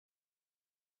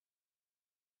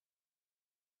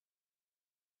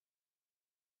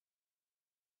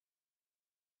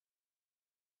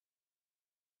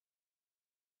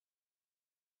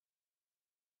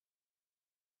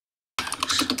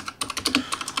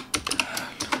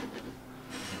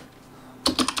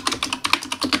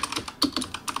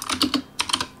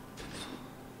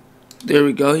There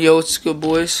we go. Yo, what's good,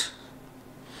 boys?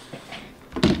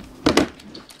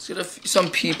 Let's get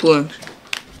some people in.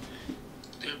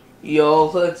 Yo,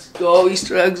 let's go.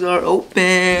 Easter eggs are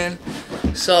open.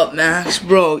 What's up, Max?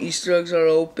 Bro, Easter eggs are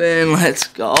open. Let's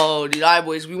go. Dude, alright,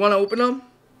 boys. We want to open them?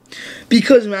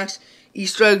 Because, Max,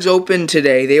 Easter eggs open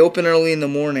today. They open early in the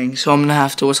morning, so I'm going to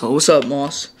have to whistle. What's up,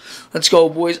 Moss? Let's go,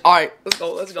 boys. Alright, let's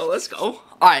go, let's go, let's go.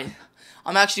 Alright,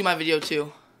 I'm actually doing my video,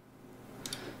 too.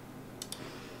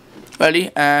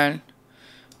 Ready? And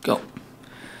go.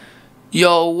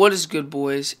 Yo, what is good,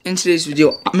 boys? In today's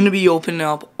video, I'm going to be opening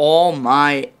up all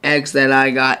my eggs that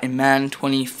I got in Madden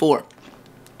 24.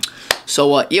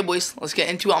 So, yeah, boys, let's get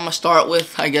into it. I'm going to start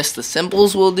with, I guess, the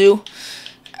simples we'll do.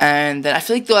 And then I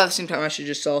feel like, though, at the same time, I should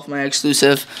just sell off my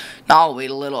exclusive. Now, I'll wait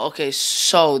a little. Okay,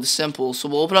 so the simples. So,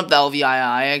 we'll open up the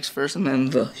LVII eggs first, and then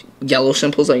the yellow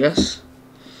simples, I guess.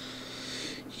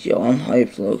 Yo, I'm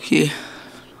hyped, low-key.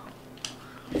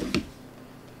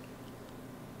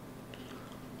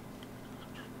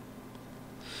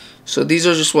 So these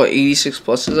are just, what, 86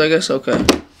 pluses, I guess? Okay.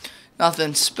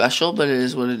 Nothing special, but it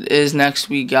is what it is. Next,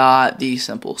 we got these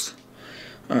simples.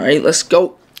 Alright, let's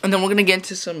go. And then we're going to get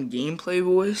into some gameplay,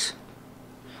 boys.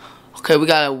 Okay, we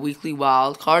got a weekly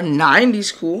wild card.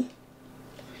 90's cool.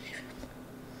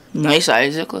 Nice,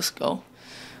 Isaac. Let's go.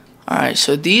 Alright,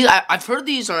 so these, I've heard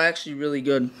these are actually really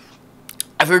good.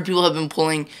 I've heard people have been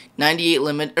pulling 98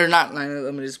 limit, or not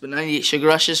 98 limiteds, but 98 sugar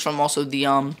rushes from also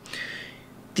the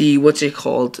what's it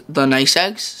called, the nice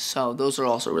eggs. So those are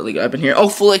also really good. I've been here. Oh,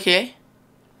 full AKA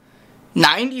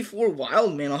 94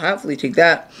 wild, man. I'll happily take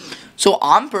that. So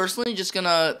I'm personally just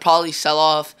gonna probably sell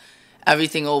off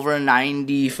everything over a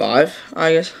 95,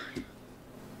 I guess.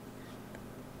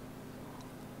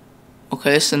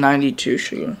 Okay, it's a 92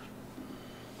 sugar.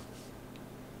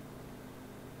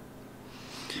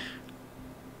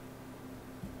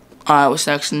 Alright, what's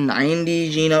next?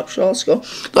 90 Gene Upshaw. Let's go.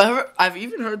 But I've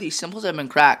even heard these simples have been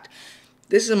cracked.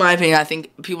 This is, in my opinion, I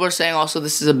think people are saying also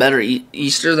this is a better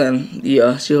Easter than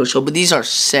the Zero Show. But these are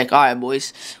sick. Alright,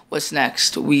 boys. What's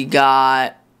next? We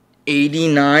got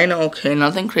 89. Okay,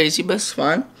 nothing crazy, but it's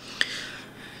fine.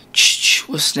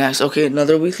 What's next? Okay,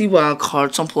 another weekly wild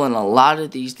card. So I'm pulling a lot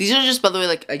of these. These are just, by the way,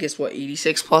 like, I guess, what,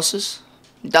 86 pluses?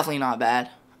 Definitely not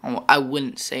bad. I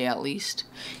wouldn't say, at least.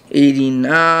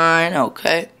 89.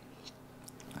 Okay.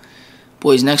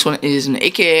 Boys, next one is an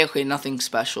AKA. Okay, nothing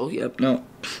special. Yep, no.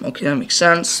 Okay, that makes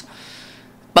sense.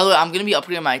 By the way, I'm going to be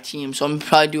upgrading my team, so I'm going to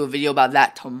probably do a video about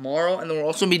that tomorrow. And then we're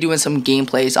also going to be doing some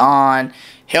gameplays on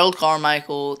Harold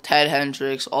Carmichael, Ted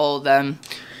Hendricks, all of them,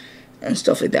 and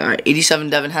stuff like that. All right, 87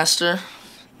 Devin Hester.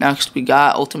 Next, we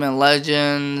got Ultimate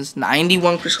Legends,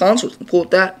 91 Chris Collins. We'll pull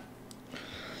with that.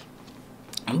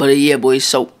 But, yeah, boys,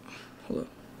 so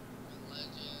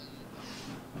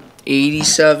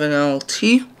 87 LT.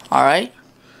 Alright.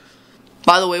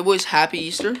 By the way, boys, happy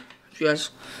Easter. If you guys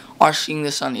are seeing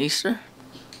this on Easter.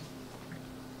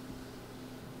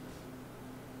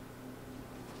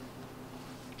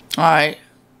 Alright.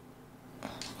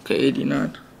 Okay,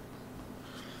 89.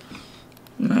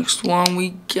 Next one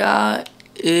we got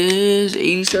is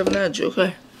 87 Edge.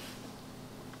 Okay.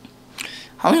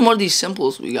 How many more of these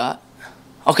simples we got?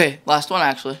 Okay, last one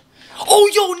actually.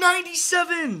 Oh, yo,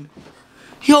 97!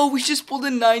 Yo, we just pulled a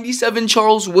 97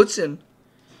 Charles Woodson.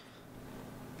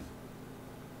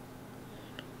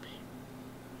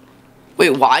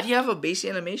 Wait, why do you have a base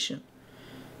animation?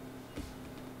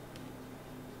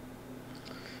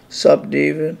 Sup,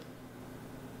 David?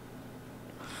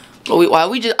 Oh, wait, why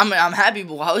we just... I'm happy,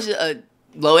 but why was it a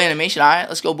low animation? Alright,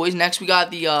 let's go, boys. Next, we got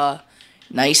the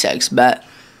Nice X bet.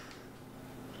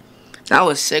 That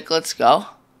was sick. Let's go.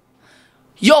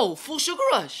 Yo, full sugar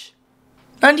rush.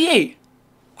 98.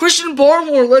 Christian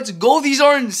Barmore, let's go. These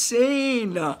are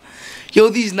insane. Yo,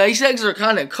 these nice eggs are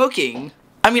kind of cooking.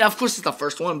 I mean, of course, it's the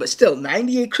first one, but still,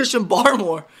 98 Christian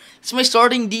Barmore. It's my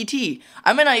starting DT.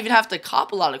 I might not even have to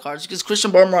cop a lot of cards because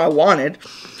Christian Barmore I wanted.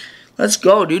 Let's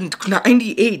go, dude.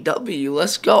 98 W.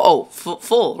 Let's go. Oh,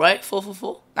 full, right?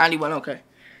 Full. 91, okay.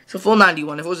 So full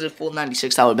 91. If it was a full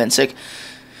 96, that would have been sick.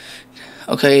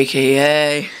 Okay,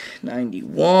 AKA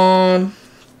 91.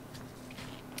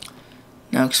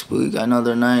 Next, we got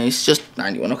another nice, just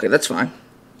 91. Okay, that's fine.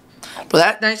 But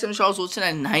that 97 Charles Woodson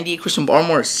and 98 Christian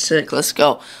Barmore is sick. Let's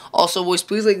go. Also, boys,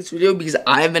 please like this video because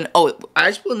I've been... Oh, I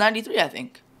just pulled 93, I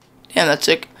think. Damn, that's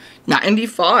sick.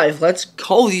 95. Let's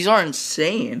go. These are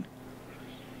insane.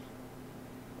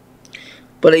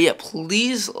 But yeah,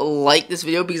 please like this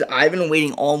video because I've been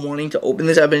waiting all morning to open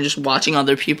this. I've been just watching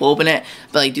other people open it.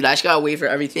 But like, dude, I just gotta wait for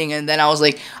everything. And then I was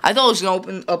like, I thought I was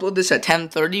gonna upload this at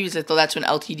 10:30 because I thought that's when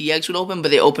LTDX would open.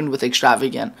 But they opened with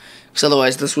Extravagant. Because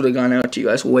otherwise, this would have gone out to you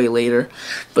guys way later.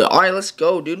 But alright, let's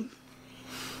go, dude.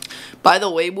 By the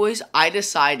way, boys, I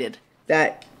decided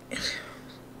that...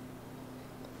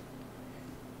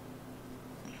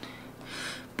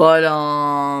 But,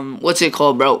 what's it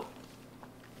called, bro?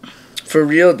 For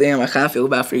real, damn, I kind of feel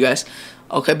bad for you guys.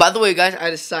 Okay, by the way, guys,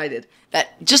 I decided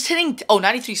that just hitting,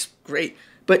 93 is great,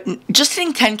 but just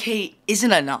hitting 10K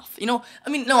isn't enough. You know,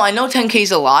 I mean, no, I know 10K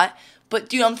is a lot, but,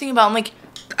 dude, I'm thinking about, I'm like,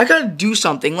 I gotta do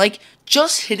something. Like,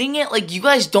 just hitting it, like, you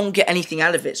guys don't get anything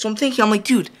out of it. So I'm thinking, I'm like,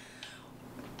 dude,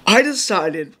 I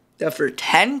decided that for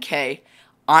 10K,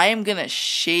 I am gonna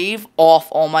shave off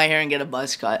all my hair and get a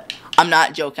buzz cut. I'm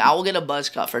not joking. I will get a buzz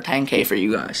cut for 10K for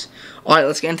you guys. Alright,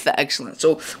 let's get into the excellence.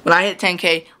 So, when I hit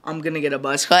 10K, I'm gonna get a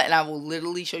buzz cut, and I will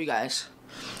literally show you guys.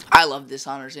 I love this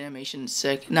honors animation. It's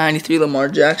sick. 93 Lamar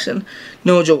Jackson.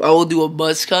 No joke. I will do a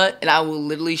buzz cut, and I will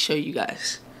literally show you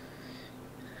guys.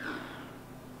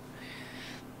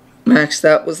 Max,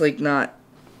 that was, like, not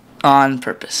on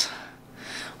purpose.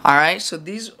 Alright, so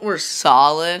these were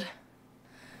solid.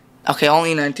 Okay,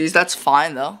 only 90s. That's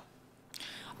fine, though.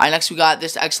 Alright, next we got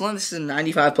this excellent. This is a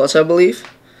 95 plus, I believe.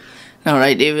 No,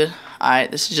 right, David?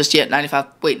 Alright, this is just yet 95.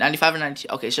 Wait, 95 or 92?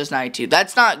 Okay, it's just 92.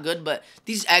 That's not good, but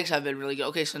these eggs have been really good.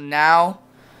 Okay, so now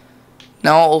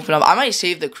I'll open up. I might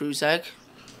save the cruise egg.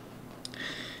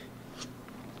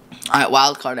 Alright,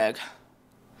 wild card egg.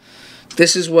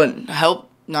 This is what? Help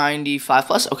 95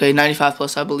 plus? Okay, 95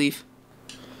 plus, I believe.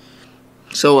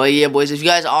 So, yeah, boys, if you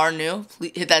guys are new,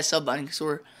 please hit that sub button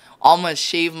because I'm going to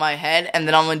shave my head, and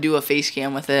then I'm going to do a face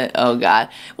cam with it. Oh, God.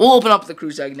 We'll open up the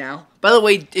cruise egg now. By the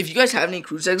way, if you guys have any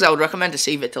cruise eggs, I would recommend to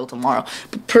save it till tomorrow.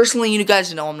 But personally, you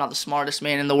guys know I'm not the smartest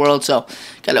man in the world, so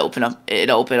got to open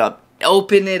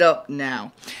it up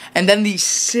now. And then these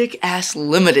sick-ass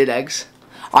limited eggs.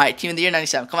 All right, Team of the Year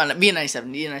 97. Come on, be a 97.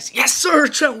 Be a 97. Yes, sir,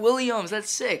 Trent Williams. That's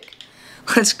sick.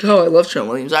 Let's go. I love Trent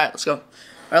Williams. All right, let's go.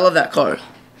 I love that card.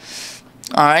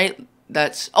 Alright,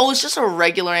 it's just a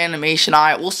regular animation.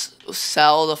 Alright, we'll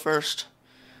sell the first.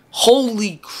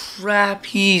 Holy crap,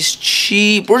 he's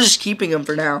cheap. We're just keeping him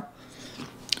for now.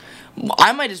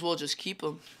 I might as well just keep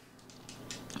him.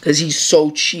 Because he's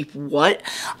so cheap. What?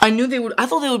 I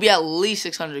thought they would be at least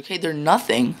 600K. They're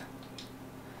nothing.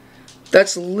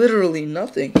 That's literally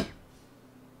nothing.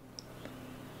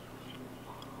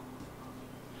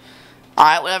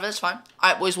 Alright, whatever, that's fine.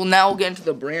 Alright, boys, well, now we'll get into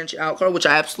the branch out card, which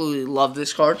I absolutely love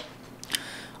this card.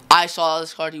 I saw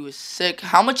this card. He was sick.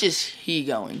 How much is he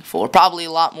going for? Probably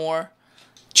a lot more.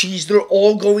 Jeez, they're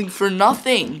all going for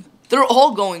nothing. They're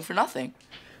all going for nothing.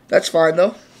 That's fine,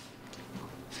 though.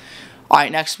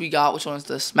 Alright, next we got, which one is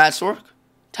this? Matt Stork?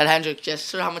 Ted Hendricks. Yes,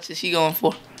 sir. How much is he going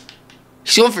for?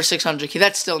 He's going for 600K.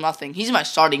 That's still nothing. He's my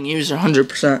starting user,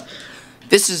 100%.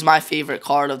 This is my favorite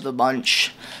card of the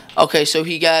bunch. Okay, so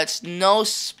he gets no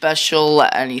special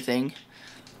anything.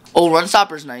 Oh, Run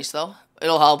Stopper's nice, though.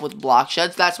 It'll help with block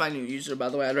sheds. That's my new user, by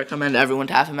the way. I'd recommend everyone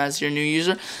to have him as your new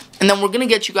user. And then we're going to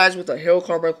get you guys with a Harold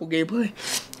Carmichael gameplay,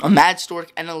 a Mad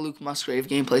Stork, and a Luke Musgrave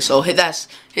gameplay. So hit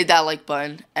that like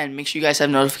button, and make sure you guys have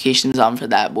notifications on for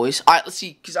that, boys. All right, let's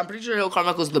see, because I'm pretty sure Harold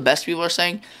Carmichael is the best, people are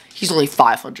saying. He's only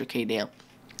 500K, damn.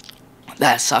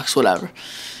 That sucks, whatever.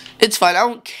 It's fine. I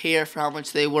don't care for how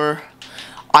much they were.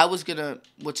 I was gonna,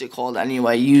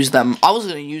 anyway, use them. I was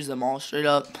gonna use them all straight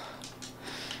up.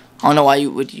 I don't know why you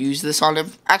would use this on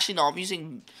him. Actually, no,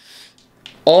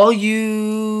 I'll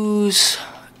use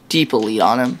Deep Elite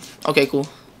on him. Okay, cool.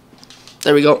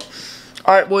 There we go.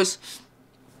 Alright, boys.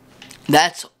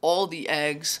 That's all the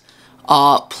eggs.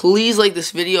 Please like this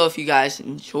video if you guys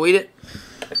enjoyed it.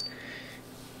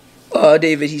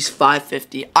 David, he's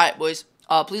 550. Alright, boys.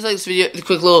 Please like this video, the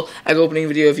quick little egg opening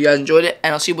video if you guys enjoyed it.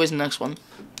 And I'll see you boys in the next one.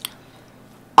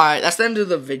 Alright, that's the end of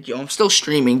the video. I'm still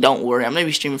streaming, don't worry. I'm going to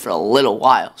be streaming for a little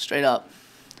while, straight up.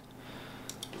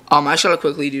 I just gotta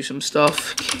quickly do some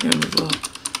stuff. Canva,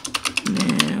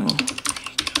 nail.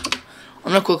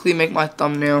 I'm going to quickly make my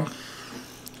thumbnail.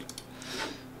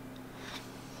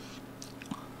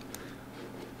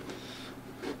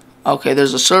 Okay,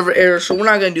 there's a server error, so we're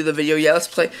not going to do the video yet. Let's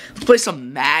play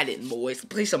some Madden, boys. Let's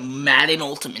play some Madden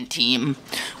Ultimate Team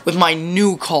with my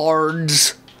new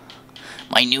cards.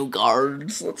 My new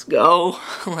guards. Let's go.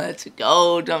 Let's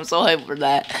go. I'm so hyped for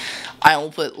that. I will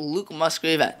put Luke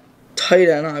Musgrave at tight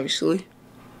end, obviously.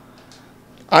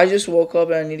 I just woke up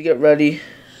and I need to get ready.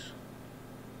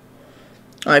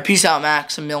 Alright, peace out,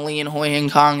 Maximilian Hoying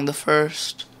Kong the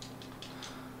first.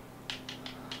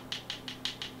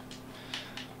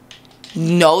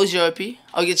 No, 0P.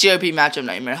 I'll get 0P matchup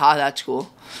nightmare. Ha, that's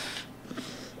cool.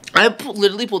 I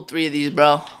literally pulled 3 of these,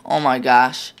 bro. Oh my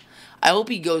gosh. I hope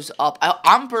he goes up.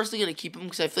 I'm personally going to keep him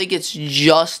because I feel like it's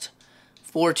just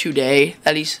for today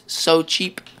that he's so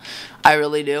cheap. I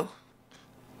really do.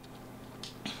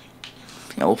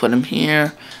 Yeah, we'll put him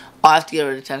here. I'll have to get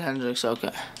rid of Ted Hendricks.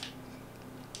 Okay.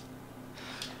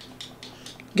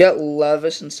 Get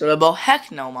Levis instead of Bo.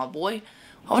 Heck no, my boy.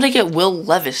 Why would I get Will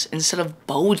Levis instead of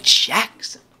Bo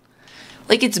Jackson?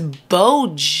 Like, it's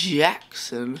Bo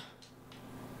Jackson.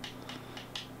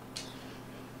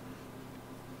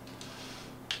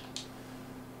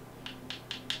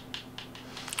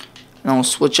 And we'll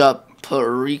switch up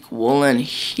Tariq Woolen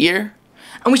here.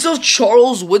 And we still have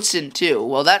Charles Woodson, too.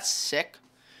 Well, that's sick.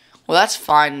 Well, that's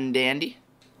fine and dandy.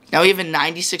 Now we have a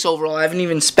 96 overall. I haven't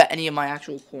even spent any of my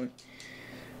actual coin.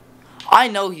 I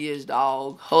know he is,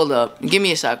 dog. Hold up. Give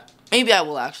me a sec. Maybe I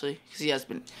will, actually. Because he has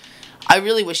been... I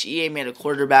really wish EA made a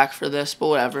quarterback for this, but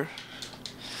whatever.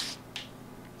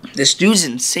 This dude's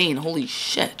insane. Holy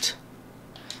shit.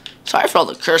 Sorry for all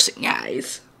the cursing,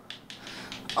 guys.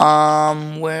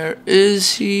 Where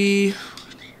is he?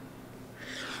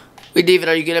 Wait, David,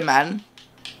 are you good at Madden?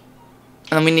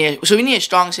 And then we need a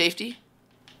strong safety.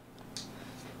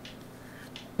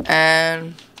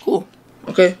 And cool.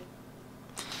 Okay.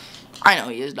 I know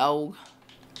he is, dog.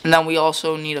 And then we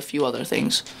also need a few other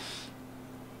things.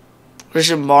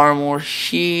 Christian Barmore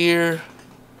here.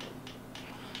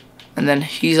 And then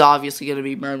he's obviously going to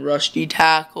be my rusty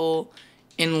tackle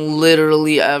in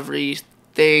literally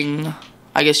everything,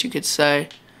 I guess you could say.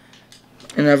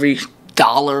 In every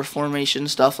dollar formation,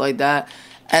 stuff like that.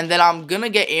 And then I'm going to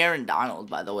get Aaron Donald,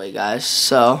 by the way, guys.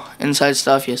 So, inside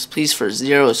stuff, yes, please for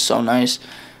 0 is so nice.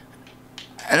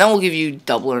 And then we'll give you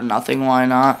double or nothing, why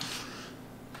not?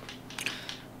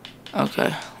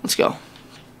 Okay, let's go.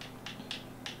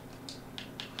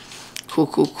 Cool,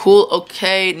 cool, cool.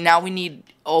 Okay, now we need...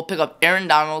 I'll pick up Aaron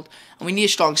Donald, and we need a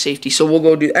strong safety. So we'll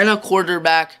go do... And a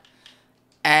quarterback,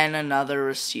 and another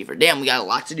receiver. Damn, we got a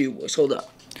lot to do, boys. Hold up.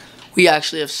 We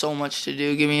actually have so much to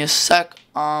do. Give me a sec.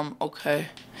 Okay.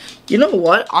 You know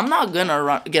what? I'm not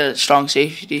gonna get a strong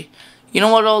safety. You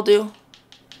know what I'll do?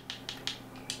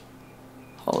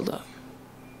 Hold up.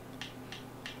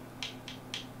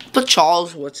 Put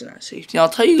Charles Woodson at safety. I'll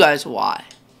tell you guys why.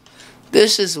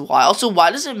 This is why. Also,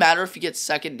 why does it matter if you get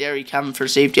secondary chem for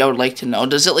safety? I would like to know.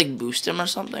 Does it, like, boost him or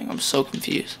something? I'm so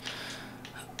confused.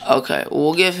 Okay,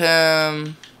 we'll give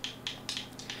him...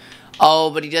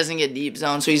 Oh, but he doesn't get deep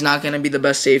zone, so he's not going to be the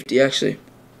best safety, actually.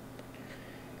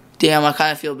 Damn, I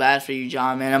kind of feel bad for you,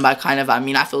 John, man. And by kind of, I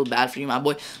mean I feel bad for you, my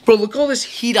boy. Bro, look at all this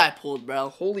heat I pulled, bro.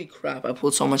 Holy crap, I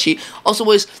pulled so much heat. Also,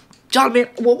 boys, John, man,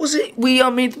 what was it we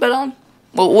made the bet on?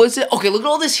 What was it? Okay, look at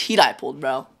all this heat I pulled,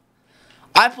 bro.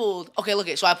 I pulled, okay, look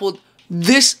at, so I pulled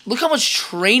this. Look how much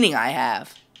training I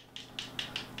have.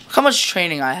 Look how much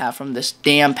training I have from this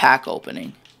damn pack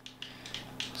opening.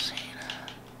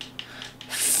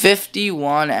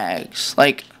 51 eggs.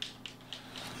 Like,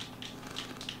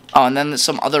 oh, and then there's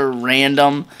some other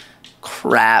random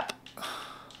crap.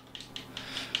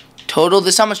 Total,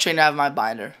 this is how much training I have in my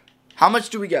binder. How much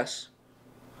do we guess?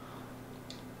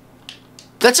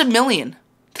 That's $1 million.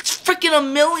 That's freaking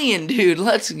 $1 million, dude.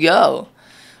 Let's go.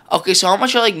 Okay, so how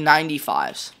much are like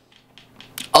 95s?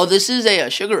 Oh, this is a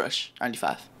Sugar Rush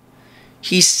 95.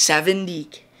 He's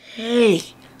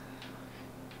 70K.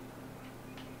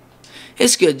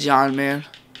 It's good, John, man.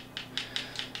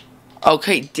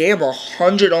 Okay, damn,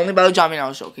 100 only by the John, man, I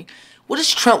was joking. What does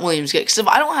Trent Williams get? Because if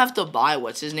I don't have to buy,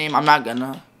 what's his name? I'm not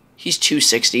gonna. He's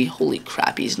 260. Holy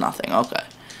crap, he's nothing. Okay.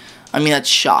 I mean, that's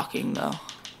shocking, though.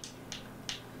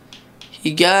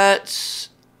 He gets...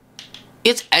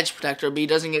 It's edge protector, but he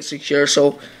doesn't get secure,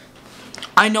 so...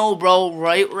 I know, bro,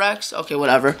 right, Rex? Okay,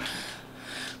 whatever.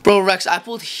 Bro, Rex, I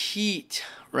pulled heat,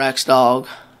 Rex, dog.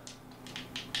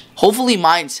 Hopefully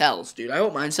mine sells, dude. I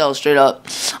hope mine sells straight up.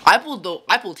 I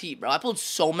pulled heat, bro. I pulled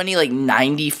so many, like,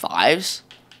 95s.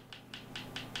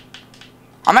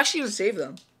 I'm actually gonna save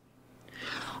them.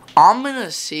 I'm gonna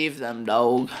save them,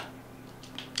 dog.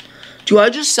 Do I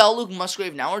just sell Luke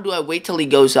Musgrave now, or do I wait till he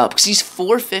goes up? Because he's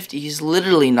 450. He's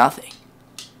literally nothing.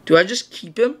 Do I just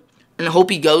keep him and hope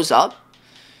he goes up?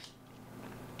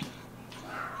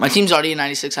 My team's already at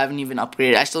 96. I haven't even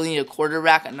upgraded. I still need a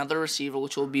quarterback, another receiver,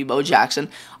 which will be Bo Jackson,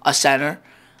 a center,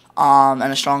 and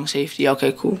a strong safety.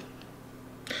 Okay, cool.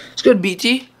 It's good,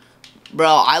 BT.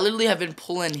 Bro, I literally have been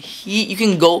pulling heat. You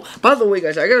can go... By the way,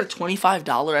 guys, I got a $25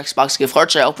 Xbox gift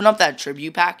card. Should I open up that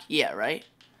tribute pack? Yeah, right?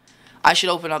 I should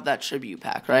open up that tribute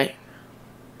pack, right?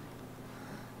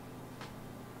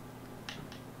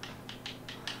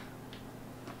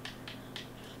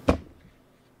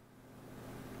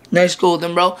 Nice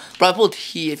golden, bro. Bro, I pulled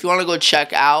heat. If you want to go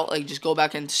check out, like, just go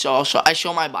back and I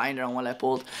show my binder on what I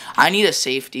pulled. I need a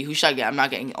safety. Who should I get? I'm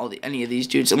not getting any of these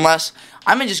dudes unless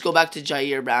I'm gonna just go back to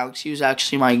Jair Brown because he was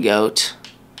actually my goat.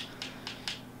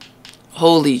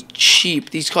 Holy cheap.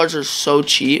 These cards are so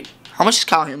cheap. How much is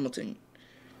Kyle Hamilton?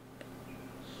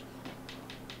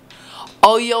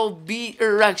 Oh, yo, B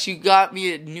or Rex, you got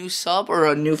me a new sub or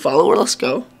a new follower. Let's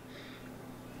go.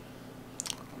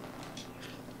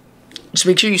 Just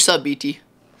make sure you sub, BT.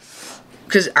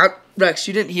 Because, Rex,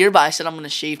 you didn't hear, but I said I'm going to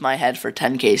shave my head for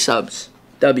 10K subs.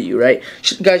 W, right?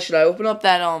 Guys, should I open up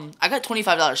that, I got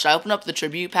 $25. Should I open up the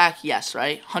tribute pack? Yes,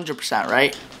 right? 100%,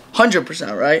 right?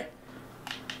 100%, right?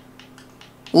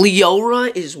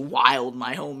 Leora is wild,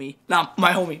 my homie. Not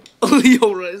my homie.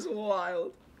 Leora is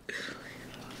wild.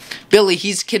 Billy,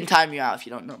 he's can time you out if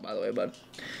you don't know, by the way, bud.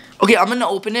 Okay, I'm going to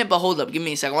open it, but hold up. Give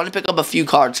me a second. I want to pick up a few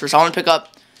cards first. I want to pick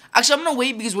up... Actually, I'm going to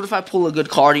wait because what if I pull a good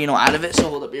card, you know, out of it? So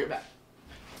hold up, you're back.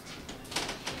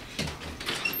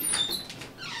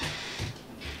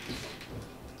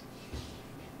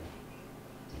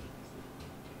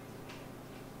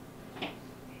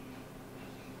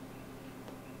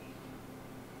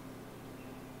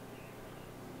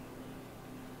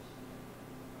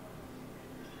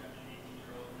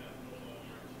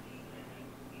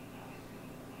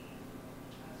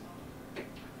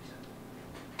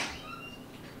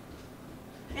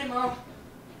 Hey, Mom.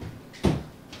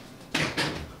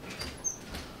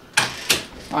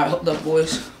 Alright, hold up,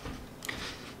 boys.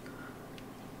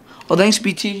 Well, thanks,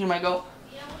 BT. You might go.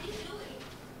 Yeah, what are you doing?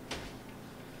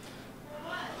 For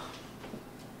what?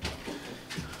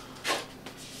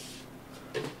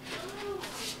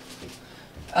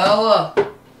 Ella,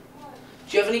 What?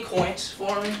 do you have any coins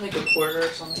for me? Like a quarter or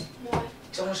something? What?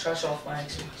 Because I want to scratch off my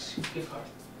Xbox gift card.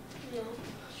 No.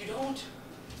 You don't?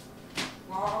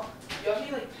 Mom, do you have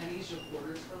any, like, pennies or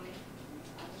quarters for me?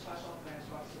 I want to scratch off my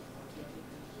Xbox gift card. Do you have any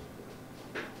pennies?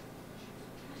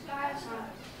 This guy has some.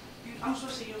 I'm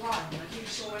supposed to say you're lying. I gave you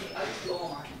so many. I gave you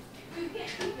all mine. You can't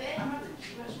keep it. I remember you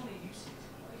guys want to use it.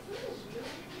 This is real.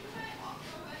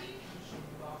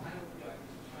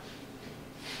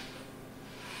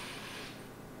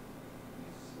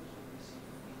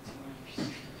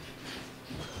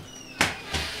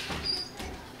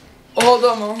 Hold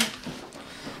up, Mom.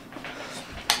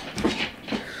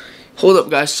 Hold up,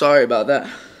 guys. Sorry about that.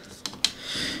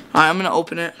 Alright, I'm gonna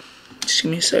open it. Just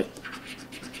give me a sec.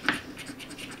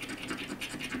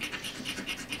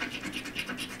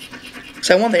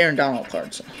 So I want the Aaron Donald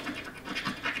card. So.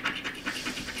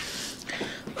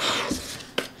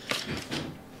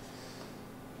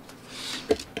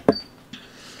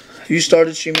 You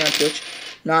started streaming on Twitch?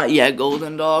 Not yet,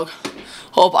 Golden Dog.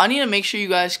 Hope I need to make sure you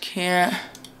guys can't.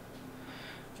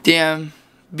 Damn,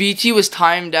 BT was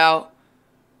timed out.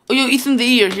 Oh, yo, Ethan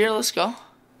D, you're here. Let's go.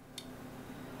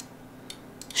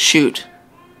 Shoot.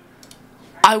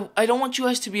 I don't want you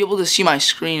guys to be able to see my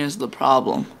screen is the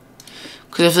problem.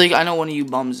 Because I feel like I know one of you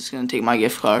bums is going to take my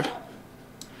gift card.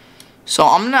 So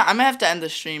I'm gonna have to end the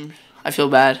stream. I feel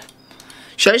bad.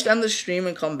 Should I just end the stream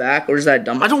and come back? Or is that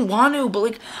dumb? I don't want to, but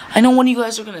like, I know one of you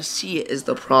guys are going to see it is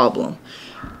the problem.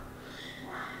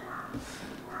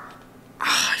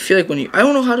 I feel like when you... I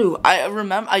don't know how to... I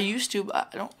remember... I used to,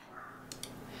 but I don't...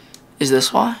 Is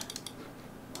this why?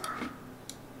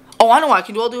 Oh, I know why. I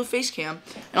can do... I'll do a face cam.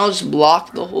 And I'll just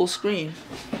block the whole screen.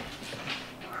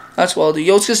 That's what I'll do.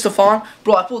 Yo, it's just Stefan.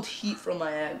 Bro, I pulled heat from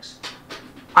my eggs.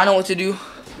 I know what to do.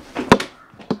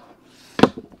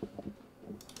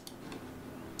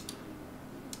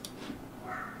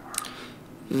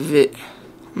 I'm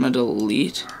gonna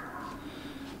delete.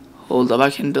 Hold up. I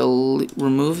can delete...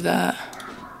 Remove that.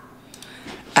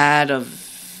 Add a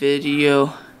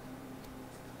video.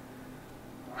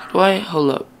 How do I...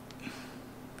 Hold up.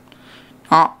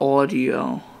 Not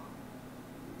audio.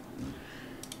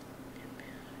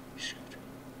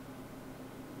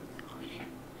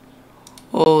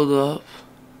 Hold up.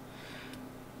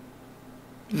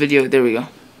 Video, there we go.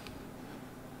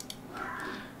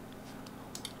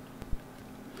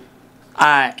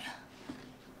 Alright.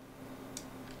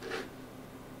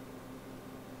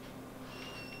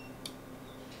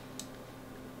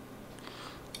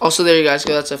 Also, there you guys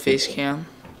go. That's a face cam.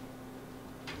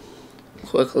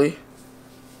 Quickly.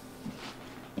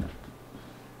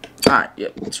 Alright,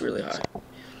 yep, it's really high.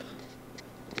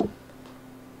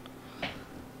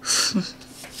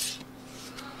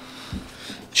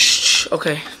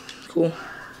 Okay, cool.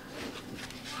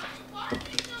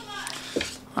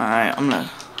 Alright, I'm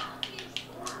gonna...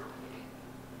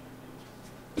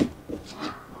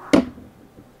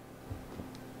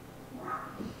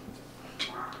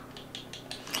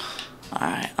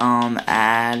 Alright,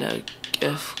 add add a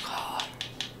gift card.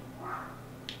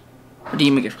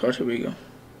 Redeem a gift card. Here we go.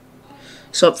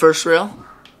 What's up, first rail?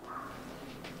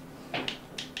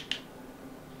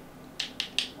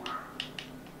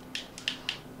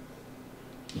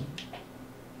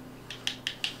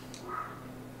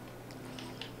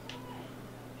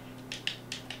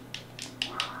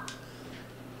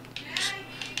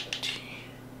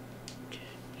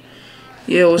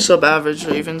 Yeah, what's up, average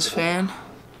Ravens fan?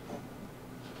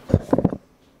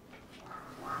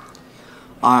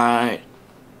 Alright.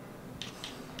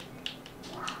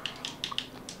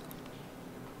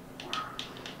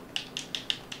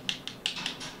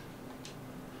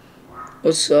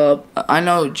 What's up? I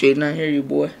know, Jaden, I hear you,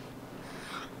 boy.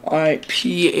 Alright,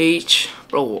 PH.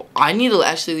 Bro, I need to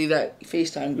actually leave that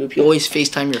FaceTime group. You always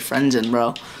FaceTime your friends in,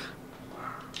 bro.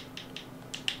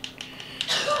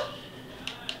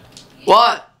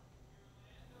 What?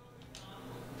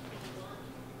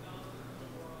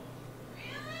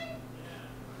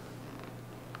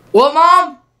 What,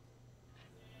 Mom?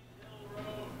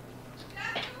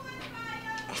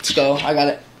 Let's go. I got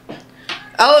it.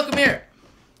 Ella, come here.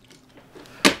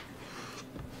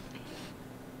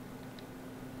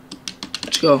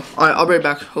 Let's go. Alright, I'll be right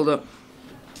back. Hold up.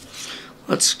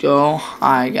 Let's go.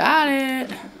 I got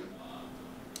it.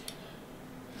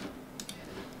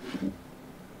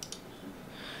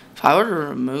 If I were to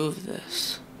remove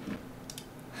this.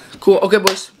 Cool. Okay,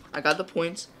 boys. I got the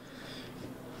points.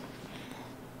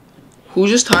 Who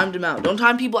just timed him out? Don't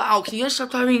time people out. Can you guys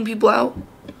stop timing people out?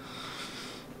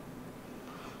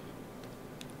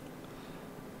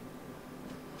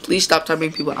 Please stop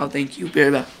timing people out. Thank you. Be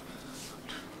right back.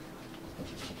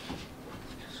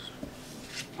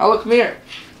 Ella, come here.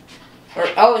 Or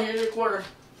Ella, here's your quarter.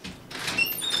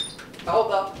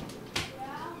 Hold up.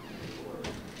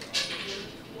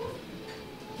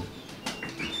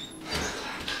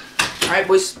 Alright,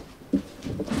 boys.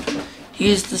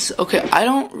 He's this. Okay, I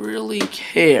don't really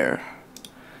care.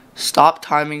 Stop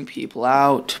timing people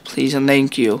out, please and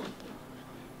thank you.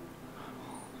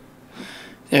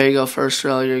 There you go, first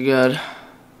row, you're good.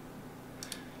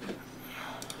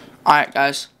 Alright,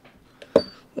 guys.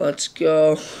 Let's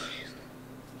go.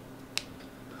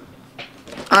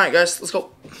 Alright, guys, let's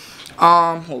go.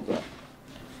 Hold on.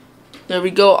 There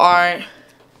we go, alright.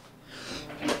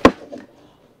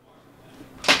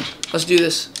 Let's do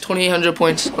this. 2,800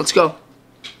 points. Let's go.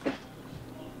 Oh,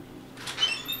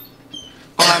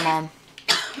 hi, Mom.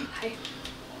 Hi.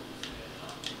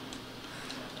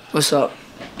 What's up?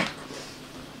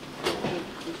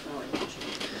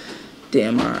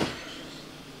 Damn, alright.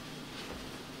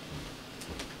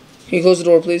 Can you close the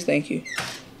door, please? Thank you.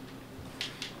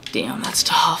 Damn, that's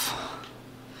tough.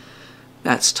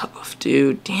 That's tough,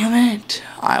 dude. Damn it.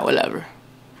 Alright, whatever.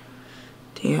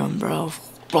 Damn, bro.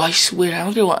 Bro, I swear, I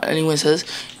don't care what anyone says.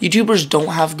 YouTubers don't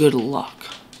have good luck.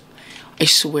 I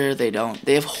swear they don't.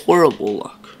 They have horrible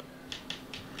luck.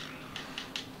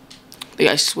 Like,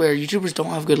 I swear, YouTubers don't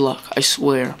have good luck. I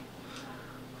swear.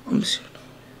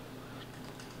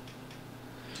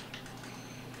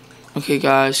 Okay,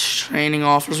 guys, training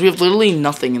offers. We have literally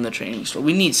nothing in the training store.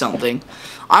 We need something.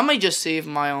 I might just save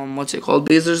my own, what's it called?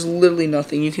 Because there's literally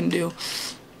nothing you can do.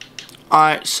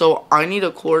 Alright, so I need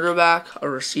a quarterback, a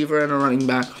receiver, and a running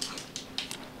back.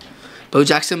 Bo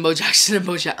Jackson, and Bo Jackson.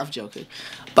 I'm joking.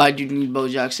 But I do need Bo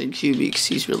Jackson QB because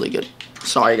he's really good.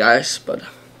 Sorry, guys, but...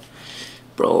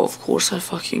 Bro, of course I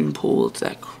fucking pulled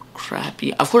that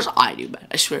crappy... Of course I do, man.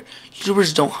 I swear.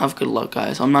 YouTubers don't have good luck,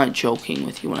 guys. I'm not joking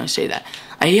with you when I say that.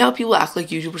 I hate how people act like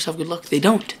YouTubers have good luck. They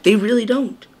don't. They really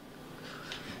don't.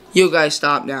 You guys,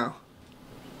 stop now.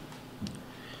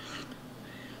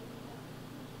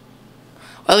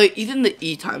 By the way, even the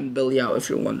E timed Billy out, if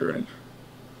you're wondering.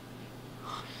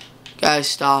 Guys,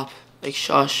 stop. Like,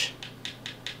 shush.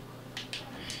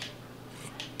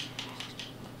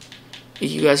 Like,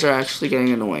 you guys are actually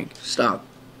getting annoying. Stop.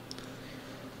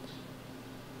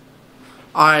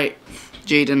 Alright,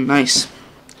 Jaden, nice.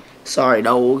 Sorry,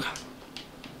 dog.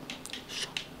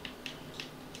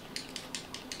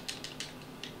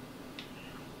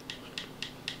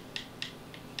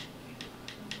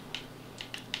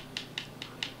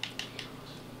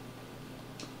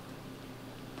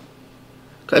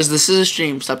 Guys, this is a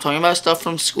stream. Stop talking about stuff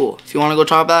from school. If you want to go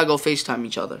talk about it, go FaceTime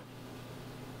each other.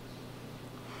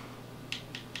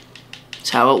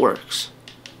 That's how it works.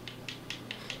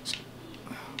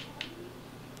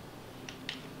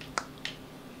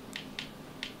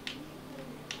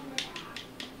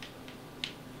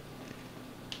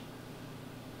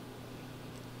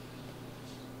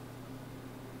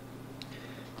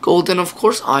 Golden, of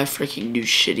course I freaking do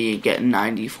shitty at getting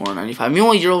 94, 95.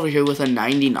 Meanwhile, you're over here with a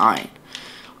 99.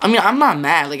 I mean, I'm not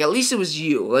mad. Like, at least it was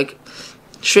you. Like,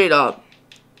 straight up.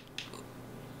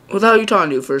 What the hell are you talking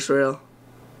to, First Rail?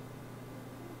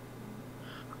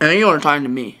 I know you weren't talking to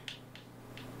me.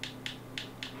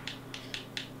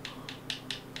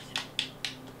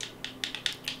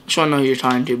 Just want to know who you're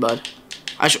talking to, bud.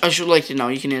 I should like to know.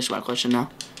 You can answer my question now.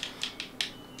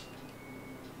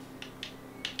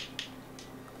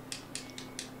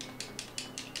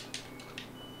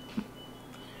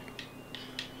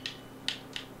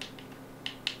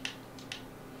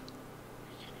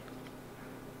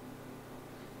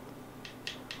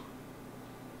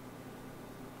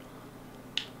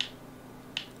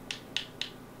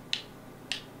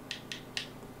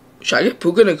 Should I get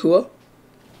Puka Nakua?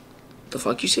 The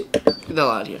fuck you say? Get the hell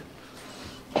out of here.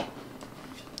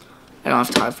 I don't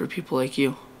have time for people like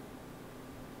you.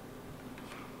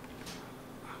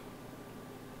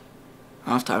 I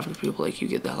don't have time for people like you.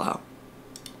 Get the hell out.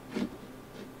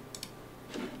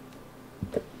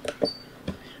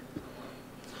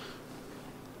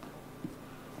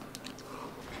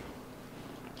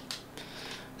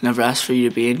 Never asked for you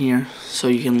to be in here, so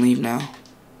you can leave now.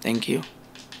 Thank you.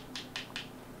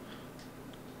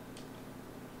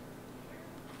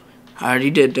 I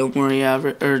already did. Don't worry, don't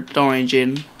worry,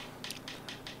 Jaden.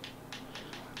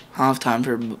 I don't have time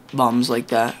for bums like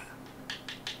that.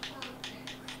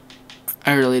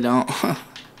 I really don't.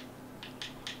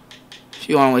 If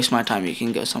you want to waste my time, you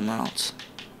can go somewhere else.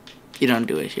 You don't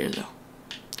do it here, though.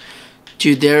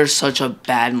 Dude, there's such a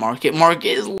bad market. Market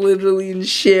is literally in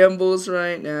shambles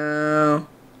right now.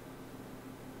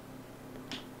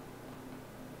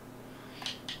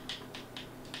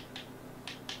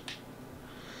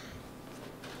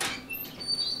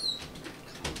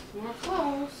 More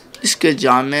clothes. It's good,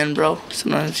 John, man, bro.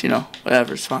 Sometimes, you know,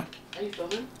 whatever, it's fine. Are you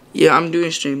filming? Yeah, I'm doing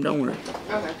a stream, don't worry.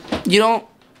 Okay. You don't,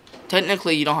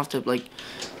 technically, you don't have to, like,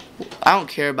 I don't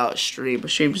care about stream. A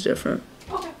stream's different.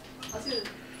 Okay. I'll see you.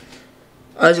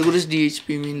 Isaac, what does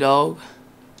DHB mean, dog?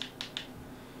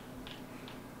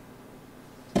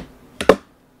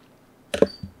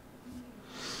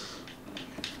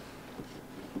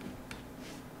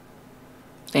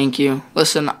 Thank you.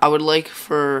 Listen, I would like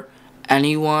for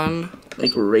anyone,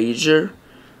 like Rager,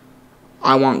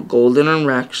 I want Golden and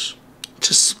Rex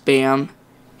to spam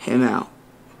him out.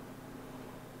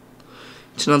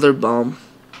 It's another bum.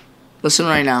 Listen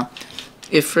right now.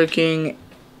 If freaking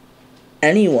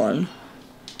anyone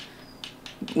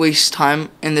wastes time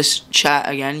in this chat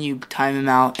again, you time him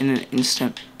out in an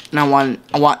instant. And I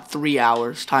want 3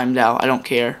 hours timed out. I don't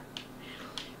care.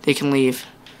 They can leave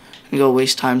and go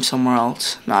waste time somewhere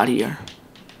else. Not here.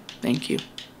 Thank you.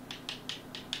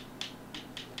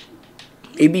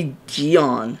 Maybe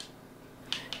Dion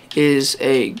is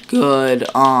a good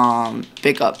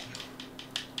pickup.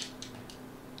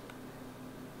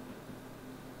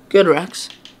 Good, Rex.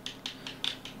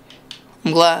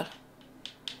 I'm glad.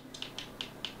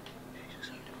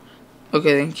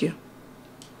 Okay, thank you.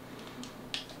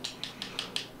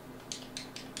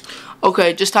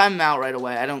 Okay, just time him out right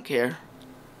away. I don't care.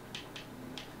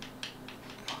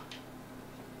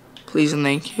 Please and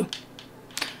thank you.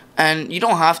 And you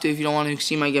don't have to if you don't want to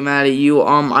see my get mad at you.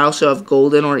 I also have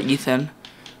Golden or Ethan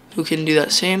who can do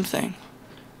that same thing.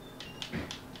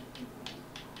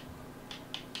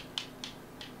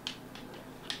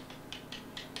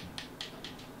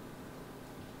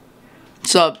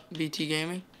 What's up, BT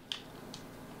Gaming?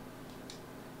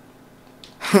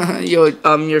 Yo,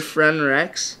 your friend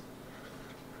Rex.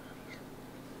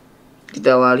 Get the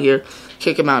hell out of here.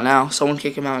 Kick him out now. Someone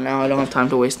kick him out now. I don't have time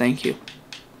to waste. Thank you.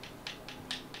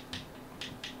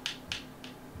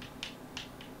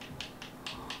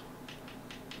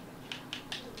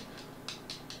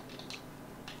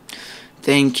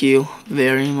 Thank you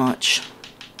very much,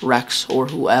 Rex or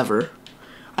whoever.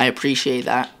 I appreciate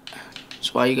that.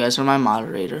 That's why you guys are my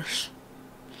moderators.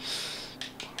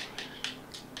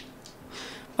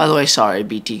 By the way, sorry,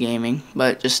 BT Gaming,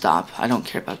 but just stop. I don't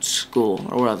care about school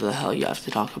or whatever the hell you have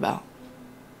to talk about.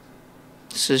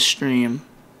 This is stream,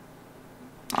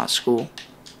 not school.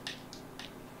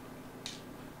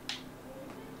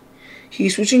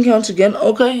 He's switching counts again?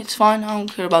 Okay, it's fine. I don't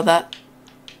care about that.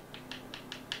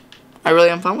 I really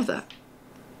am fine with that.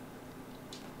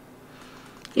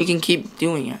 You can keep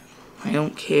doing it. I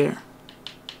don't care.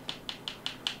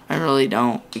 I really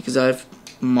don't, because I have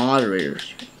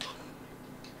moderators.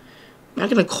 I'm not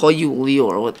gonna call you Leo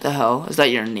or what the hell. Is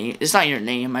that your name? It's not your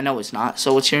name. I know it's not.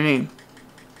 So what's your name?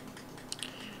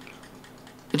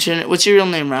 What's your real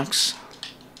name, Rex?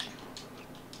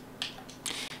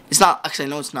 It's not. Actually, I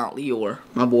know it's not Leo,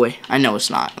 my boy. I know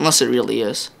it's not, unless it really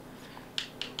is.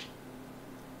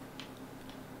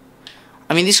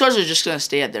 I mean, these cards are just going to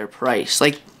stay at their price.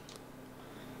 Like,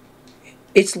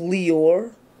 it's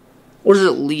Leor. Or is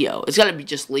it Leo? It's got to be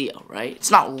just Leo, right?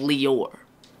 It's not Leor.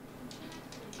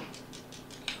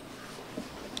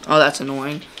 Oh, that's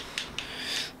annoying.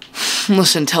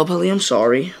 Listen, tell Billy I'm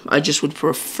sorry. I just would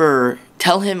prefer...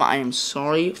 Tell him I am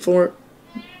sorry for...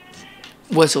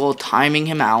 what's called timing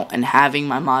him out and having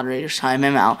my moderators time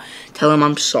him out. Tell him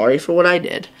I'm sorry for what I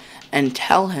did. And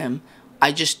tell him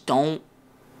I just don't...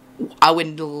 I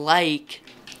would like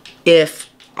if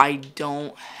I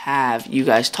don't have you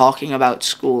guys talking about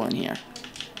school in here.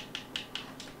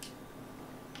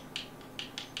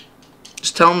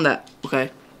 Just tell him that,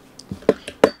 okay?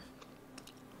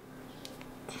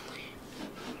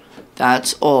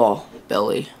 That's all,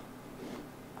 Billy.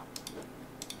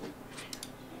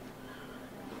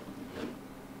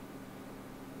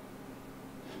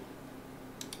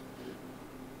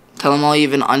 Tell him I'll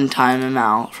even untime him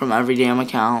out from every damn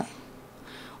account.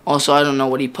 Also, I don't know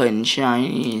what he put in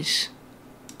Chinese.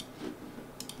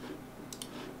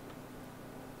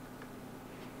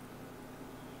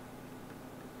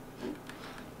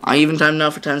 I even timed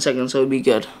out for 10 seconds, so it'd be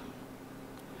good.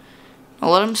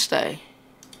 I'll let him stay.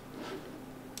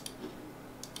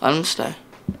 Let him stay.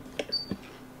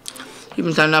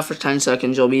 Even timed out for 10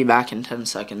 seconds, you'll be back in 10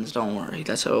 seconds. Don't worry,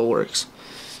 that's how it works.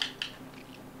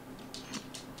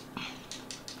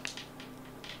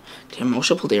 Damn, I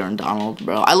wish I pulled Aaron Donald,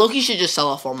 bro. I low-key should just sell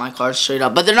off all my cards straight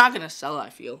up, but they're not gonna sell, I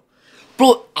feel.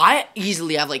 Bro, I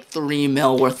easily have like 3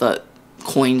 mil worth of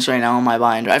coins right now in my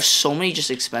binder. I have so many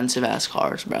just expensive-ass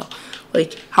cards, bro.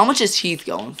 Like, how much is Heath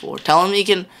going for? Tell him he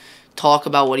can talk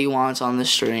about what he wants on the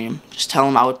stream. Just tell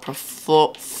him I would preferably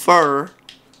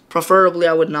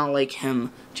I would not like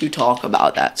him to talk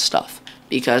about that stuff.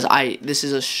 Because this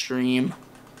is a stream.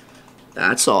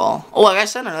 That's all. Oh, I got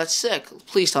center. That's sick.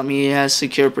 Please tell me he has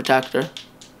secure protector.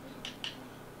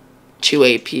 2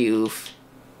 AP, oof.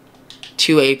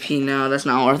 2 AP now. That's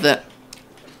not worth it.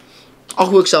 I'll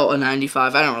quick sell a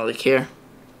 95. I don't really care.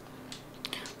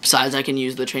 Besides, I can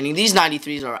use the training. These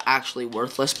 93s are actually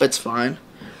worthless, but it's fine.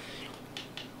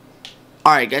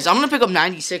 Alright, guys. I'm going to pick up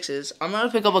 96s. I'm going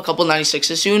to pick up a couple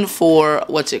 96s soon for,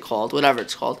 what's it called? Whatever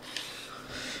it's called.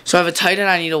 So I have a tight end.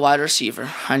 I need a wide receiver.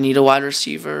 I need a wide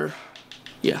receiver.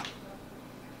 Yeah.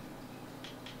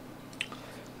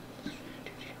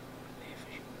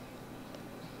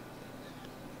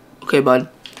 Okay, bud.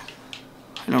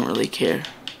 I don't really care.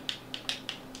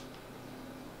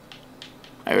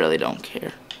 I really don't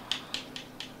care.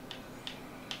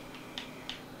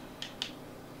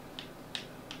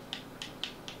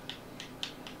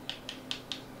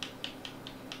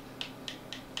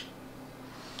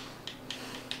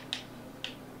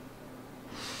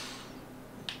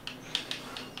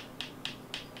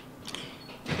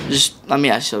 Just let me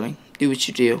ask you something. Do what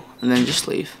you do, and then just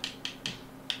leave.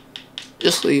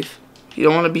 Just leave. You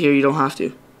don't want to be here, you don't have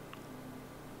to.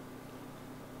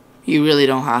 You really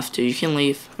don't have to. You can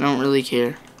leave. I don't really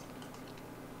care.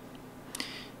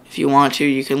 If you want to,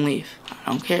 you can leave. I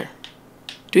don't care.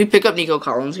 Do we pick up Nico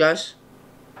Collins, guys?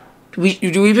 Do we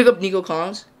pick up Nico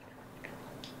Collins?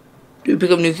 Do we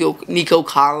pick up Nico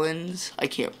Collins? I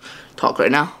can't talk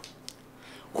right now.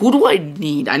 Who do I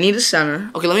need? I need a center.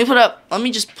 Okay, let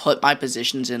me just put my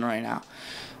positions in right now.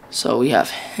 So we have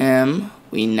him.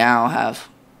 We now have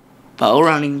Bo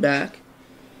running back.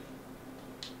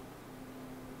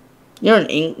 You're an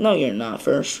ink. No, you're not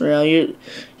first real.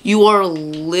 You are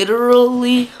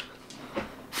literally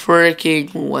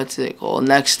freaking, what's it called?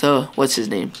 Next to, what's his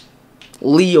name?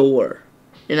 Leor.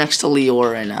 You're next to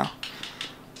Leor right now.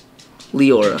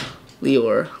 Leora.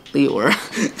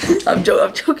 I'm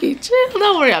joking. Chill.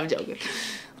 Don't worry, I'm joking.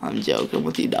 I'm joking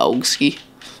with you, dogski.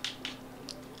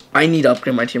 I need to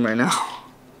upgrade my team right now.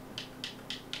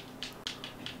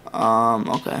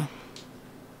 Okay.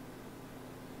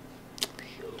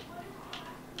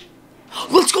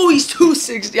 Let's go, he's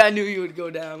 260. I knew he would go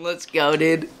down. Let's go,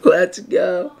 dude. Let's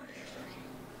go.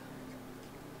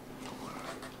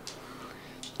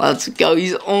 Let's go.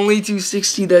 He's only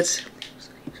 260. That's...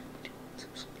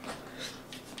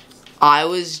 I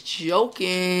was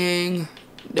joking.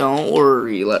 Don't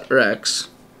worry, Rex.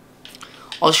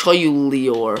 I'll show you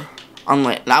Leor.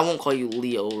 I won't call you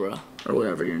Leora or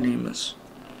whatever your name is.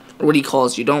 Or what he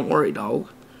calls you. Don't worry, dog.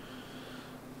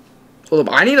 Hold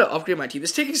up. I need to upgrade my team. This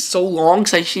is taking so long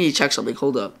because I actually need to check something.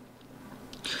 Hold up.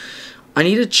 I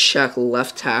need to check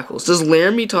left tackles. Does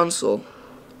Laramie Tunsil?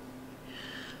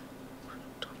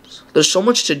 There's so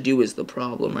much to do is the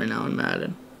problem right now in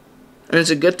Madden. And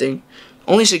it's a good thing.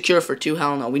 Only secure for 2.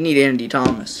 Hell no. We need Andy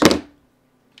Thomas.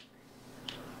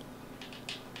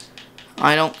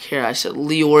 I don't care. I said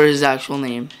Leor is his actual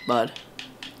name, bud.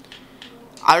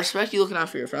 I respect you looking out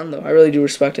for your friend, though. I really do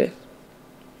respect it.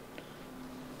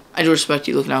 I do respect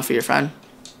you looking out for your friend.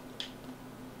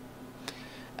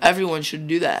 Everyone should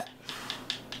do that.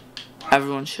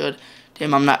 Everyone should.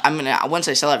 Damn, I'm gonna, once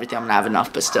I sell everything, I'm gonna have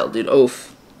enough, but still, dude,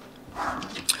 oof.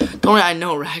 Don't worry, I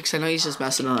know, Rex. I know he's just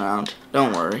messing around.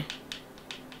 Don't worry.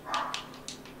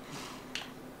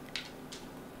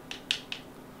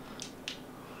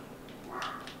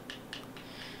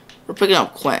 We're picking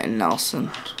up Quentin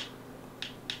Nelson.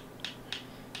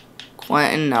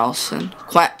 Quentin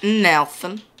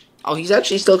Nelson. Oh, he's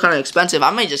actually still kind of expensive.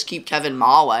 I might just keep Kevin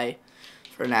Malway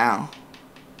for now.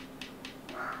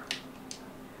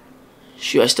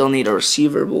 Shoot, I still need a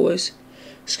receiver, boys.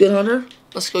 Skid Hunter.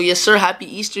 Let's go. Yes, sir. Happy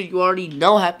Easter. You already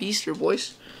know. Happy Easter,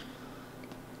 boys.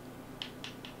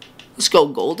 Let's go.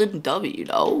 Golden W,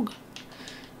 dog.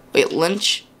 Wait,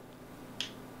 Lynch.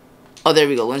 Oh, there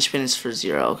we go. Lynchpin is for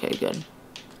 0. Okay, good.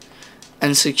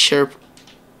 And secure.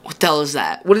 What the hell is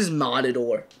that? What is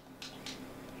Modded?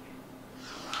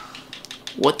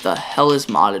 What the hell is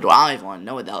Modded? I don't even want to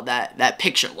know what the hell that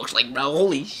picture looks like, bro.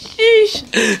 Holy sheesh.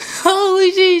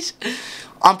 Holy sheesh.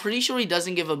 I'm pretty sure he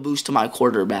doesn't give a boost to my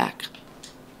quarterback.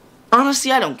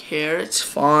 Honestly, I don't care. It's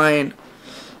fine.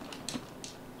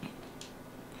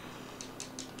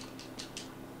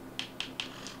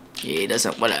 Yeah, he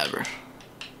doesn't. Whatever.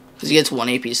 Because he gets 1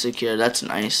 AP secure. That's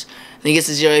nice. And he gets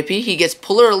a 0 AP. He gets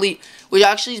Puller Elite, which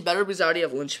actually is better because I already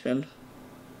have Lynchpin.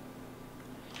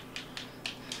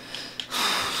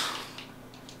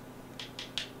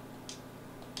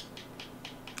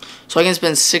 So I can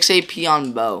spend 6 AP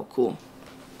on Bo. Cool.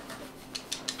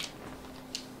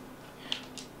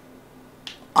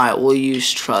 Alright, we'll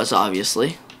use Truz,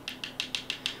 obviously.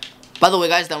 By the way,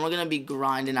 guys, then we're going to be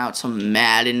grinding out some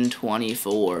Madden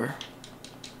 24.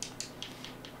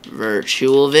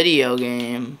 Virtual video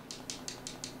game.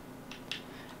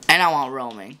 And I want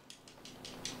roaming.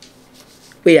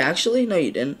 Wait, actually? No,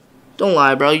 you didn't. Don't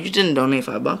lie, bro. You didn't donate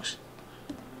 $5.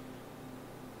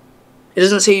 It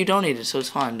doesn't say you donated, so it's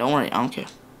fine. Don't worry. I don't care.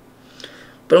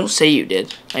 But don't say you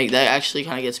did. Like, that actually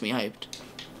kind of gets me hyped.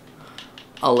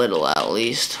 A little, at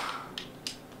least.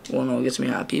 Well, no, it gets me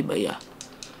happy, but yeah.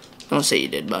 Don't say you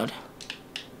did, bud.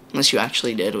 Unless you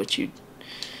actually did, which you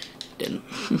didn't.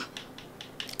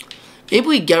 Maybe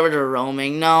we get rid of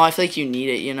roaming. No, I feel like you need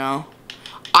it, you know?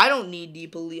 I don't need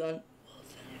Deep Elite on...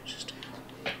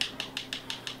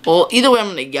 Well, either way, I'm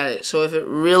going to get it. So if it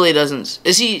really doesn't...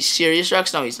 Is he serious,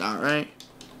 Rex? No, he's not, right?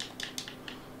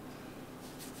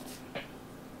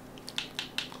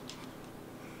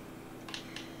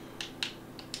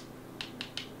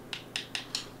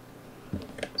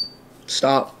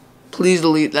 Stop. Please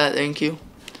delete that. Thank you.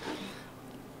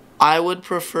 I would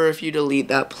prefer if you delete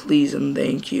that, please, and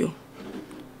thank you.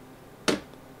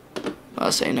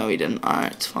 I'll say no, he didn't.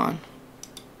 Alright, it's fine.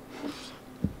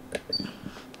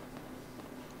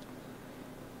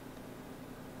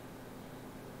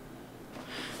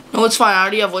 No, it's fine. I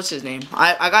already have what's his name.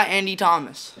 I got Andy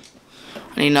Thomas.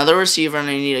 I need another receiver and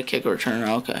I need a kick returner.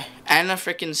 Okay. And a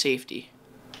freaking safety.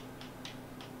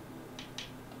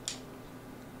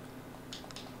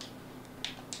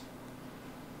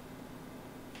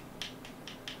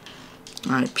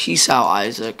 Alright, peace out,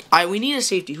 Isaac. Alright, we need a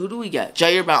safety. Who do we get?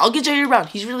 Jair Brown. I'll get Jair Brown.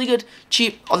 He's really good.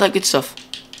 Cheap. All that good stuff.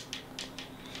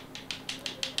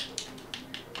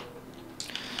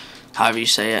 However you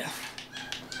say it.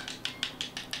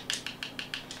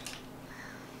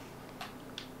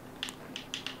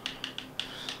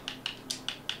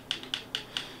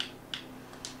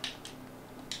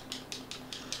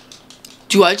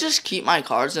 Do I just keep my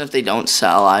cards, and if they don't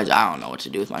sell, I don't know what to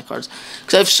do with my cards.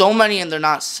 Because I have so many and they're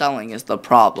not selling is the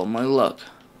problem. Like, look.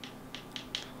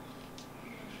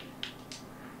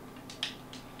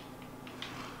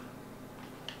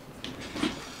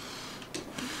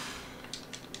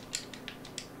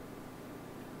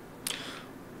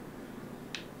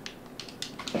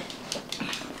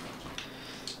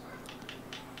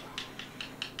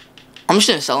 I'm just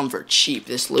going to sell him for cheap,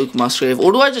 this Luke Musgrave.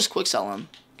 Or do I just quick sell him?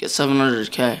 Get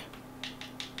 700K.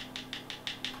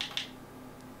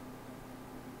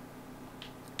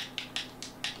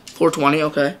 $420,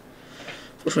 okay.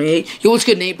 $428. Yo, what's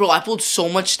good, Nate, bro? I pulled so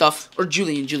much stuff. Or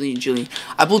Julian.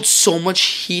 I pulled so much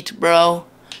heat, bro.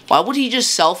 Why would he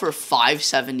just sell for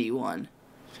 $571?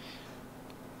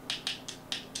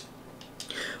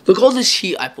 Look at all this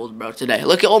heat I pulled, bro, today.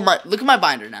 Look at my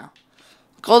binder now.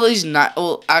 Look at all these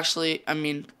well, actually, I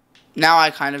mean, now I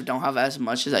kind of don't have as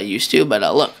much as I used to, but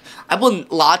look, I pulled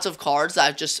lots of cards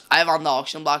that I have on the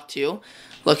auction block too.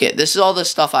 Look at this is all the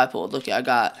stuff I pulled. Look at I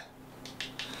got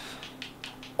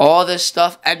All this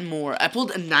stuff and more. I pulled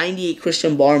a 98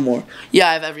 Christian Barmore. Yeah,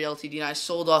 I have every LTD, and I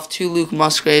sold off 2 Luke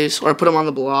Musgraves, or I put them on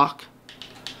the block.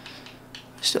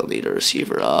 Still need a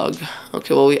receiver. Ugh.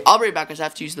 Okay, well, I'll be right back, because I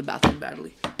have to use the bathroom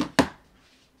badly.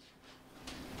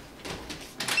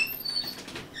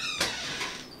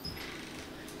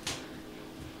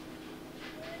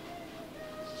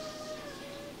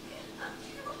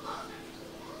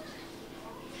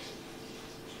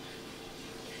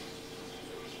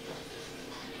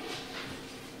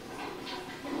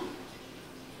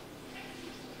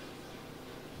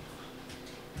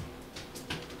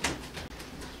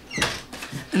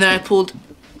 And then I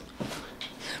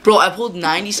pulled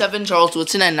 97 Charles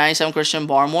Woodson and 97 Christian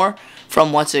Barmore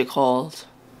from what's it called?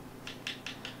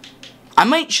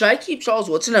 Should I keep Charles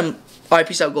Woodson and, alright,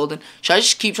 peace out, Golden. Should I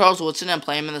just keep Charles Woodson and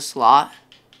play him in the slot?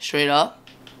 Straight up?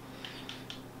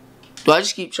 Do I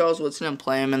just keep Charles Woodson and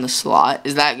play him in the slot?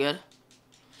 Is that good?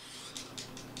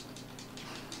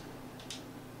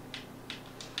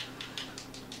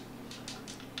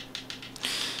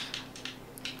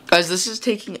 Guys, this is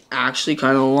taking actually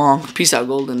kind of long. Peace out,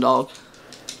 Golden Dog.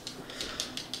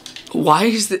 Why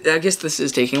is I guess this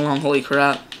is taking long. Holy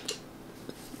crap.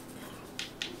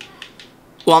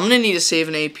 Well, I'm going to need to save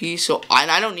an AP. And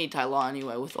I don't need Ty Law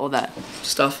anyway with all that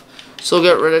stuff. So I'll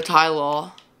get rid of Ty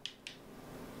Law.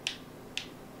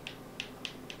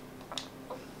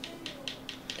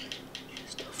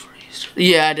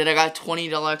 Yeah, I did. I got a $20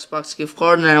 Xbox gift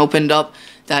card, and I opened up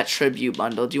that tribute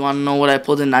bundle. Do you want to know what I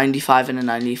pulled? A 95 and a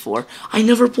 94. I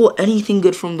never pull anything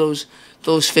good from those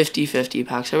 50-50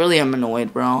 packs. I really am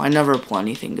annoyed, bro. I never pull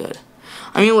anything good.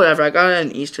 I mean, whatever. I got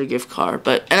an Easter gift card,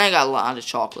 and I got a lot of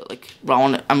chocolate. Like,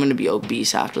 bro, I'm gonna be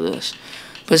obese after this.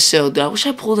 But still, dude, I wish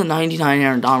I pulled a 99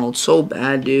 Aaron Donald so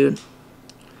bad, dude.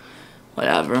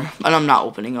 Whatever. And I'm not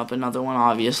opening up another one,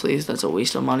 obviously. That's a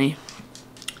waste of money.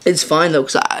 It's fine, though,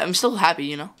 because I'm still happy,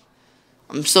 you know.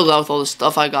 I'm still glad with all the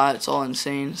stuff I got. It's all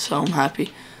insane, so I'm happy.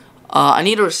 I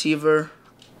need a receiver.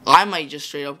 I might just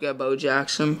straight up get Bo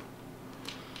Jackson.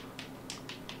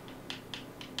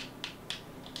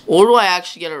 Or do I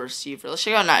actually get a receiver? Let's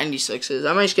check out 96s.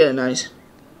 I might just get a nice.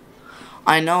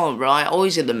 I know, bro. I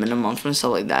always get the minimum from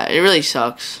stuff like that. It really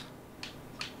sucks.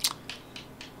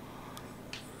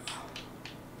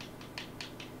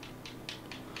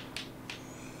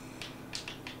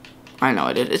 I know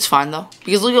I did. It's fine though,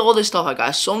 because look at all this stuff I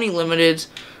got. So many limiteds.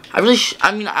 I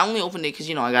mean, I only opened it because,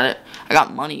 you know, I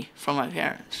got money from my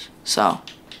parents. So,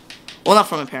 well, not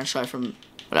from my parents. Sorry, from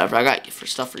whatever. I got for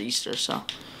stuff for Easter. So,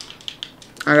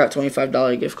 I got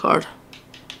 $25 gift card.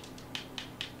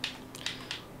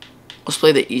 Let's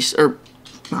play the Easter.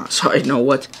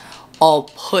 I'll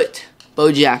put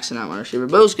Bo Jackson at my receiver.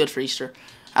 Bo's good for Easter.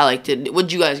 I liked it. What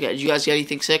did you guys get? Did you guys get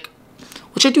anything sick?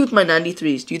 What should I do with my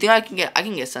 93s? Do you think I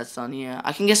can get sets done? Yeah,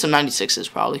 I can get some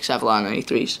 96s probably, because I have a lot of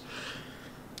 93s.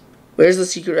 Where's the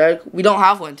secret egg? We don't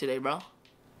have one today, bro.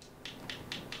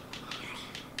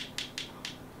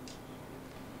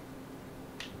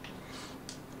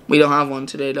 We don't have one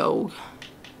today, dog.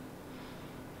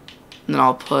 And then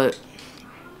I'll put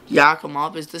Yak 'em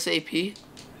up. Is this AP?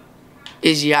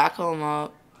 Is Yak 'em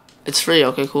up? It's free.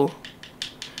 Okay, cool.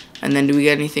 And then do we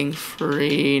get anything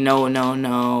free? No.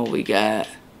 We get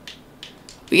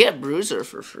Bruiser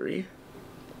for free.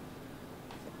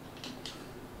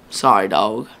 Sorry,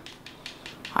 dog.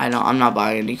 I know I'm not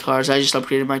buying any cards. I just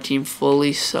upgraded my team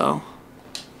fully, so.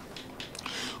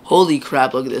 Holy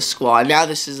crap, look at this squad. Now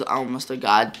this is almost a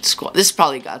god squad. This is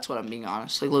probably a god squad, I'm being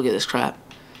honest. Like, look at this crap.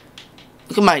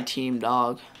 Look at my team,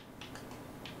 dog.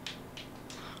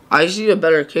 I just need a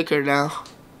better kicker now.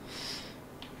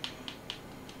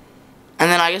 And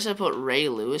then I guess I put Ray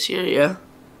Lewis here, yeah.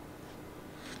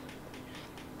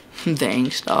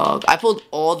 Thanks, dog. I pulled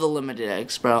all the limited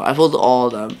eggs, bro. I pulled all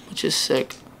of them, which is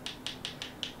sick.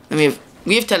 And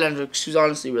we have Ted Hendricks, who's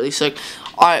honestly really sick.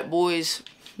 Alright, boys.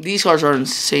 These cards are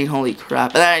insane, holy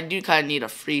crap. And then I do kind of need a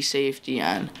free safety,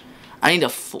 and I need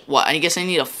I guess I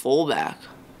need a fullback.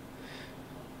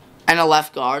 And a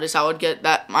left guard. Is how I would get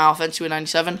my offense to a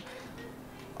 97.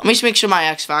 Let me just make sure my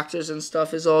X factors and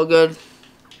stuff is all good.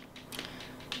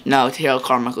 No, Taylor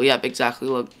Carmichael. Yep, exactly.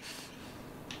 Look.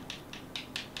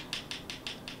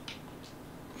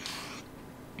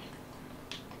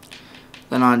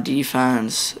 Then on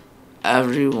defense,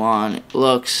 everyone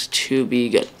looks to be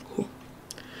good. Cool.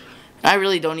 I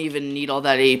really don't even need all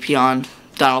that AP on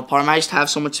Donald Parham. I just have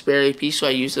so much spare AP, so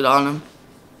I use it on him.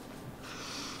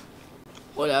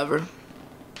 Whatever.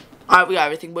 Alright, we got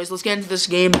everything, boys. Let's get into this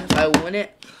game. If I win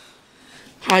it,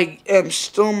 I am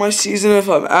still in my season. If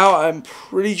I'm out, I'm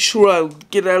pretty sure I'll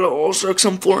get out of All-Star because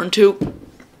I'm 4-2.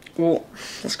 Well,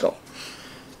 let's go.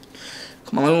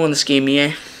 Come on, let me win this game,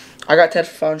 EA. I got Ted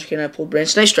for 500k and I pulled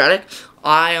Branch. Nice strategy.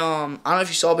 I don't know if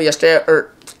you saw, but yesterday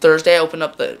or Thursday I opened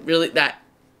up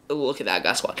look at that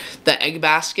guy squad. The egg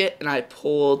basket, and I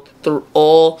pulled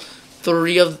all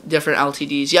 3 of different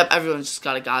LTDs. Yep, everyone's just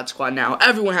got a God squad now.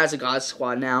 Everyone has a God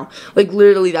squad now. Like,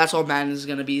 literally, that's all Madden is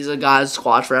going to be, is a God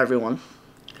squad for everyone.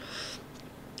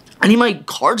 I need my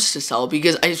cards to sell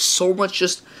because I have so much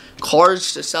just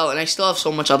cards to sell, and I still have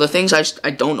so much other things. I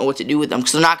don't know what to do with them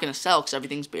because they're not going to sell because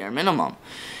everything's bare minimum.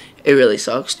 It really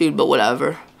sucks, dude, but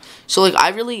whatever. So, like,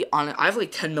 I have,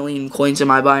 like, 10 million coins in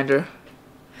my binder.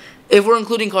 If we're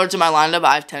including cards in my lineup,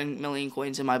 I have 10 million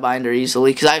coins in my binder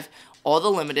easily. Because I have all the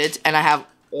limiteds, and I have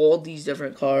all these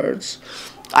different cards.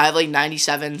 I have, like,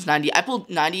 97s, 90. I pulled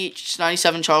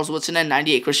 97 Charles Woodson and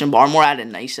 98 Christian Barmore out of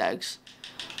nice eggs.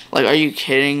 Like, are you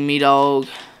kidding me, dog?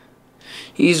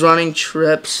 He's running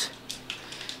trips.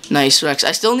 Nice, Rex.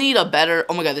 I still need a better...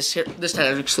 Oh, my God, this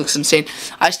Tyrix looks insane.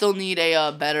 I still need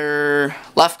a better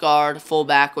left guard,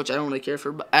 fullback, which I don't really care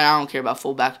for. I don't care about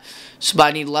fullback. So, but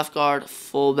I need left guard,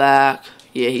 fullback.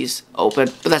 Yeah, he's open.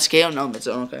 But that's KO? No, mid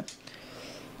zone. Okay.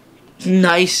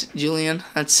 Nice, Julian.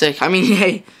 That's sick. I mean,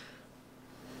 hey.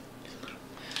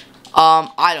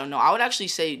 I don't know. I would actually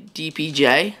say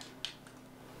DPJ.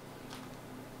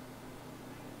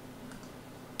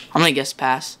 I'm going to guess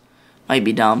pass. Might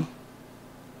be dumb.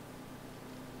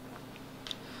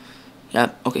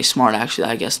 Yep. Okay, smart, actually.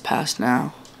 I guess pass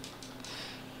now.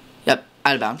 Yep.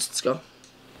 Out of bounds. Let's go.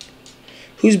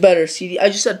 Who's better? CD? I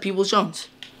just said Peoples-Jones.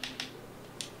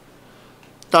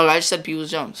 Dog, I just said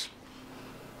Peoples-Jones.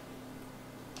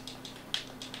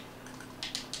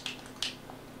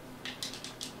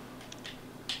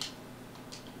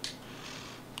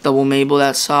 Double Mabel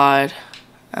that side.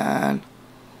 And...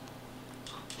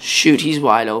 shoot, he's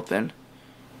wide open.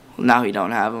 Now he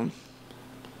don't have him.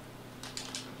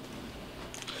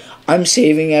 I'm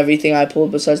saving everything I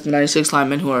pulled besides the 96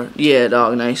 linemen who are... yeah,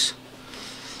 dog, nice.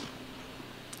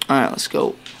 Alright, let's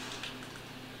go.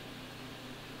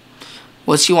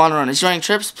 What's he want to run? Is he running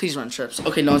trips? Please run trips.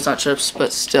 Okay, no, it's not trips,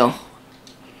 but still.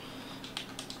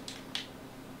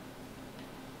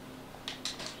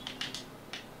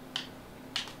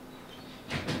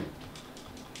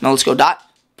 No, let's go. Dot.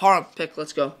 Parham, pick,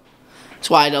 let's go. That's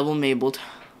why I double Mabled.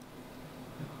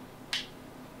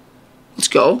 Let's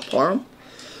go, Parham.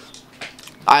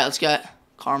 Alright, let's get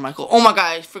Carmichael. Oh my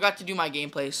god, I forgot to do my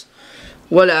gameplays.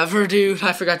 Whatever, dude.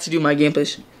 I forgot to do my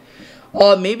gameplays.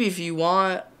 Maybe if you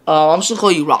want... I'm just gonna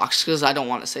call you Rocks, because I don't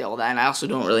want to say all that, and I also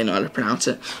don't really know how to pronounce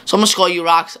it. So I'm just gonna call you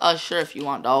Rocks. Sure, if you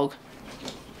want, dog.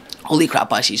 Holy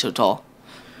crap, I see so tall.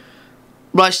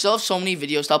 Bro, I still have so many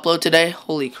videos to upload today.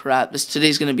 Holy crap.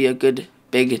 Today's gonna be a good,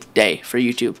 big day for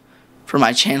YouTube. For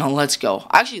my channel. Let's go.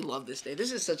 I actually love this day.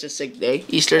 This is such a sick day.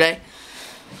 Easter day.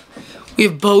 We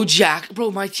have Bojack.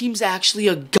 Bro, my team's actually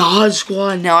a God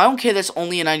squad now. I don't care that's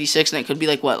only a 96 and it could be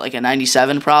like, what, like a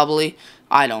 97 probably.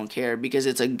 I don't care because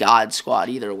it's a God squad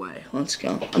either way. Let's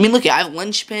go. I mean, look, I have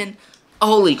Lynchpin.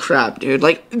 Holy crap, dude.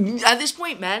 Like, at this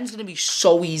point, Madden's going to be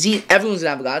so easy. Everyone's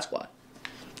going to have a God squad.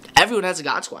 Everyone has a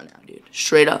God squad now, dude.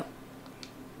 Straight up.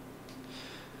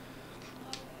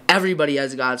 Everybody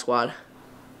has a God squad.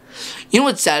 You know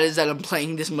what's sad is that I'm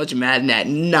playing this much Madden at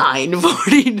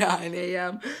 9:49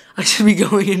 a.m. I should be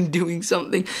going and doing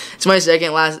something. It's my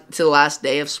last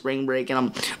day of spring break, and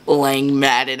I'm playing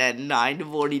Madden at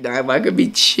 9:49. I could be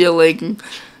chilling.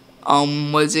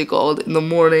 What's it called? In the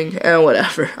morning, and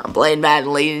whatever. I'm playing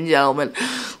Madden, ladies and gentlemen.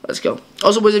 Let's go.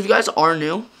 Also, boys, if you guys are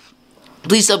new,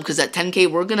 please sub, because at 10K,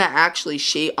 we're gonna actually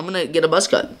shave. I'm gonna get a buzz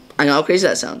cut. I know how crazy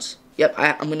that sounds. Yep,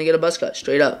 I'm gonna get a buzz cut,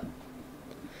 straight up.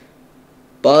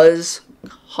 Buzz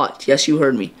cut. Yes, you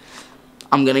heard me.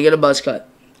 I'm gonna get a buzz cut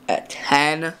at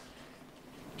 10.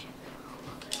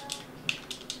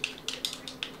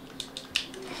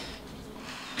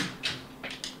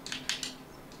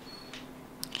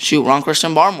 Shoot, we're on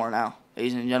Christian Barmore now,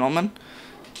 ladies and gentlemen.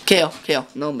 Kale.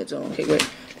 No mid-zone. Okay, great.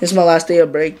 This is my last day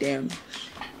of break, damn.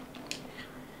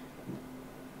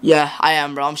 Yeah, I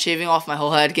am, bro. I'm shaving off my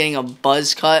whole head, getting a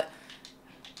buzz cut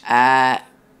at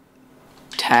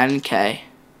 10K.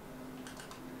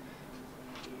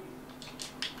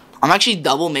 I'm actually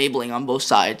double Mabling on both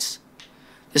sides.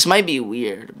 This might be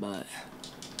weird, but...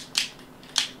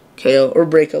 KO or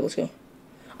breakup, let's go.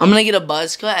 I'm going to get a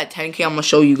buzz cut at 10K. I'm going to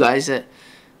show you guys it.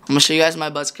 I'm going to show you guys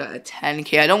my buzz cut at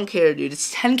 10K. I don't care, dude.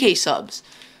 It's 10K subs.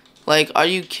 Like, are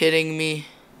you kidding me?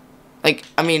 Like,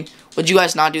 I mean, would you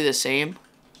guys not do the same?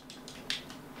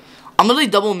 I'm literally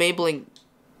double Mabling.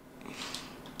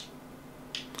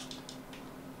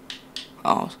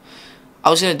 Oh. I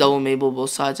was going to double Mabel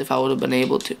both sides if I would have been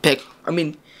able to pick. I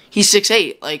mean, He's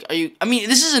 6'8". Like, are you? I mean,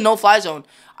 this is a no-fly zone.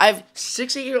 I have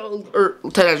 6'8" or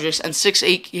Ted Hendricks and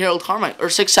 6'8" Carmichael, or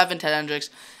 6'7" Ted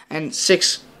Hendricks and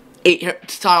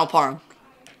 6'8" Donald Parham.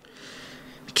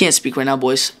 Can't speak right now,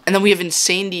 boys. And then we have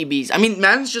insane DBs. I mean,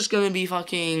 Madden's just gonna be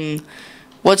fucking.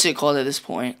 What's it called at this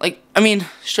point? Like, I mean,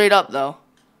 straight up though.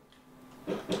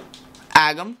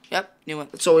 Ag 'em. Yep, knew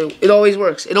it. So it always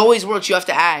works. It always works. You have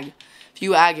to ag. If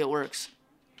you ag, it works.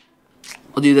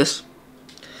 I'll do this.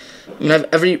 I'm gonna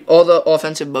have all the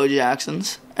offensive Bo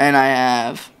Jacksons, and I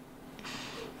have.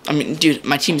 I mean, dude,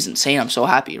 my team's insane. I'm so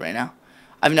happy right now.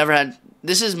 I've never had.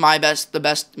 This is the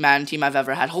best Madden team I've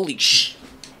ever had. Holy sh!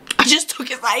 I just took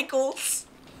his ankles.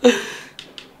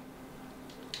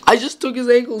 I just took his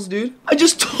ankles, dude. I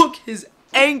just took his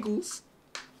ankles.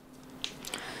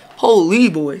 Holy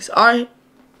boys. Alright.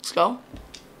 Let's go.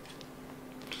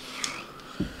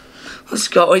 Let's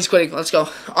go. Oh, he's quitting. Let's go.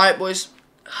 Alright, boys.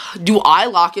 Do I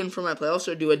lock in for my playoffs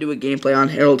or do I do a gameplay on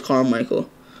Harold Carmichael?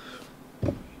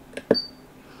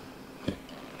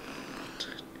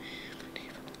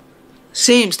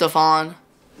 Same, Stefan.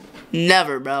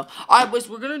 Never, bro. Alright, boys.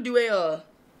 We're going to do a...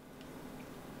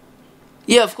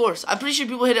 Yeah, of course. I'm pretty sure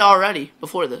people hit it already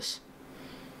before this.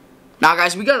 Now,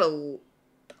 guys, I gotta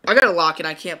lock in.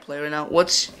 I can't play right now.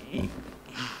 What's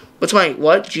my,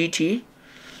 what? GT?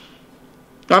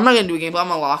 No, I'm not gonna do a game, but I'm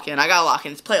gonna lock in. I gotta lock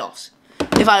in. It's playoffs.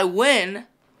 If I win,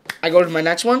 I go to my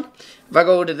next one. If I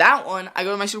go to that one, I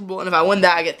go to my Super Bowl. And if I win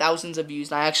that, I get thousands of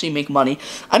views. And I actually make money.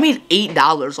 I made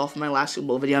 $8 off of my last Super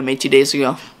Bowl video I made 2 days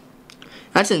ago.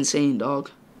 That's insane, dog.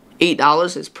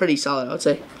 $8 is pretty solid, I would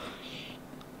say.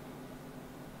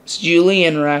 It's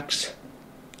Julian Rex.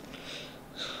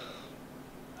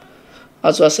 I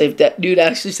was about to say, if that dude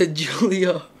actually said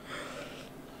Julio.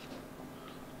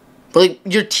 But, like,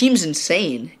 your team's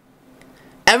insane.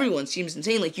 Everyone's team's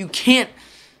insane. Like, you can't.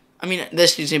 I mean,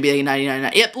 this dude's going to be like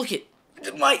 99. Yep, look at.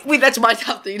 Wait, that's my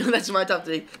top 3. No, that's my top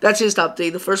 3. That's his top 3.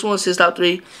 The first one was his top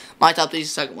 3. My top 3 is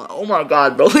the second one. Oh, my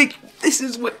God, bro. Like, this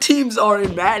is what teams are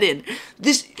in Madden.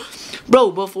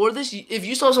 Bro, before this, if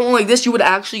you saw someone like this, you would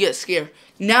actually get scared.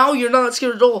 Now, you're not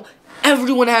scared at all.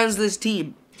 Everyone has this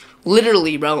team.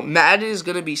 Literally, bro, Madden is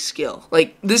going to be skill.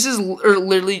 Like, this is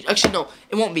literally... Actually, no,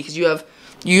 it won't be because you're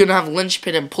going to have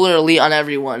Lynchpin and Puller Elite on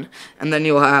everyone. And then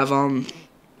you'll have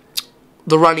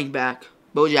the running back,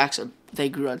 Bo Jackson. They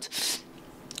grunt.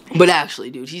 But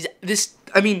actually, dude,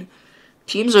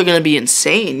 teams are going to be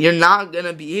insane. You're not going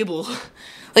to be able...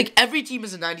 Like, every team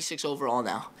is a 96 overall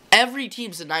now. Every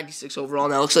team's a 96 overall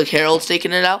now. Looks like Harold's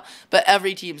taking it out. But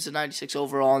every team's a 96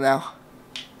 overall now.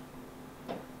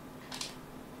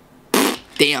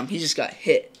 Damn, he just got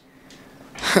hit.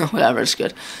 Whatever, it's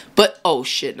good. But, oh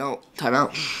shit, no.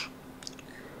 Timeout.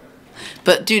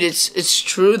 But, dude, it's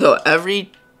true, though.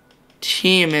 Every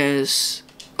team is...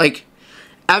 Like,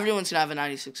 everyone's going to have a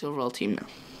 96 overall team now.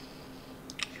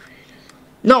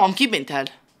 No, I'm keeping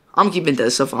Ted. I'm keeping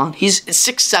Ted stuff on. He's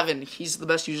 6'7". He's the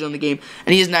best user in the game.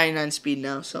 And he has 99 speed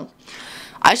now, so.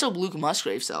 I still Luke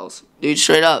Musgrave sells. Dude,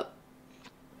 straight up.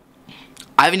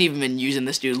 I haven't even been using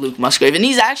this dude, Luke Musgrave. And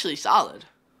he's actually solid.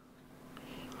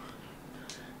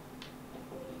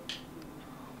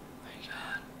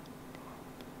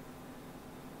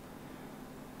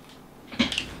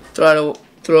 Throw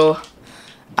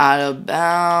out of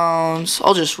bounds.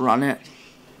 I'll just run it.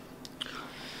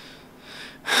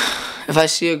 If I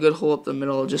see a good hole up the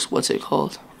middle, I'll just, what's it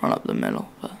called? Run up the middle.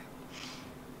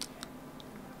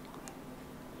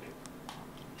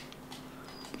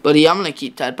 But yeah, I'm going to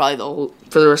keep Ted probably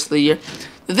for the rest of the year.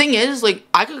 The thing is, like,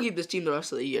 I could keep this team the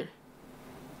rest of the year.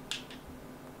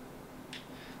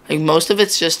 Like, most of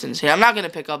it's just insane. I'm not going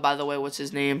to pick up, by the way, what's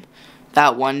his name?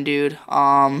 That one dude.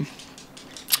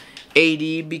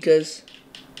 AD, because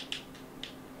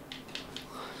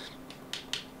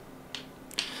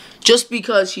just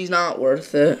because he's not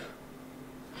worth it.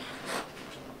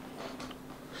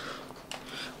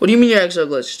 What do you mean your eggs are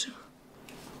glitched?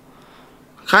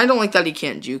 I kind of don't like that he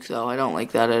can't juke, though. I don't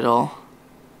like that at all.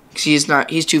 Because he's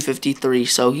 253,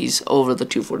 so he's over the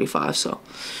 245, so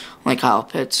like Kyle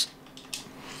Pitts.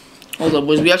 Hold up,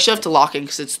 boys. We actually have to lock in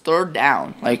because it's 3rd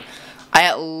down. Like, I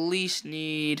at least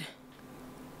need...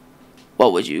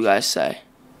 What would you guys say?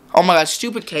 Oh my god,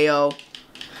 stupid KO.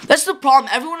 That's the problem.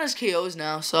 Everyone has KOs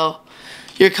now, so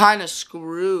you're kind of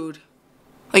screwed.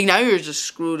 Like, now you're just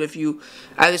screwed if you,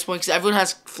 at this point, because everyone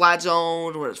has flat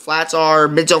zone where flats are,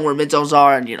 mid zone where mid zones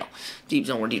are, and, you know, deep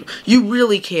zone where deep. You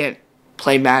really can't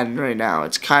play Madden right now.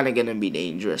 It's kind of going to be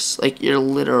dangerous. Like, you're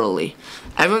literally.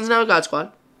 Everyone's now a God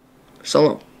Squad.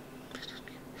 Solo.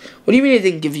 What do you mean it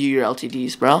didn't give you your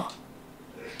LTDs, bro?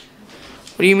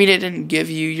 What do you mean it didn't give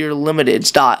you your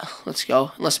limiteds? Dot. Let's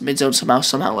go. Unless mid-zone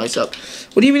somehow lights up.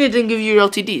 What do you mean it didn't give you your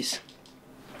LTDs?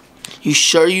 You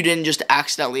sure you didn't just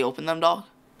accidentally open them, dog?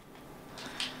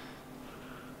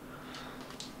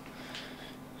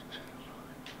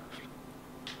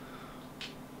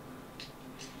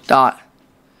 Dot.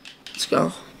 Let's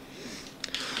go.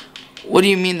 What do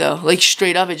you mean, though? Like,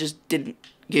 straight up, it just didn't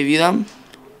give you them?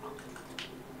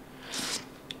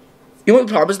 You know what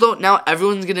the problem is, though? Now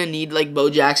everyone's going to need, like, Bo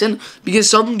Jackson. Because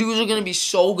some dudes are going to be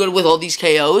so good with all these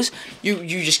KOs. You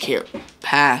just can't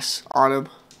pass on him.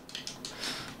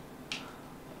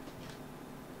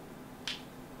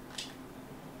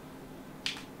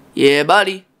 Yeah,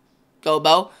 buddy. Go,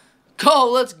 Bo. Go,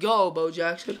 let's go, Bo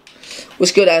Jackson.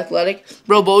 What's good, Athletic?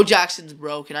 Bro, Bo Jackson's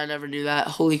broken. I never knew that.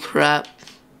 Holy crap.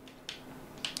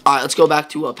 Alright, let's go back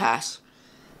to a pass.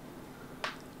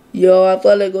 Yo,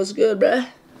 Athletic, what's good, bruh?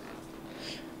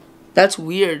 That's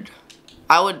weird.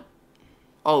 I would...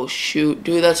 Oh, shoot.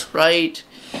 Dude, that's right.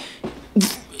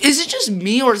 Is it just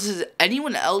me, or is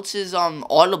anyone else's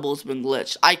audible's been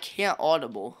glitched? I can't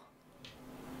audible.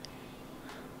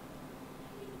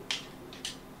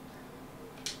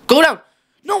 Go down.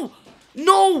 No.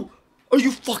 No. Are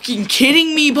you fucking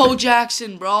kidding me, Bo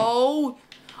Jackson, bro?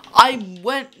 I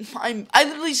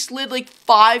literally slid like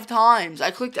 5 times.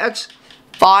 I clicked X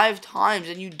 5 times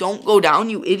and you don't go down,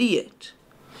 you idiot.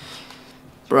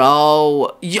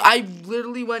 Bro, I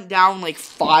literally went down like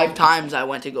 5 times. I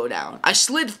went to go down. I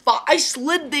slid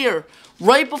there.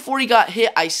 Right before he got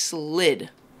hit, I slid.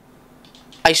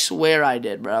 I swear I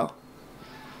did, bro.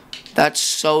 That's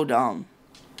so dumb.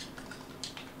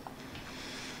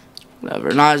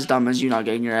 Whatever, not as dumb as you not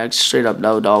getting your eggs. Straight up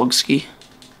no, dogski.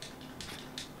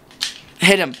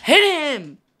 Hit him. Hit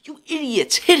him! You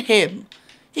idiots, hit him.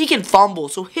 He can fumble,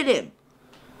 so hit him.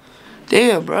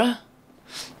 Damn, bruh.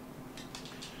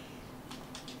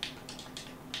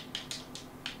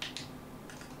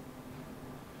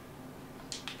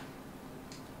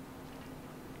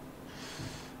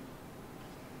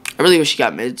 I really wish he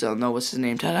got mid-zone, though. What's his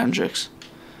name? Ted Hendricks.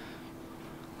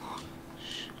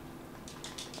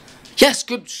 Yes,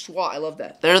 good swat. I love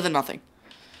that. Better than nothing.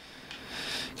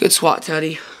 Good swat,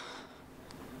 Teddy.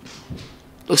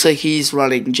 Looks like he's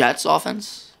running Jets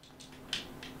offense.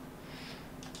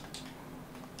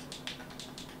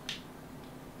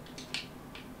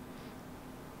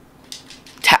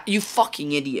 You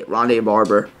fucking idiot, Rondé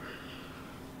Barber.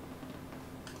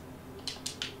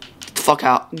 Get the fuck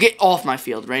out. Get off my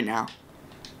field right now.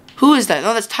 Who is that?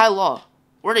 No, that's Ty Law.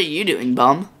 What are you doing,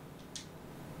 bum?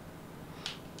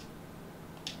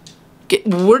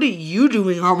 What are you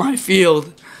doing on my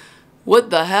field? What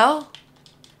the hell?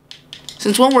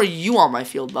 Since when were you on my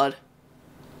field, bud?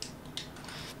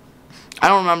 I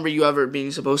don't remember you ever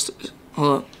being supposed to...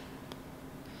 Hold up.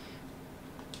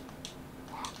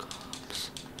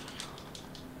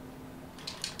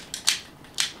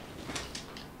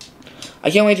 I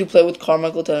can't wait to play with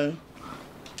Carmichael Taylor.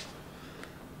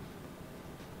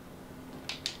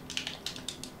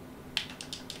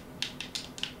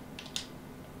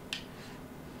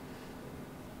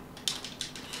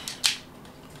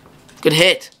 Good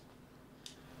hit.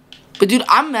 But, dude,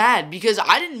 I'm mad because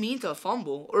I didn't mean to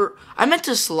fumble. Or, I meant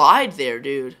to slide there,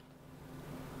 dude.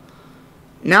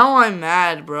 Now I'm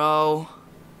mad, bro.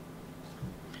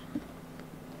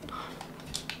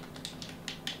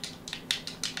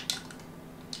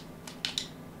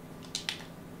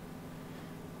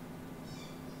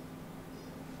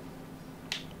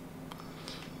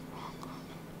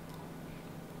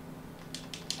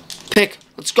 Pick.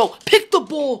 Let's go. Pick the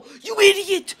ball. You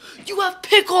idiot. You have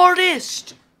pick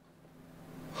artist.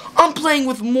 I'm playing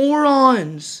with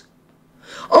morons.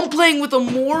 I'm playing with a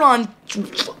moron.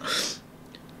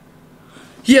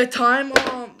 Yeah, time.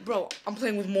 Bro, I'm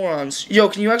playing with morons. Yo,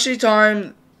 can you actually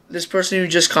time this person who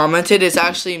just commented? It's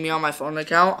actually me on my phone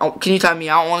account. Can you time me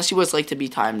out? I want to see what it's like to be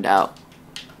timed out.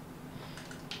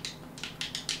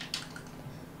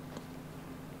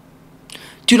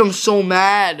 Dude, I'm so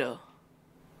mad.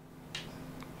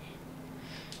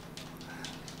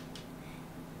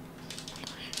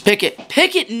 Pick it.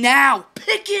 Pick it now.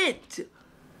 Pick it.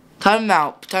 Time him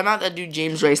out. Time out that dude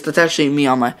James Race. That's actually me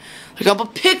on my account.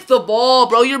 But pick the ball,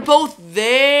 bro. You're both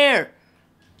there.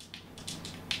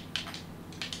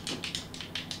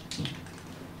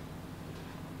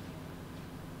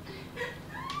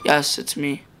 Yes, it's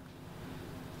me.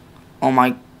 Oh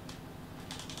my.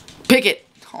 Pick it.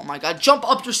 Oh my god. Jump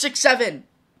up. You're 6'7".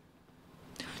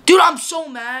 Dude, I'm so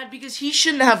mad because he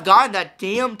shouldn't have gotten that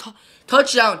damn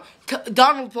touchdown.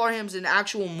 Donald Parham's an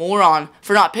actual moron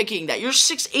for not picking that. You're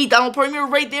 6'8", Donald Parham. You're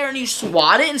right there and you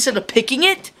swat it instead of picking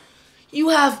it. You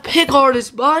have pick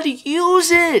artist body.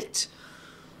 Use it.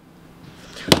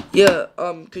 Yeah.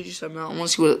 Could you send me out? I want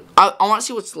to see what I want to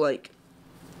see what's like.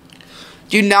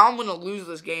 Dude, now I'm gonna lose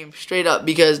this game straight up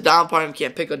because Donald Parham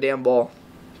can't pick a damn ball.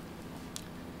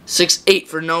 6'8"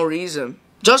 for no reason.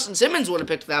 Justin Simmons would have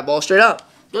picked that ball straight up.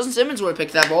 Justin Simmons would have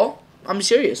picked that ball. I'm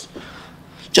serious.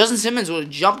 Justin Simmons would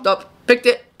have jumped up, picked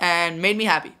it, and made me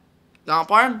happy. Donald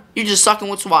Parham, you just suck and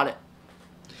would swat it.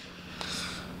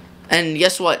 And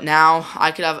guess what? Now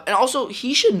I could have, and also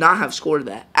he should not have scored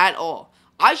that at all.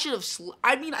 I should have.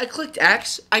 I mean, I clicked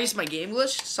X. I guess my game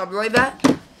glitched, something like that.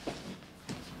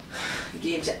 The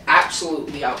game's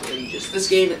absolutely outrageous. This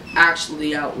game is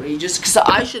actually outrageous because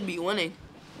I should be winning.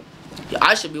 Yeah,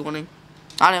 I should be winning,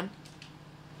 not him.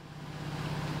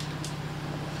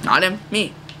 Not him.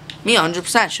 Me. Me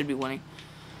 100% should be winning.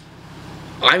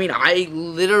 I mean, I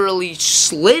literally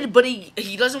slid, but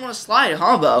he doesn't want to slide,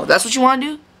 huh, Bo? That's what you want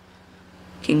to do?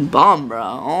 King Bum, bro.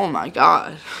 Oh, my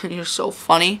God. You're so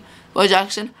funny. Bo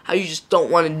Jackson, how you just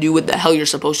don't want to do what the hell you're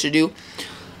supposed to do.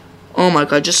 Oh, my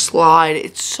God. Just slide.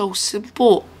 It's so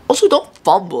simple. Also, don't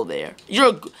fumble there.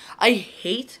 I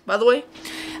hate, by the way,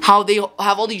 how they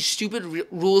have all these stupid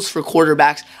rules for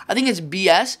quarterbacks. I think it's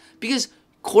BS because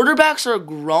quarterbacks are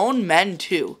grown men,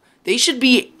 too. They should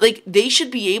be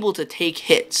able to take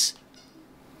hits.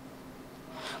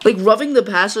 Like, roughing the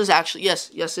passer is actually, yes,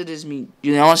 it is me.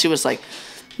 You know, I want to see what it's like.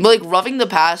 But, like, roughing the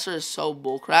passer is so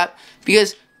bullcrap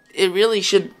because it really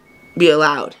should be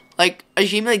allowed. Like,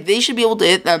 they should be able to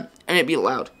hit them and it be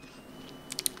allowed.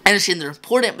 I understand they're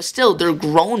important, but still, they're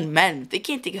grown men. If they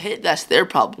can't take a hit, that's their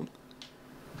problem.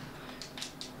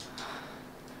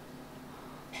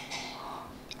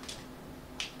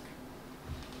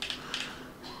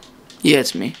 Yeah,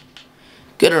 it's me.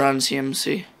 Good run,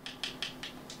 CMC.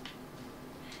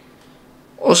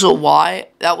 Also, why?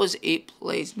 That was 8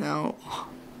 plays now.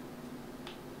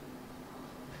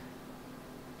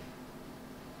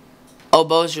 Oh,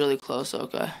 Bo's really close.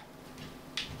 Okay.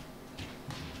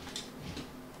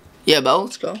 Yeah, Bo,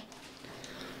 let's go.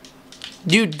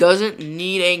 Dude doesn't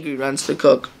need angry runs to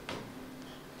cook.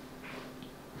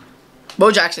 Bo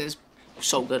Jackson is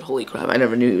so good. Holy crap, I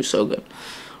never knew he was so good.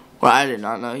 Well, I did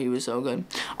not know he was so good.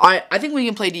 Alright, I think we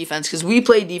can play defense because we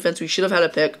played defense. We should have had a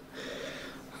pick.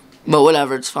 But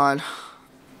whatever, it's fine.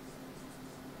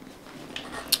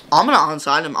 I'm going to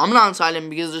onside him. I'm going to onside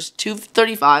him because there's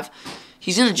 2:35.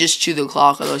 He's going to just chew the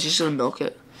clock, otherwise he's going to milk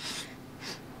it.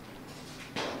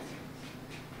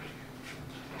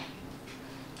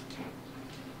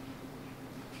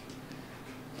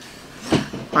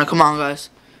 Alright, come on,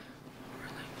 guys.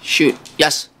 Shoot.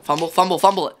 Yes. Fumble, fumble,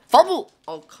 fumble it. Fumble!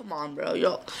 Oh, come on, bro.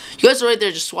 Yo. You guys are right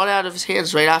there. Just swat it out of his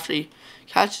hands right after he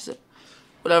catches it.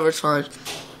 Whatever, it's fine.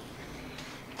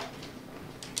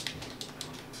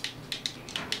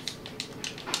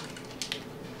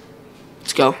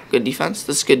 Let's go. Good defense.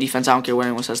 This is good defense. I don't care what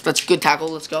anyone says. That's good tackle.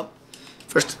 Let's go.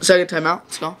 Second timeout.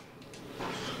 Let's go.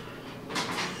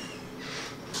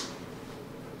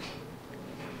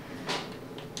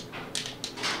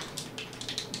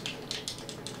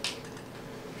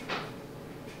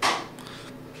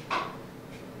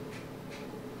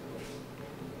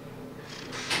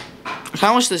 I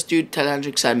kind of wish this dude, Ted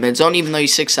Hendricks, had mid zone, even though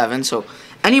he's 6'7", so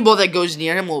any ball that goes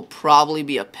near him will probably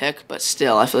be a pick, but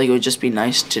still, I feel like it would just be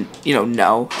nice to,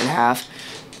 know and have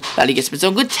that he gets mid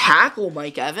zone. Good tackle,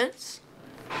 Mike Evans.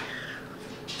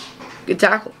 Good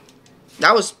tackle.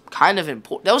 That was kind of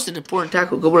important. That was an important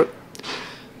tackle. Good work.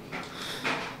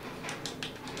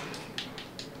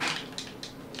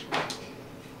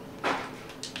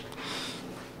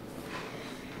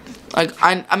 Like,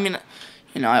 I mean...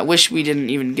 I wish we didn't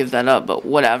even give that up, but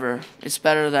whatever. It's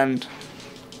better than...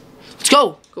 Let's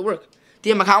go! Good work.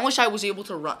 Damn, I kind of wish I was able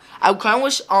to run. I kind of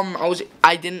wish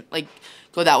I didn't,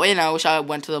 go that way, and I wish I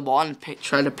went to the ball and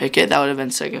tried to pick it. That would have been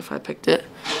sick if I picked it.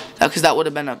 Because that would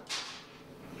have been a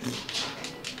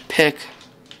pick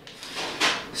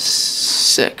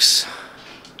 6.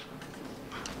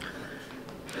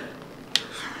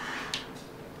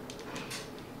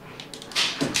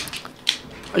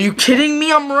 Are you kidding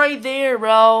me? I'm right there,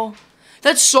 bro.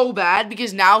 That's so bad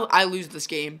because now I lose this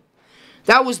game.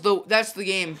 That's the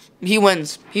game. He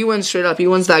wins. He wins straight up. He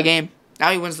wins that game. Now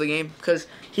he wins the game because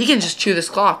he can just chew this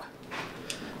clock.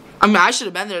 I mean, I should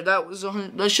have been there.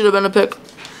 That should have been a pick.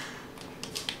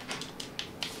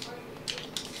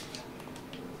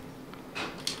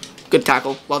 Good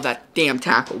tackle. Love that damn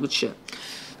tackle. Good shit.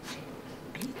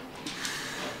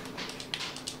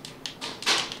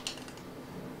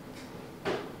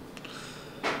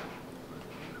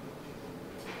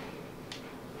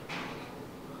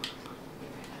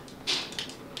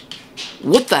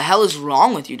 What the hell is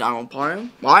wrong with you, Donald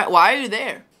Parham? Why are you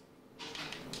there?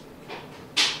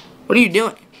 What are you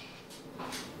doing?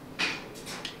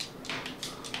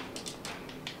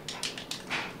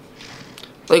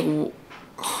 Like,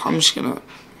 I'm just gonna...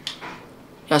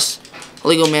 Yes.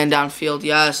 Legal man downfield.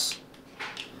 Yes.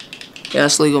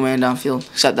 Yes, legal man downfield.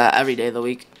 Except that every day of the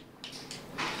week.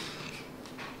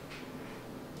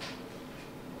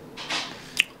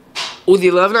 Oh, the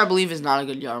 11, I believe, is not a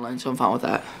good yard line, so I'm fine with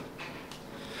that.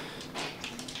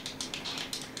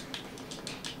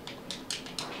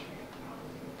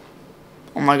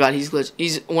 Oh my god, he's glitched.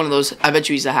 He's one of those. I bet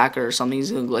you he's a hacker or something.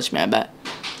 He's gonna glitch me, I bet.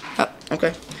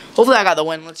 Okay. Hopefully I got the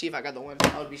win. Let's see if I got the win.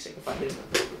 I would be sick if I did.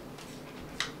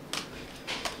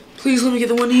 Please let me get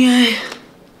the win, EA.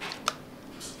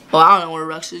 Well, I don't know where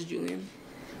Rex is, Julian.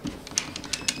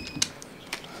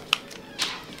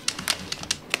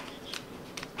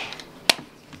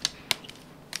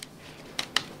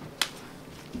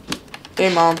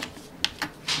 Hey, Mom.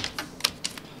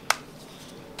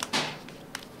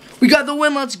 We got the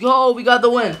win. Let's go. We got the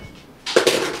win.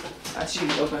 That's you.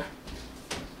 Okay.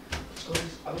 So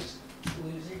I was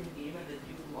losing the game and then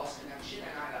you lost connection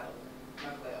and I got my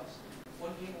playoffs.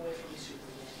 One game away from the Super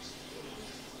Bowl.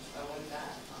 I won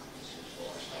that. I'm the Super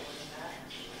Bowl. I won that.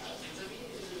 Thousands of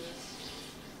views.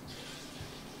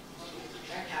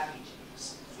 And happy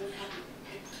James.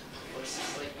 What's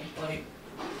this like?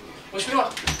 Wish me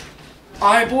luck.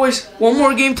 Alright, boys. One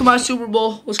more game to my Super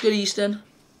Bowl. Let's go to Easton.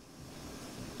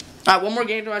 Alright, one more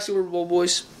game to my Super Bowl,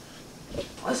 boys.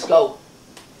 Let's go.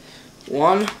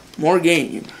 One more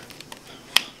game.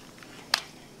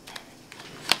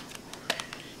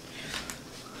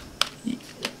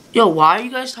 Yo, why are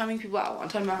you guys timing people out? I'm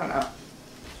timing out now.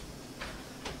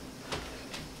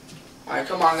 Alright,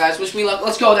 come on, guys. Wish me luck.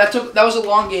 Let's go. That was a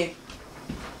long game.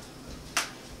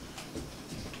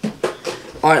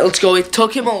 Alright, let's go. It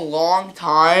took him a long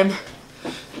time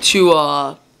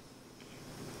to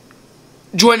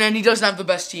join, and he doesn't have the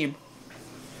best team.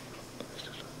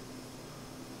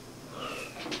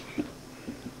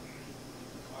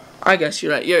 I guess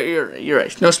you're right. You're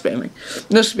right. No spamming.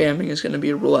 No spamming is gonna be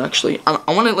a rule. Actually,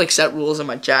 I want to like set rules in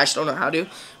my chat. I just don't know how to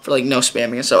for like no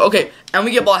spamming and so. Okay, and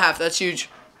we get ball half. That's huge.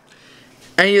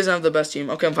 And he doesn't have the best team.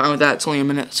 Okay, I'm fine with that. It's only a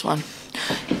minute. It's fine.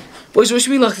 Boys, wish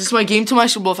me luck. This is my game to my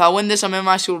Super Bowl. If I win this, I'm in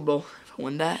my Super Bowl. If I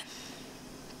win that,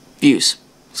 views.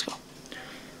 Let's go.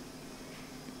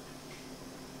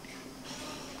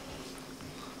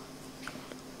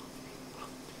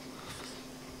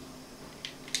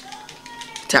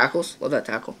 Tackles. Love that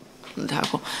tackle. Love the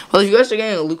tackle. Well, if you guys are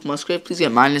getting a Luke Musgrave, please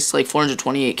get minus like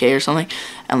 428k or something.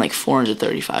 And like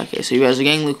 435k. So you guys are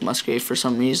getting Luke Musgrave for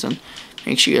some reason.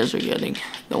 Make sure you guys are getting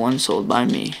the one sold by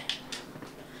me.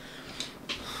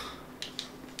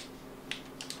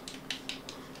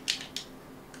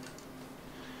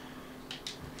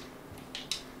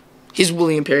 He's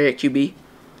William Perry at QB.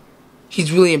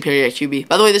 He's William Perry at QB.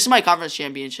 By the way, this is my conference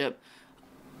championship.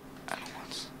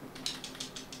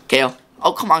 KO.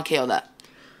 Oh, come on, KO that.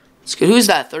 It's good. Who's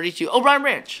that? 32. Oh, Brian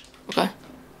Branch. Okay.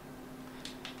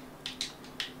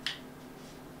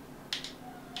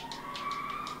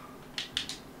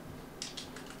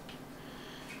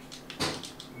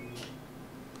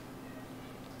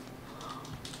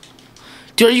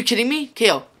 Dude, are you kidding me?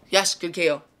 KO. Yes, good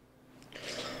KO.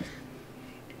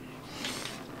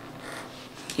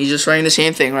 He's just running the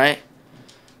same thing, right?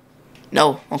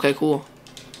 No. Okay, cool.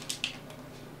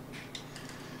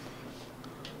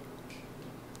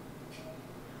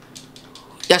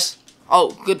 Yes.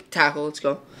 Oh, good tackle. Let's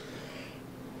go.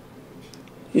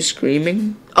 You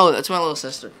screaming? Oh, that's my little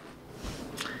sister.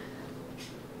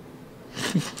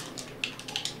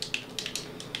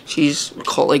 She's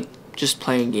called like just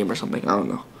playing a game or something. I don't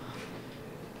know.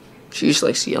 She used to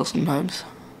like CL sometimes.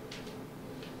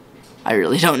 I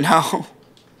really don't know.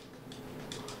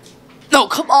 No,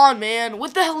 come on, man.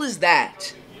 What the hell is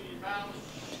that?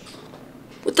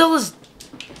 What the hell is... What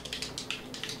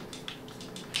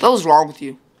the hell is wrong with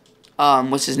you?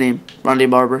 What's his name? Rondé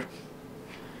Barber.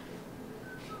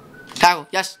 Tackle.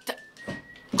 Yes.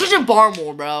 Christian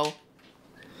Barmore, bro.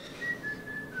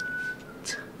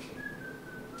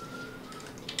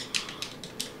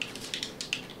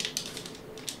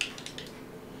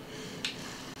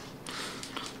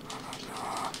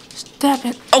 Stop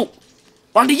it. Oh.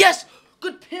 Rondé, yes.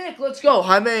 Good pick. Let's go.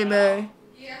 Hi, May.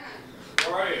 Yeah.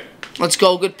 How are you? Let's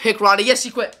go. Good pick, Rondé. Yes,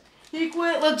 he quit. He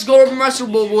quit. Let's go. I'm in my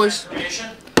Super Bowl, boys.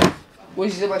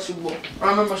 Boys, he's in my Super Bowl.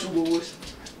 I'm in my Super Bowl, boys.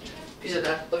 Peace out,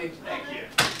 Dad. Love you. Thank you.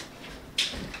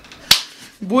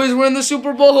 Boys, we're in the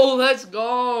Super Bowl. Let's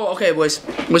go. Okay, boys.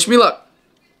 Wish me luck.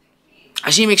 I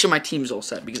just need to make sure my team's all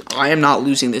set because I am not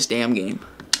losing this damn game.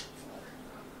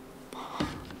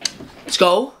 Let's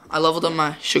go. I leveled up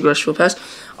my Sugar Rush Fuel Pass.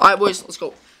 Alright, boys, let's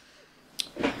go.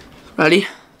 Ready?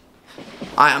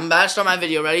 Alright, I'm about to start my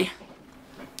video. Ready?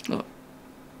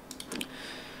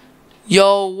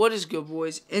 Yo, what is good,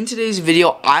 boys? In today's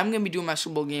video, I'm going to be doing my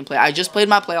Super Bowl gameplay. I just played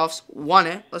my playoffs, won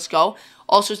it. Let's go.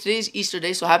 Also, today's Easter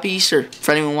Day, so happy Easter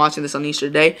for anyone watching this on Easter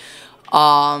Day.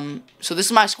 So this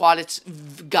is my squad. It's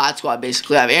God squad,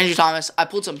 basically. I have Andrew Thomas. I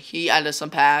pulled some heat out of some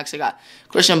packs. I got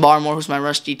Christian Barmore, who's my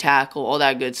rusty tackle, all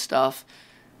that good stuff.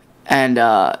 And,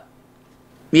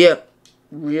 yeah,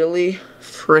 really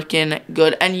freaking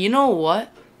good. And you know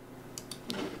what?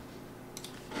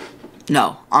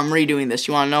 No, I'm redoing this.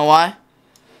 You want to know why?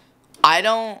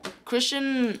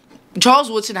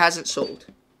 Charles Woodson hasn't sold.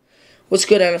 What's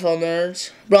good, NFL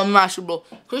nerds? Bro, I'm my Super Bowl.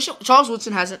 Charles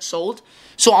Woodson hasn't sold,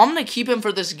 so I'm going to keep him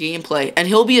for this gameplay, and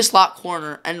he'll be a slot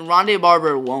corner, and Rondé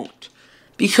Barber won't.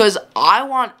 Because I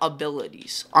want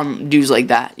abilities on dudes like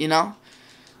that, you know?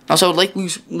 Also, I would like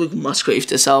Luke Musgrave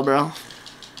to sell, bro.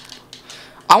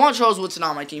 I want Charles Woodson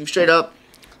on my team, straight up.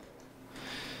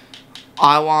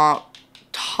 I want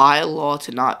Ty Law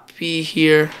to not be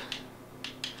here.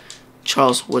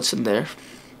 Charles Woodson there.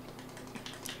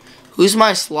 Who's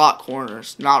my slot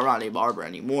corners? Not Rondé Barber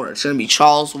anymore. It's going to be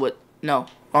Charles Wood. No.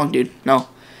 Wrong dude. No.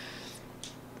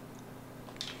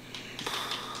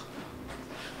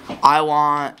 I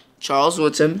want Charles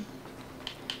Woodson.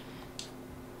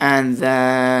 And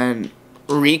then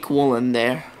Reek Woolen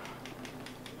there.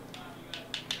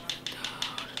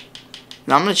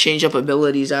 Now I'm going to change up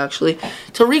abilities, actually.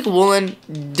 Tariq Woolen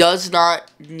does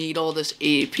not need all this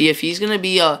AP. If he's going to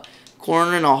be a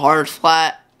corner and a hard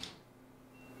flat.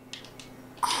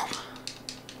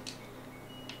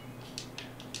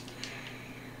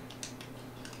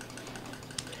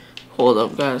 Hold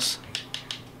up, guys.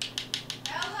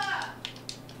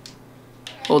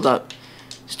 Hold up.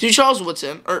 Let's do Charles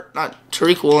Woodson. Or, not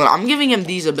Tariq Woolen. I'm giving him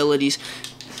these abilities.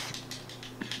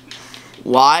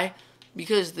 Why?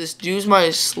 Because this dude's my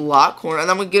slot corner.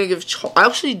 And I'm going to give... I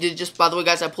actually did just... By the way,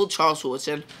 guys, I pulled Charles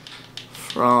Woodson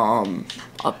from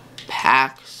a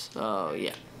pack. So,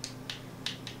 yeah.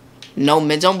 No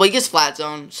mid-zone, but he gets flat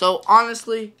zone. So,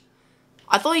 honestly,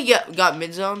 I thought he got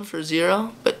mid-zone for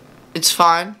 0. But it's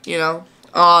fine, you know.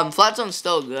 Flat zone's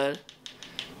still good.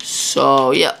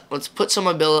 So, yeah. Let's put some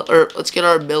ability... Or, let's get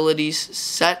our abilities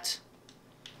set.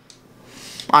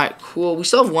 Alright, cool. We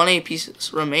still have 1 AP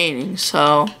remaining,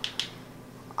 so...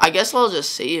 I guess I'll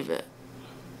just save it.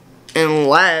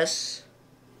 Unless...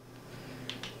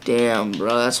 Damn,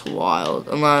 bro, that's wild.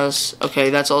 Unless... Okay,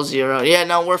 that's all 0. Yeah,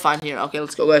 no, we're fine here. Okay,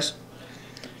 let's go, guys.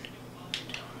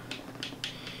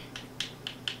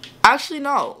 Actually,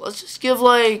 no. Let's just give,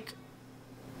 like...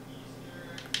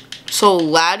 So,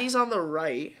 Laddie's on the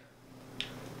right.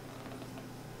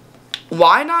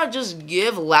 Why not just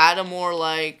give Lattimore,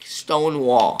 like,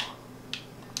 Stonewall?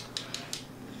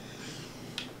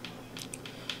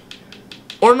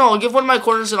 Or no, I'll give one of my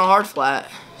corners in a hard flat.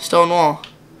 Stonewall.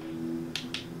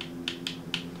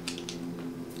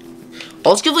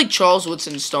 I'll just give like Charles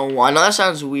Woodson Stonewall. I know that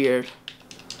sounds weird.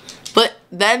 But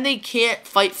then they can't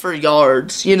fight for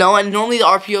yards, you know? And normally the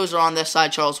RPOs are on this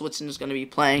side. Charles Woodson is going to be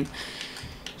playing.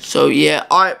 So, yeah.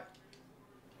 Alright.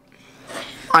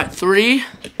 Alright, 3.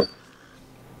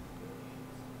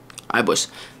 Alright, boys.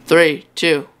 3,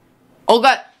 2. Oh,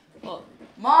 God.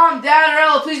 Mom, Dad, or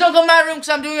Ella, please don't come in my room because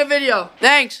I'm doing a video.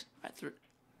 Thanks. All right,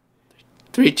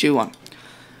 3, 2, 1.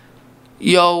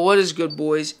 Yo, what is good,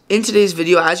 boys? In today's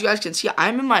video, as you guys can see,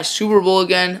 I'm in my Super Bowl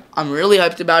again. I'm really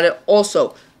hyped about it.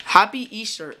 Also, happy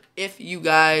Easter if you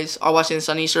guys are watching this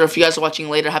on Easter. If you guys are watching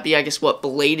later, happy, I guess, what,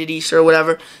 belated Easter or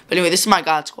whatever. But anyway, this is my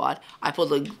God squad. I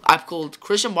pulled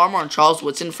Christian Barmore and Charles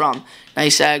Woodson from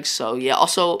Nice Eggs. So, yeah.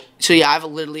 Also, yeah, I have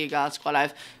literally a God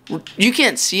squad. You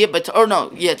can't see it, but,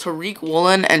 Tariq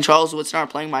Woolen and Charles Woodson are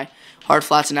playing my hard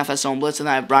flats and FS Zone Blitz. And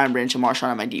then I have Brian Branch and Marshawn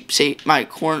on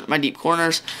my deep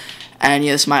corners. And,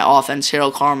 yeah, this is my offense.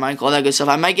 Harold Carmichael, all that good stuff.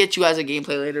 I might get you guys a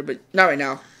gameplay later, but not right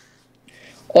now.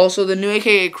 Also, the new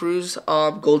AKA Cruz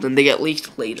Golden, they get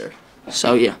leaked later.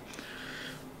 So, yeah.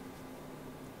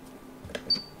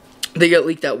 They get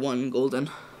leaked at 1 Golden.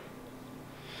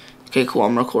 Okay, cool.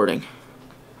 I'm recording.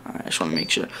 Alright, I just want to make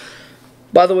sure.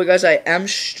 By the way, guys, I am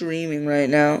streaming right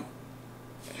now.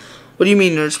 What do you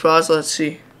mean, Nerds Pros? Let's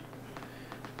see.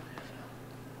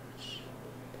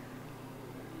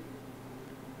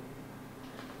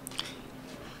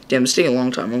 Damn, it's taking a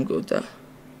long time. I'm good with that.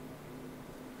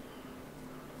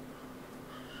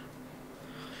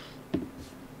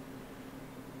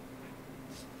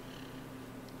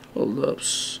 Hold up,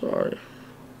 sorry.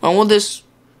 When will this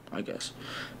I guess.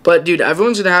 But, dude,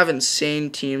 everyone's going to have insane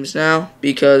teams now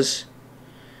because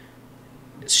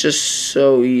it's just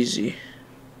so easy.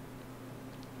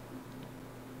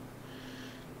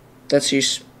 That's how you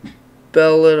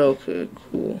spell it. Okay,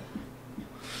 cool.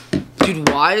 Dude,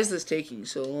 why is this taking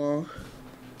so long?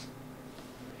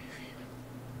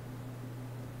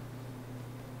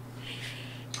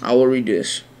 I will read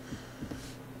this.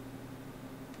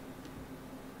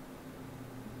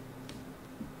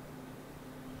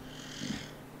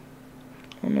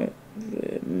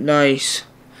 Nice.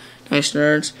 Nice,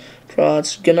 nerds.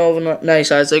 Prods. Getting over.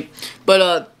 Nice, Isaac.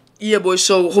 But, yeah, boys,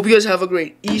 so hope you guys have a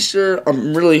great Easter.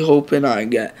 I'm really hoping I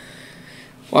get...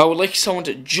 Well, I would like someone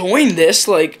to join this.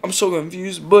 Like, I'm so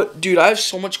confused. But, dude, I have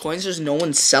so much coins. There's no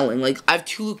one selling. Like, I have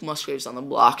 2 Luke Musgraves on the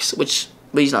blocks, but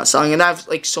he's not selling. And I have,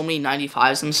 like, so many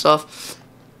 95s and stuff.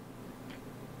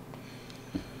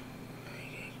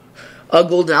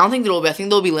 Golden, I don't think they'll be. I think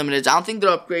they'll be limited. I don't think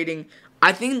they're upgrading.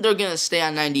 I think they're going to stay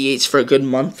on 98s for a good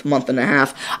month and a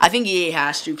half. I think EA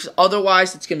has to, because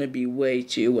otherwise it's going to be way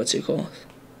too, what's it called?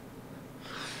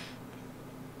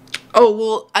 Oh,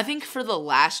 well, I think for the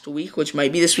last week, which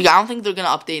might be this week, I don't think they're going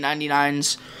to update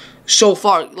 99s so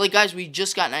far. Like, guys, we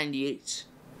just got 98s.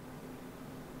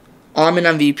 I'm an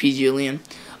MVP, Julian.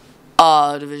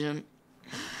 Division.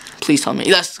 Please tell me.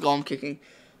 That's the goal I'm kicking.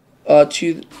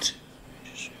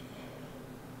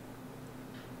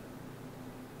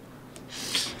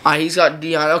 He's got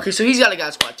Dion. Okay, so he's got a guy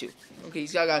squad too. Okay,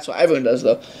 he's got a guy squad. Everyone does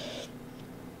though.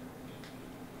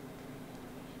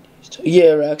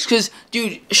 Yeah, Rex. Because,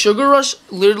 dude, Sugar Rush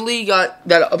literally got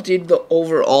that updated. The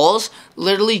overalls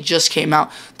literally just came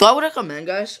out. Though I would recommend,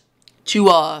 guys, to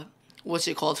what's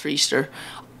it called for Easter?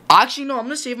 Actually, no. I'm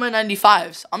gonna save my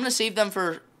 95s. I'm gonna save them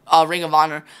for Ring of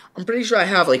Honor. I'm pretty sure I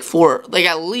have like 4, like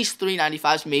at least 3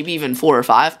 95s, maybe even 4 or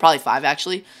 5, probably 5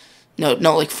 actually. No,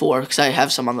 like 4, because I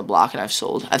have some on the block and I've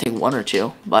sold, I think 1 or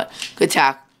 2. But good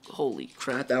tack. Holy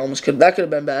crap, that could have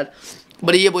been bad.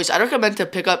 But yeah, boys, I'd recommend to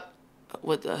pick up,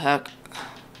 what the heck?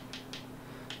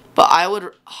 But I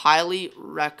would highly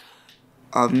recommend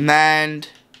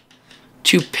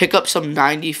to pick up some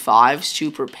 95s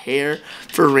to prepare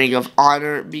for Ring of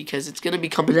Honor, because it's going to be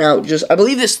coming out I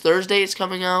believe this Thursday it's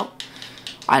coming out.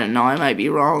 I don't know, I might be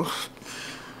wrong.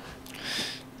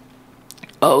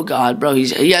 Oh, God, bro.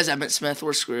 He has Emmitt Smith.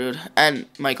 We're screwed. And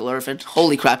Michael Irvin.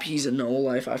 Holy crap, he's a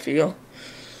no-life, I feel.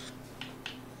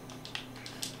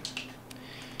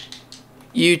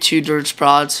 You too, Dirts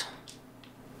Prods.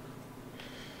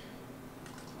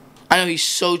 I know he's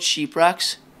so cheap,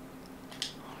 Rex.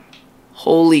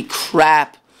 Holy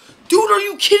crap. Dude, are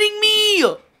you kidding me?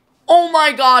 Oh,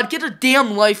 my God. Get a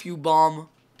damn life, you bum.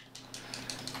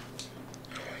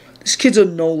 This kid's a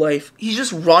no-life. He's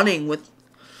just running with...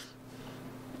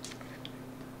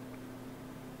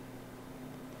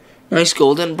 Nice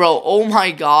golden, bro. Oh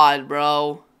my God,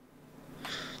 bro.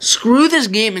 Screw this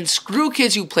game and screw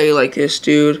kids who play like this,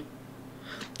 dude.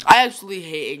 I absolutely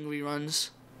hate angry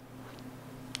runs.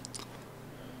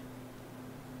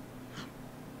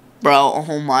 Bro,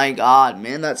 oh my God,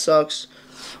 man, that sucks.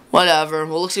 Whatever.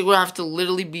 Well, looks like we're going to have to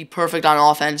literally be perfect on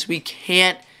offense. We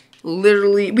can't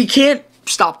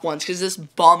stop once, because this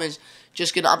bum is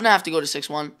just going to... I'm going to have to go to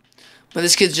 6-1. But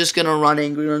this kid's just going to run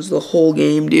angry runs the whole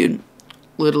game, dude.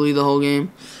 Literally the whole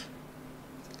game.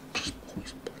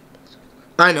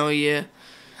 I know, yeah.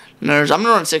 Nerds. I'm going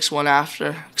to run 6-1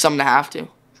 after, because I'm going to have to.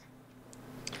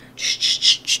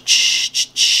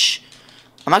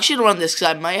 I'm actually going to run this, because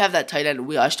I might have that tight end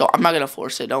wheel. I'm not going to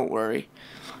force it. Don't worry.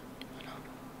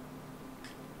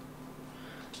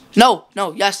 No.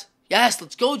 Yes.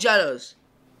 Let's go, Jettas.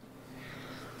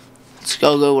 Let's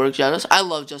go. Good work, Jettas. I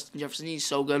love Justin Jefferson. He's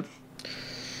so good.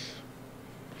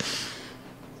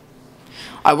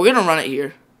 Alright, we're going to run it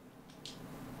here.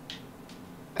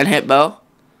 And hit Bo.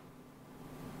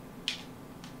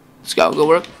 Let's go. Go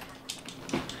work.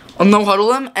 I'll no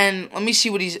huddle him. And let me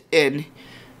see what he's in.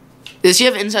 Does he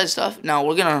have inside stuff? No,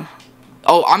 we're going to...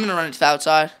 Oh, I'm going to run it to the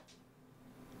outside.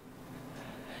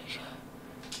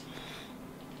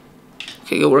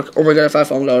 Okay, go work. Oh my God, if I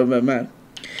found out, I would have been mad.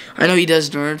 I know he does,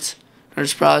 Nerds.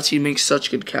 Nerds Prods. He makes such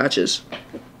good catches.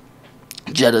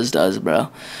 Jettas does,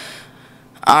 bro.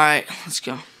 Alright, let's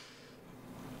go.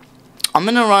 I'm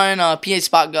going to run PA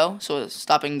spot go, so it's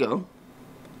stop and go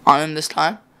on him this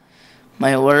time.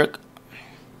 Might work.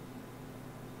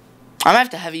 I'm going to have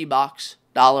to heavy box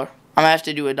dollar. I'm going to have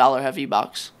to do a dollar heavy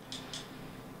box.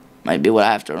 Might be what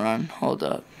I have to run. Hold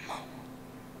up.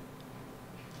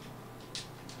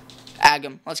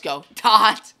 Agam, let's go.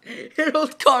 Dot.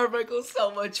 Harold Carmichael's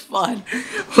so much fun.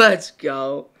 Let's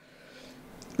go.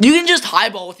 You can just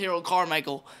highball with Harold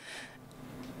Carmichael.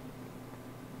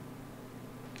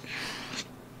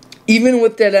 Even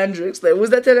with Ted Hendricks. Like,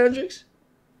 was that Ted Hendricks?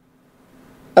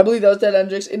 I believe that was Ted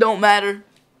Hendricks. It don't matter.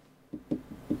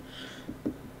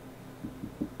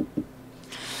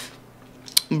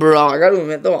 Bro, I gotta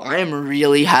admit, though, I am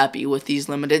really happy with these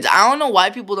limiteds. I don't know why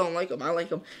people don't like them. I like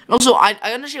them. And also, I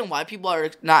understand why people are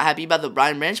not happy about the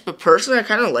Brian Branch, but personally, I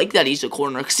kind of like that he's a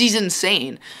corner because he's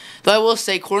insane. Though I will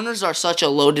say, corners are such a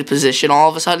loaded position all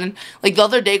of a sudden. Like, the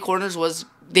other day, corners was,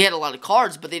 they had a lot of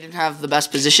cards, but they didn't have the best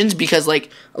positions because,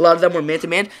 like, a lot of them were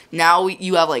man-to-man. Now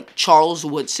you have, like, Charles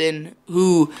Woodson,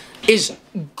 who is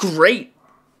great,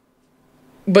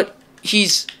 but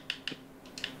he's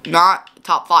not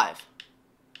top 5.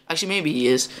 Actually, maybe he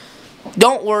is.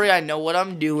 Don't worry, I know what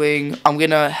I'm doing. I'm going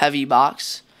to heavy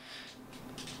box.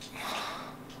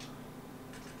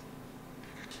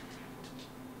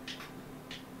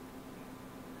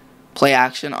 Play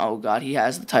action. Oh, God, he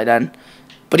has the tight end.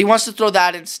 But he wants to throw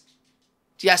that in.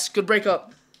 Yes, good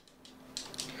breakup.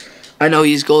 I know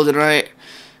he's golden, right?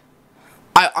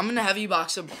 I'm going to heavy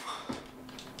box him.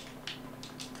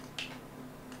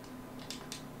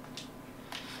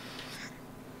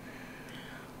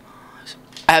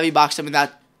 I heavy boxed him, and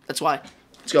that's why.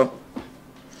 Let's go.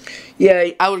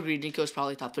 Yeah, I would agree. Nico's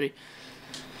probably top 3.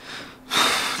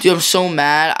 Dude, I'm so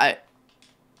mad.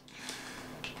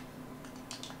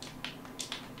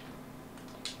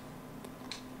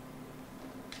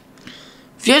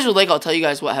 If you guys would like, I'll tell you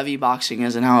guys what heavy boxing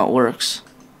is and how it works.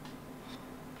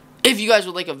 If you guys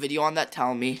would like a video on that,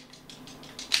 tell me.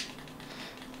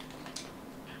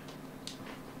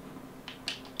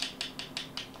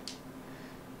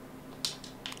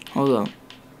 Hold on.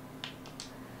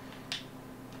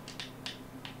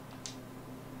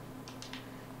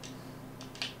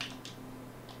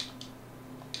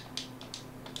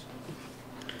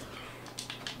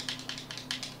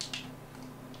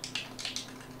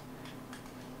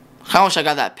 I wish I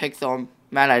got that pick, though. I'm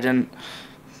mad I didn't.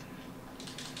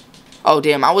 Oh,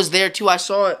 damn. I was there, too. I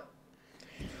saw it.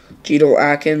 Gito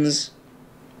Atkins.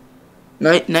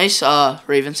 Nice,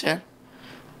 Ravens fan.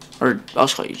 Or, I'll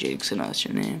just call you Jake, because I know that's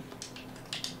your name.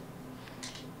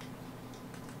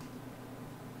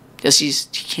 Yes, he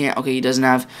can't. Okay, he doesn't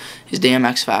have his damn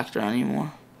X Factor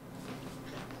anymore.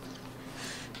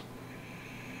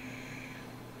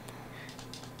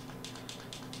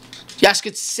 Yes,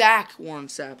 good sack, Warren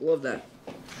Sapp. Love that.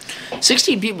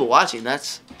 16 people watching.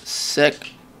 That's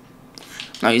sick.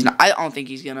 No, he's not. I don't think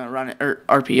he's going to run it or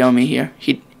RPO me here.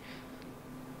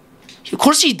 Of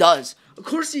course he does. Of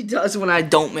course he does when I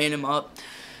don't man him up.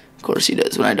 Of course he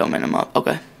does when I don't man him up.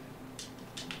 Okay.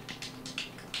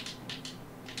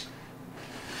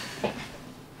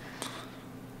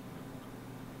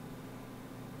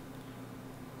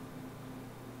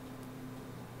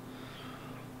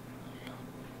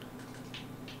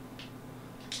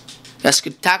 Yes,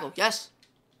 good tackle. Yes.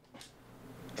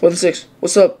 4th and 6.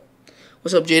 What's up?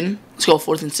 What's up, Jaden? Let's go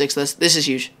 4th and 6. This is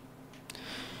huge.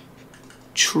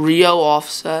 Trio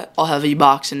offset. I'll have a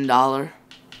box and dollar.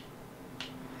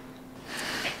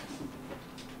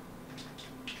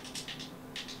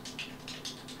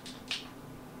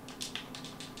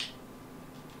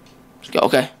 Let's go.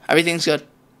 Okay. Everything's good.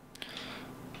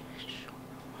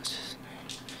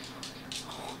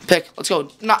 Pick. Let's go.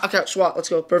 Okay, swat. Let's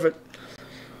go. Perfect.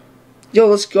 Yo,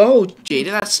 let's go.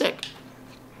 Jaden, that's sick.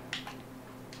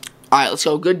 Alright, let's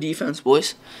go. Good defense,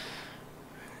 boys.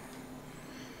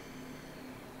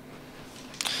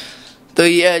 So,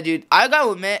 yeah, dude, I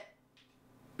gotta admit,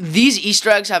 these Easter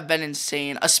eggs have been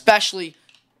insane. Especially,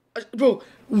 bro,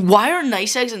 why are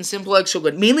nice eggs and simple eggs so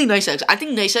good? Mainly nice eggs. I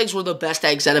think nice eggs were the best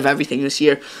eggs out of everything this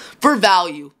year. For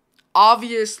value.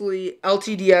 Obviously,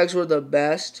 LTD eggs were the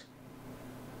best.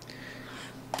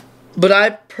 But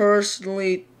I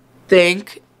personally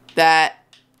think that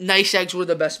nice eggs were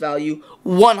the best value.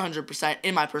 100%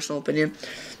 in my personal opinion.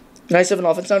 Nice 7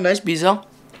 offense now. Nice B-zone.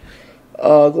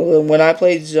 When I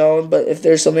played zone, but if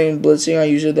there's something in blitzing, I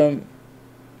usually them.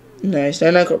 Nice.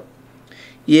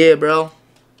 Yeah, bro.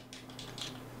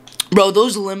 Bro,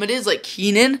 those limiteds like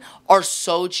Keenan are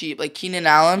so cheap. Like Keenan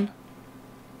Allen.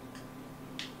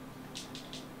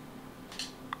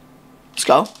 Let's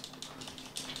go.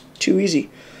 Too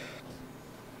easy.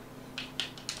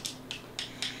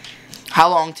 How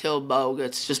long till Bo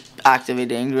gets just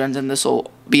activating and then this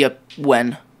will be a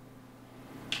win.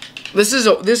 This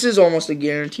is almost a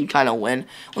guaranteed kind of win.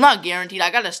 Well, not guaranteed. I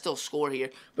gotta still score here.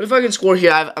 But if I can score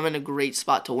here, I'm in a great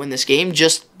spot to win this game.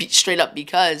 Just straight up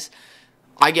because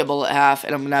I get bullet half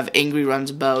and I'm gonna have angry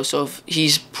runs Bo. So if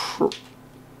he's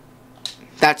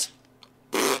that's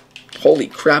holy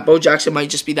crap. Bo Jackson might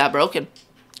just be that broken.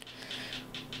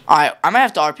 All right, I might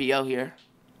have to RPO here.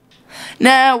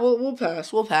 Nah, we'll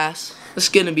pass. We'll pass. This is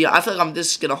gonna be. I feel like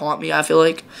this is gonna haunt me. I feel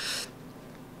like.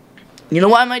 You know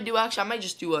what I might do? Actually, I might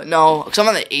just do a no, because I'm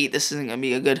on the 8. This isn't gonna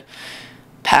be a good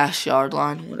pass yard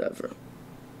line. Whatever.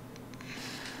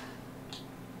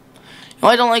 You know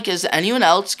what I don't like is anyone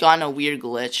else gotten a weird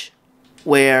glitch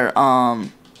where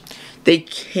they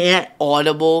can't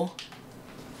audible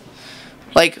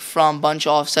like from bunch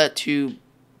offset to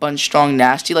bunch strong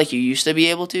nasty like you used to be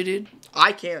able to, dude.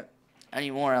 I can't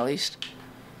anymore, at least.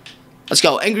 Let's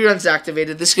go. Angry Run's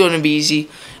activated. This is going to be easy.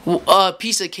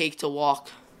 Piece of cake to walk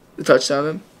the touchdown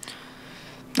in.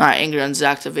 Alright, Angry Run's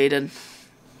activated.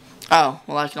 Oh,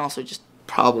 well, I can also just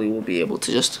probably will be able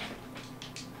to just...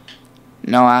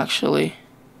 No, actually.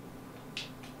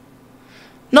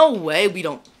 No way we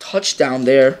don't touchdown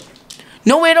there.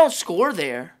 No way I don't score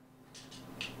there.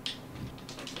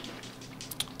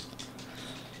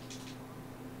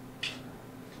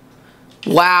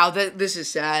 Wow, this is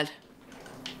sad.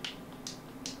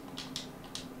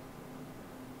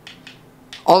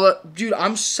 Dude,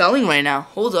 I'm selling right now.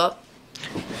 Hold up.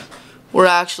 We're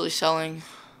actually selling.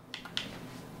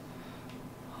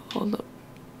 Hold up.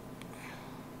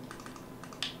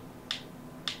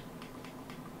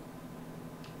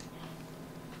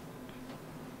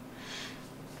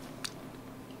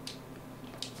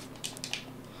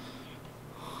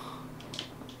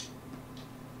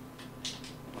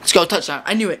 Let's go, touchdown.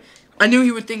 I knew it. I knew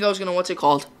he would think I was gonna, what's it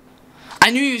called?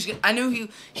 I knew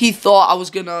he thought I was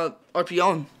gonna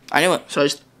RPO him. I knew it. So I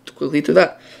just quickly threw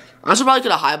that. I also probably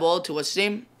could have highballed to what's his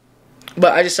name,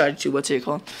 but I decided to, what's it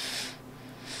called?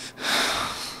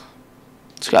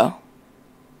 Let's go.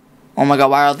 Oh my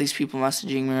god, why are all these people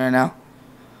messaging me right now?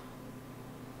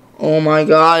 Oh my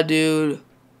god, dude.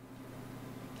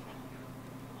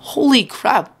 Holy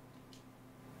crap.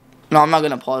 No, I'm not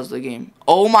gonna pause the game.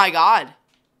 Oh my god.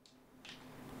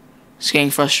 It's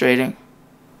getting frustrating.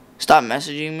 Stop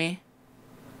messaging me.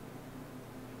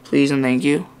 Please and thank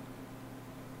you.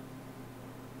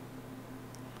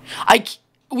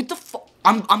 What the fuck?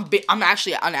 I'm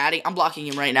actually unadding. I'm blocking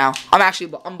him right now.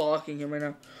 I'm blocking him right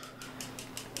now.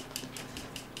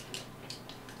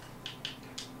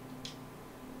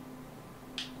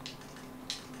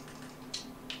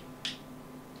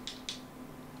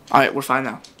 Alright, we're fine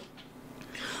now.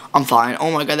 I'm fine.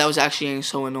 Oh my god, that was actually getting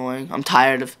so annoying. I'm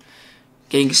tired of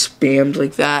getting spammed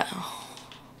like that.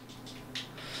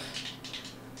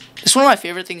 It's one of my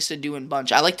favorite things to do in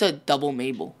bunch. I like to double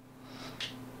Mabel.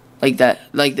 Like that.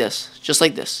 Like this. Just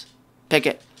like this. Pick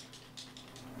it.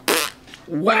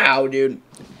 Wow, dude.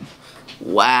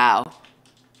 Wow.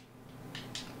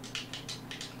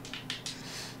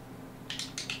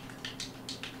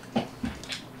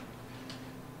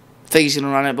 I think he's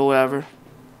gonna run it, but whatever.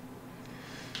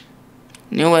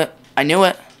 Knew it. I knew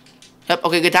it. Yep,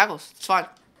 okay, good tackles. It's fine.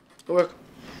 Good work.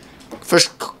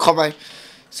 First, call my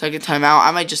second timeout.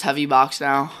 I might just heavy box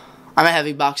now. I'm a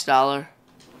heavy box dollar.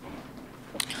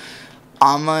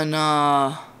 I'm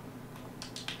gonna...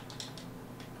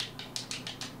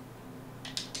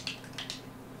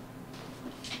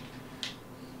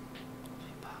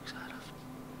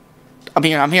 I'm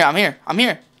here.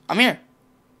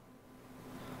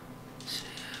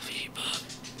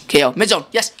 KO. Mid zone.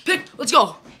 Yes. Pick. Let's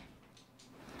go.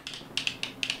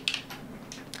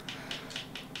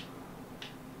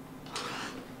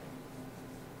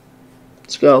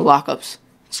 Let's go. Lockups.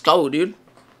 Let's go, dude.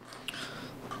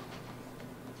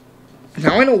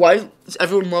 Now I know why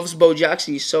everyone loves Bo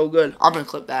Jackson. He's so good. I'm gonna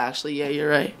clip that actually. Yeah, you're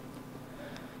right.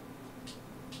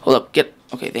 Hold up. Get.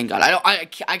 Okay, thank God.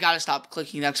 I gotta stop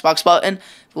clicking the Xbox button.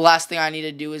 The last thing I need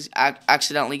to do is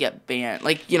accidentally get banned.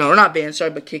 Like, you know, or not banned,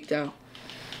 sorry, but kicked out.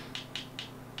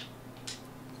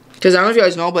 Because I don't know if you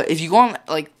guys know, but if you go on,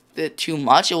 like, too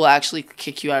much, it will actually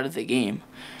kick you out of the game.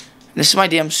 And this is my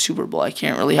damn Super Bowl. I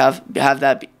can't really have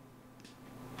that be...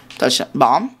 Touchdown.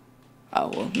 Bomb? Oh,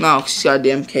 well, no, because he's got a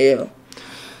damn KO.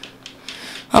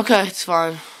 Okay, it's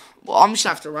fine. Well, I'm just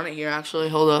going to have to run it here, actually.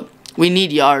 Hold up. We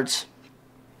need yards.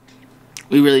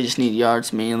 We really just need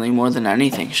yards, mainly, more than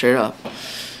anything. Straight up.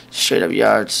 Straight up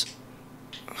yards.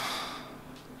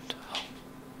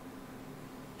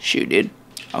 Shoot, dude.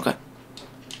 Okay.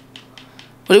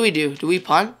 What do we do? Do we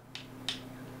punt?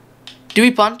 Do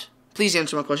we punt? Please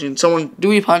answer my question. Someone, do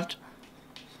we punt?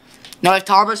 No, if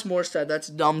Thomas Moore said that's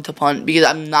dumb to punt because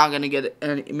I'm not going to get it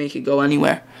and make it go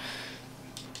anywhere.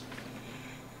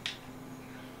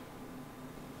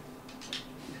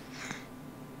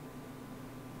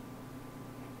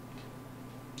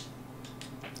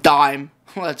 Dime.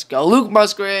 Let's go. Luke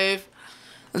Musgrave.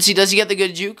 Let's see. Does he get the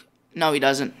good juke? No, he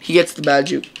doesn't. He gets the bad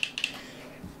juke.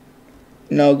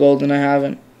 No, Golden, I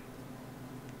haven't.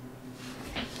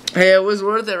 Hey, it was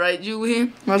worth it, right,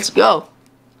 Julian? Let's go.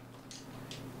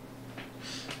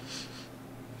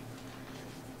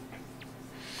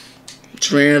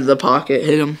 Just ran into the pocket,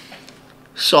 hit him.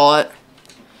 Saw it.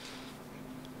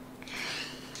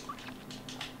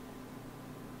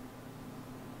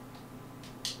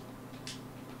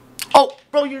 Oh,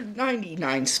 bro, you're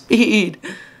 99 speed.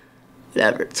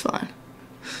 Whatever, it's fine.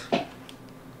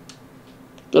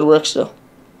 Good work still.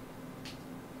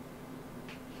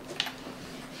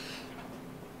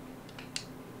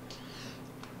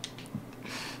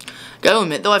 Gotta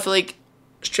admit though, I feel like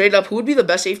straight up, who would be the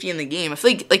best safety in the game? I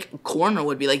feel like corner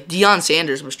would be like Deion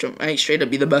Sanders might straight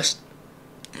up be the best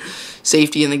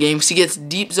safety in the game because he gets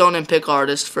deep zone and pick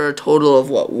artist for a total of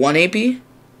what, 1 AP?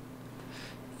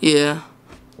 Yeah.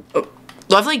 Oh.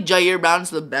 So I feel like Jair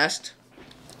Brown's the best.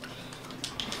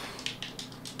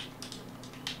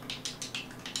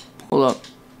 Hold up.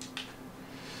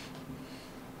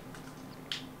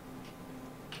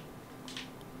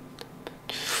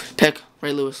 Pick.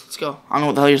 Ray Lewis. Let's go. I don't know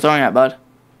what the hell you're throwing at, bud.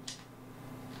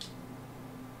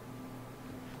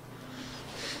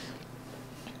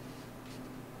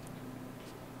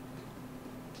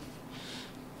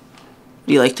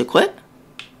 Do you like to quit?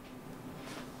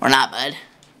 Or not, bud?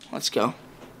 Let's go.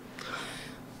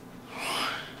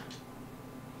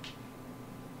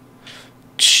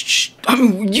 I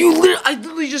mean, you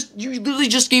literally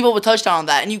just gave up a touchdown on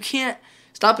that, and you can't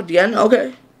stop it again.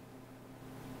 Okay.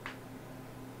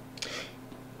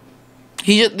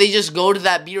 They just go to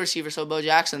that B receiver, so Bo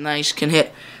Jackson nice can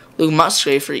hit Luke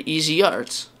Musgrave for easy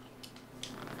yards.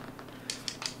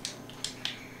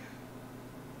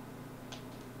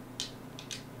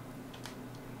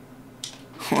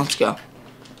 Let's go.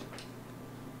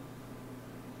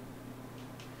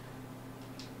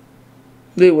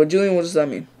 Dude, Julian, what does that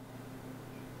mean?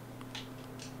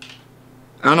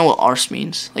 I don't know what arse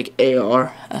means. Like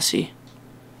A-R-S-E.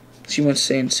 She wants to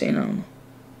say insane, I don't know.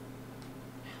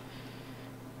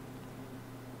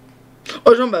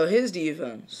 Oh, you're talking about his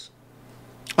defense.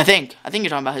 I think you're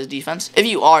talking about his defense. If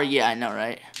you are, yeah, I know,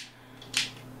 right?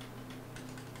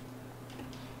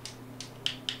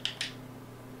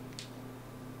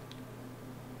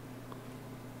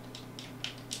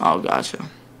 Oh, gotcha.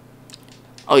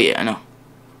 Oh, yeah, I know.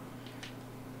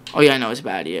 Oh, yeah, I know it's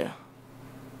bad, yeah.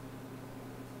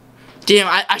 Damn,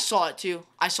 I saw it, too.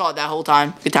 I saw it that whole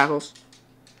time. Good tackles.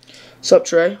 What's up,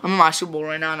 Trey? I'm in my Super Bowl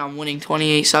right now, and I'm winning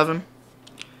 28-7.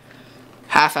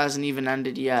 Half hasn't even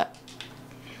ended yet.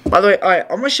 By the way, alright,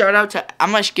 I'm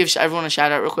gonna give everyone a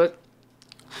shout out real quick.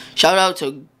 Shout out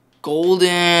to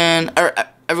Golden, or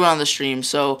everyone on the stream.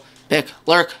 So, pick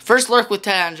Lurk. First Lurk with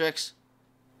Ted Hendricks.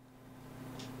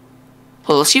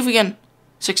 Hold on, let's see if we can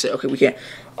 6 it. Okay, we can't.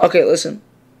 Okay, listen.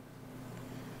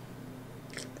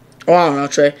 Oh, I don't know,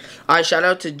 Trey. Alright, shout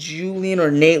out to Julian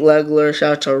or Nate Legler.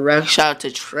 Shout out to Rex. Shout out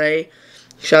to Trey.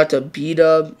 Shout out to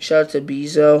B-Dub. Shout out to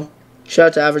Bezo. Shout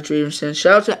out to Average Readerson.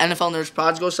 Shout out to NFL Nerds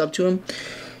Pods. Go sub to him.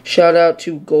 Shout out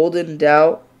to Golden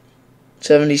Doubt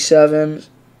 77.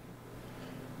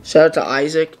 Shout out to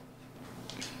Isaac.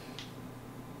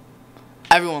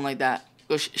 Everyone like that.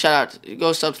 Go shout out.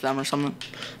 Go sub to them or something.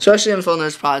 Especially NFL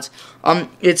Nerds Pods.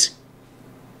 It's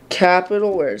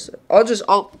capital. Where is it?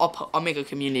 I'll make a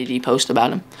community post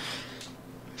about him.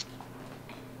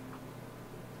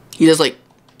 He does like,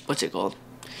 what's it called?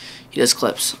 He does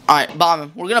clips. Alright, bomb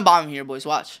him. We're gonna bomb him here, boys.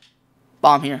 Watch.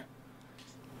 Bomb here.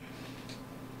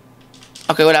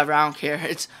 Okay, whatever. I don't care.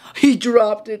 He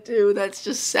dropped it, too. That's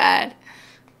just sad.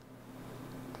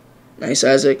 Nice,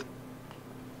 Isaac.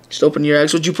 Just open your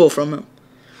eggs. What'd you pull from him?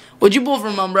 What'd you pull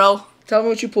from him, bro? Tell me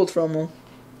what you pulled from him.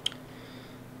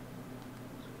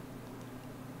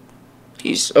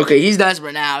 He's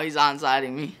desperate now. He's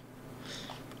onsiding me.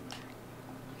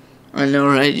 I know,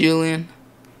 right, Julian?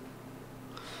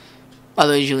 By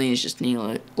the way, Julian is just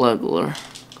Neil Legler.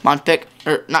 Come on, pick.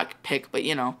 Or, not pick, but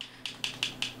you know.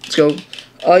 Let's go.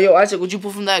 Yo, Isaac, what'd you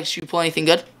pull from the eggs? Did you pull anything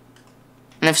good?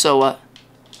 And if so, what?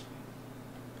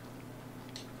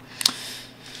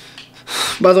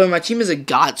 By the way, my team is a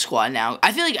god squad now.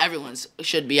 I feel like everyone's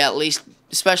should be, at least,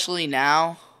 especially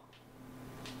now.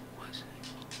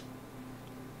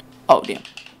 Oh, damn.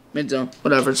 Mid zone.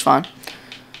 Whatever, it's fine.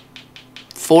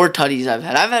 4 tutties I've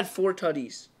had. I've had 4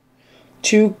 tutties.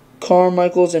 2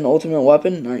 Carmichaels and Ultimate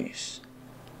Weapon. Nice.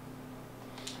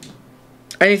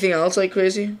 Anything else like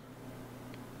crazy?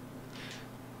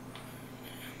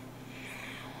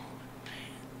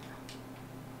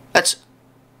 That's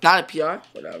not a PR.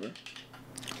 Whatever.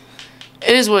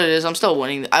 It is what it is. I'm still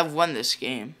winning. I've won this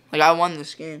game. Like, I won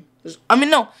this game. I mean,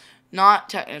 no. Not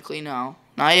technically, no.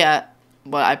 Not yet.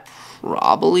 But I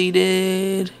probably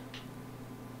did.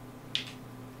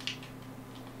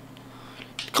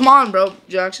 Come on, bro.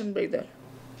 Jackson, break that.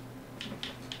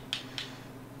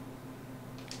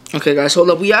 Okay, guys, hold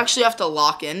up. We actually have to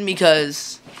lock in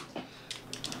because...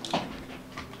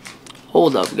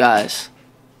 Hold up, guys.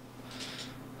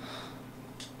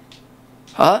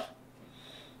 Huh?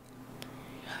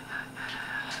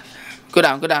 Go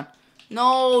down, go down.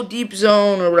 No, deep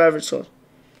zone or whatever it's called.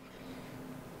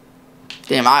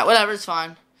 Damn, alright, whatever, it's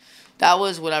fine. That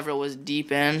was whatever it was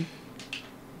deep in.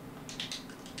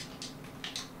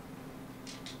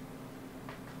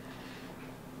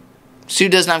 Sue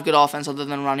doesn't have good offense other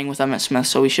than running with Emmitt Smith,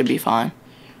 so we should be fine.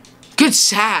 Good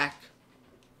sack.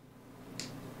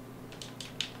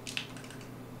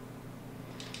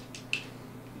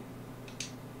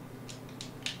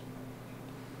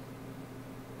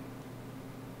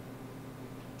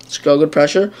 Let's go, good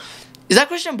pressure. Is that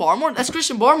Christian Barmore? That's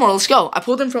Christian Barmore. Let's go. I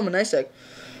pulled him from a nice egg.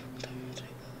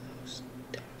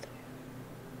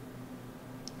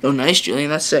 Oh, nice, Julian.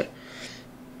 That's sick.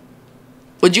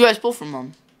 What'd you guys pull from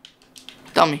him?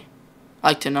 Tell me.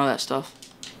 I like to know that stuff.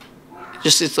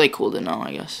 Just, it's like cool to know,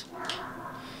 I guess.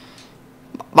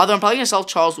 By the way, I'm probably going to sell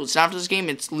Charles Woodson after this game.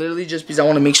 It's literally just because I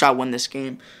want to make sure I win this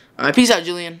game. Alright, peace out,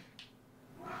 Julian.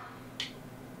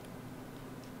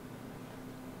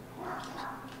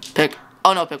 Pick.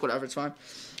 Oh, no, pick whatever. It's fine.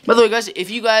 By the way, guys, if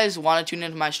you guys want to tune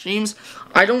into my streams,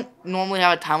 I don't normally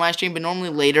have a time I stream, but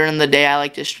normally later in the day I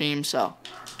like to stream, so...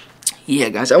 Yeah,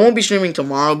 guys, I won't be streaming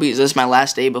tomorrow because this is my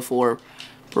last day before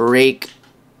break.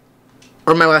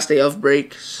 Or my last day of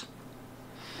breaks.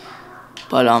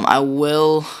 But, I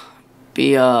will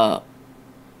be, good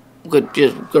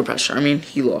pressure. I mean,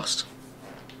 he lost.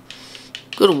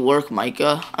 Good work,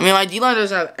 Micah. I mean, my D-line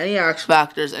doesn't have any X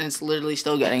factors, and it's literally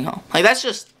still getting home. Like, that's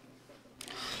just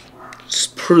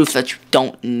proof that you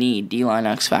don't need D-line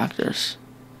X factors.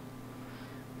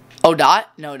 Oh,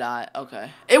 dot? No dot.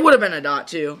 Okay. It would have been a dot,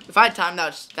 too. If I had time,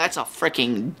 that's a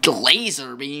freaking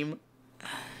laser beam.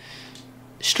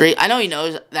 Straight. I know he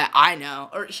knows that I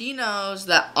know. Or he knows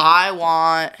that I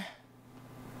want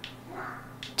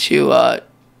to,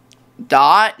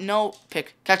 dot. No.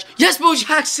 Pick. Catch. Yes, Bo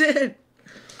Jackson!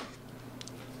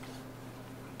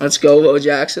 Let's go, Bo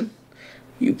Jackson.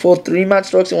 You pulled 3 mat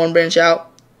strokes and 1 branch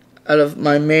out of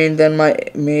my main, then my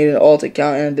made an alt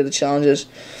account and did the challenges.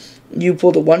 You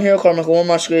pulled a 1 Hero Carmichael, 1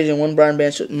 Musgrave, and 1 Brian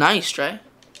Branch. Nice, Trey.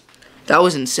 That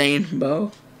was insane,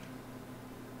 Bo.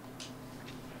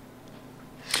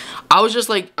 I was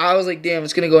like, damn,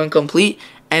 it's going to go incomplete.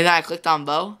 And then I clicked on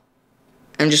Bo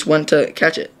and just went to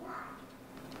catch it.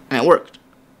 And it worked.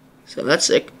 So that's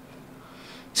sick.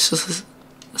 So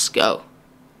let's go.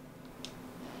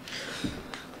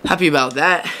 Happy about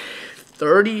that.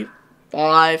 35-7.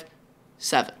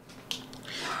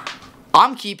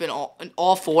 I'm keeping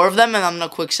all 4 of them, and I'm gonna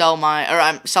quick sell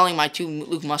I'm selling my 2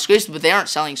 Luke Musgraves, but they aren't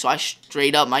selling, so I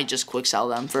straight up might just quick sell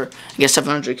them for, I guess,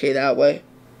 700K that way.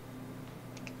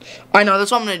 I know,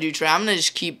 that's what I'm gonna do, Trey. I'm gonna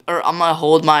just I'm gonna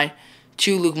hold my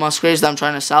 2 Luke Musgraves that I'm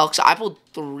trying to sell, because I pulled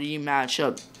 3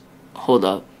 matchup. Hold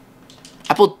up.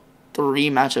 I pulled 3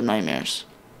 matchup nightmares.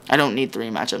 I don't need 3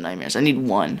 matchup nightmares. I need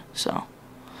 1, so.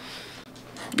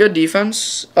 Good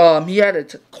defense. He had a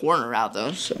corner out,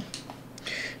 though, so.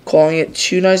 Calling it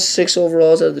 296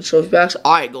 overalls out of the trophy packs.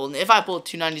 Alright, Golden. If I pull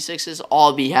 296s,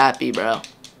 I'll be happy, bro.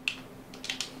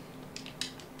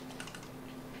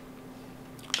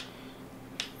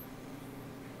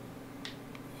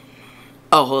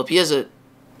 Oh, hold up. He has a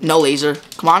no laser.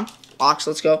 Come on. Box,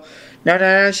 let's go.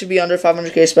 99 should be under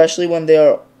 500K, especially when they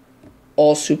are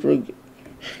all super good.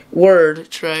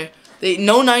 Word, Trey.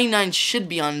 No 99 should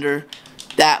be under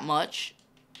that much.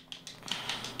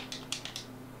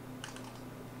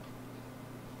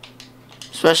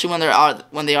 Especially when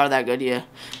they are that good, yeah.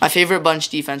 My favorite bunch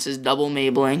defense is double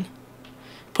mabling,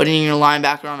 putting your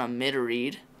linebacker on a mid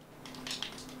read,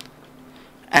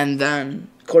 and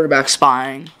then quarterback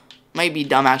spying. Might be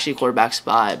dumb actually, quarterback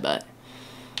spy, but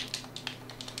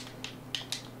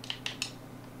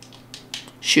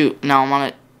shoot. Now I'm on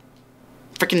a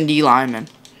freaking D lineman.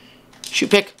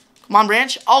 Shoot, pick. Come on,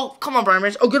 Branch. Oh, come on, Brian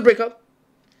Branch. Oh, good breakup.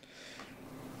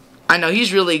 I know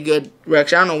he's really good,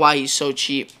 Rex. I don't know why he's so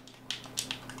cheap.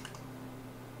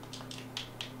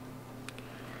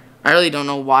 I really don't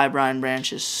know why Brian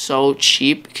Branch is so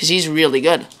cheap, because he's really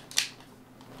good.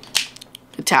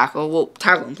 Good tackle. Well,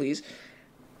 tackle him, please.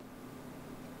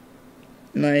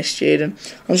 Nice, Jaden.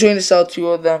 I'm trying to sell 2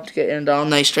 of them to get Aaron Donald.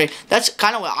 Nice trade. That's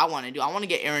kind of what I want to do. I want to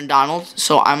get Aaron Donald,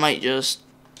 so I might just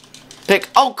pick.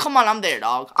 Oh, come on. I'm there,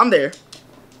 dog. I'm there.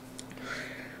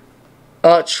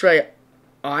 Trey,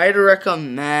 I'd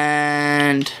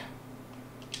recommend.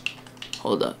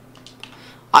 Hold up.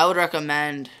 I would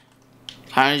recommend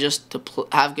Kind of just to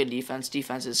have good defense.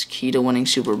 Defense is key to winning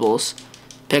Super Bowls.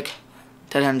 Pick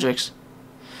Ted Hendricks.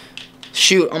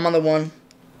 Shoot, I'm on the 1.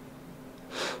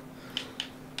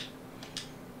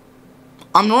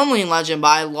 I'm normally in Legend, but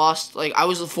I lost. Like, I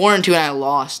was 4-2 and I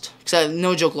lost. Because I,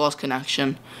 no joke, lost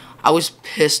connection. I was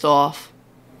pissed off.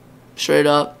 Straight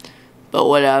up. But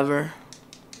whatever.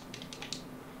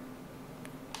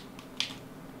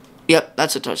 Yep,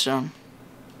 that's a touchdown.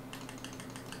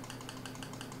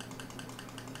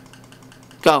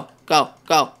 Go, go,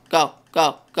 go, go,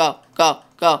 go, go, go,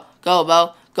 go, go,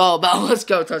 Bo. Go, Bo. Let's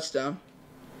go, touchdown.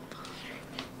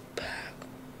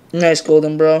 Nice,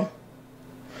 Golden, bro.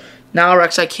 Now,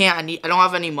 Rex, I can't. I don't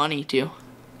have any money, too.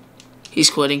 He's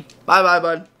quitting. Bye-bye,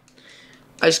 bud.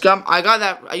 I got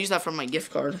that. I used that from my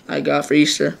gift card I got for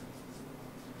Easter.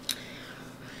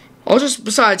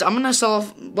 Besides, I'm going to sell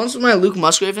off, once my Luke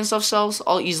Musgrave and stuff sells,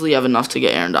 I'll easily have enough to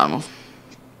get Aaron Donald.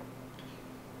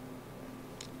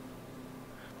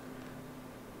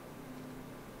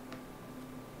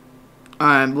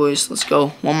 Alright, boys, let's go.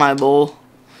 One my bowl.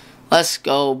 Let's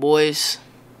go, boys.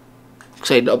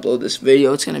 Excited to upload this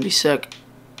video. It's going to be sick.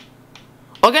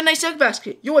 Oh, I got a nice egg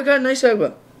basket. Yo, I got a nice egg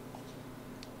basket.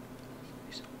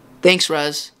 Thanks,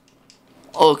 Rez.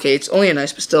 Okay, it's only a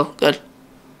nice, but still, good.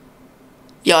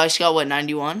 Yo, I just got, what,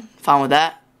 91? Fine with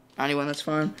that. 91, that's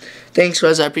fine. Thanks,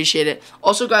 Rez. I appreciate it.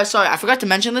 Also, guys, sorry, I forgot to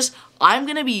mention this. I'm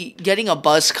going to be getting a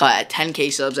buzz cut at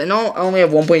 10K subs. I know I only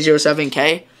have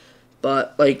 1.07K,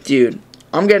 but, like, dude,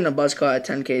 I'm getting a buzz cut at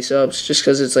 10K subs just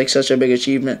because it's, like, such a big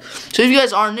achievement. So if you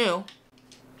guys are new,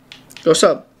 go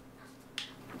sub.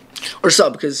 Or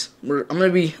sub, because I'm going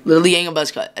to be literally getting a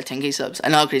buzz cut at 10K subs. I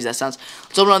know how crazy that sounds.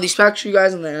 Let's open all these packs for you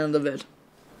guys in the end of the vid.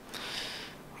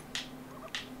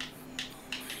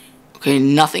 Okay,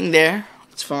 nothing there.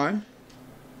 It's fine.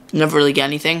 Never really get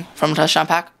anything from a touchdown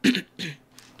pack.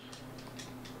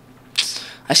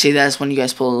 I say that as when you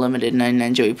guys pull a limited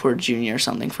 99 Joey Porter Jr. or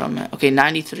something from it. Okay,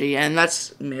 93, and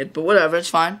that's mid, but whatever, it's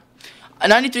fine. A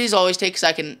 93 is always take because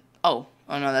I can... Oh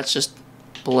no, that's just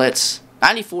blitz.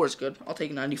 94 is good. I'll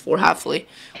take 94 halfly.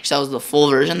 Which that was the full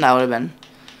version. That would have been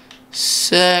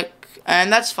sick.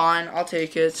 And that's fine. I'll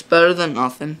take it. It's better than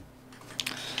nothing.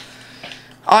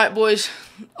 Alright, boys.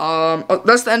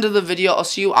 That's the end of the video. I'll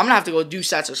see you. I'm going to have to go do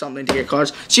sets or something to get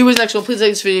cards. See you guys next one. Please like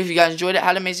this video if you guys enjoyed it.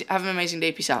 Have an amazing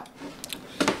day. Peace out.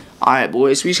 Alright,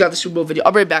 boys. We just got the Super Bowl video.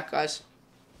 I'll be right back, guys.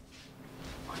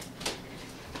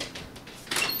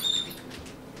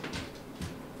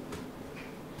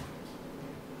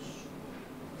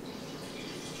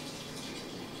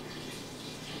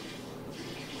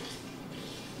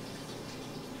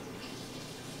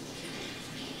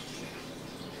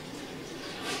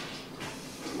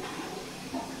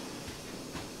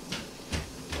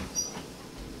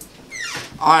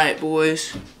 Alright,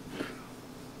 boys.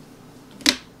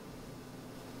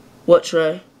 What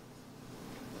tray?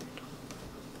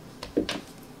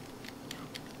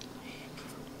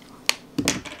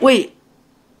 Wait.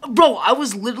 Bro, I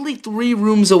was literally 3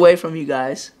 rooms away from you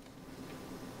guys.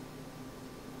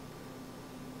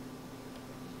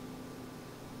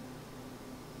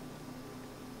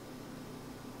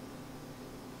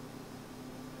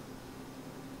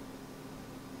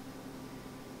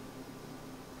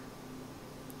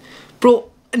 Bro,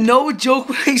 no joke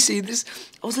when I say this.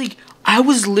 I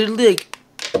was literally like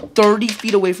 30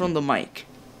 feet away from the mic.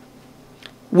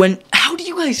 How do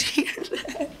you guys hear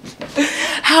that?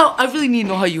 I really need to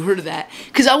know how you heard that.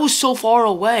 Because I was so far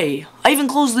away. I even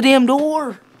closed the damn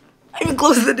door.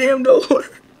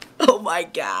 Oh my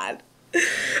god.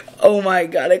 Oh my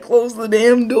god, I closed the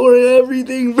damn door and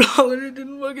everything, bro. And it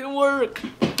didn't fucking work.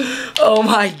 Oh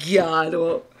my god.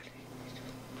 Well,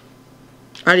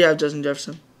 I already have Justin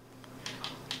Jefferson.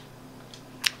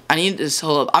 I need to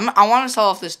sell up. I want to sell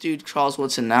off this dude, Charles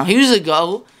Woodson, now. He was a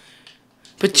go,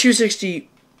 but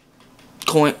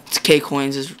 260K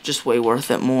coins is just way worth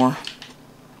it more.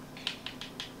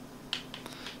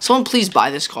 Someone please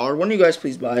buy this card. One of you guys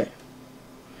please buy it.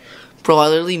 Bro, I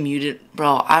literally muted.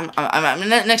 Bro,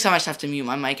 next time I just have to mute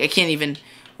my mic. I can't even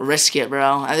risk it,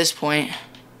 bro, at this point.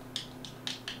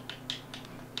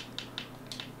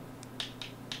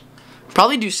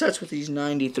 Probably do sets with these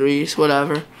 93s,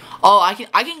 whatever. Oh, I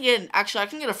can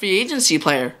get a free agency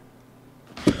player.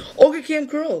 Oh, get Cam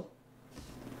Curl.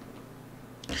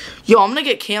 Yo, I'm gonna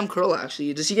get Cam Curl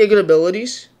actually. Does he get good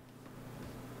abilities?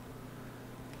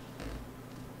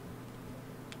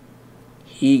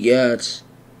 He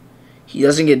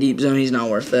doesn't get deep zone, he's not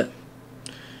worth it.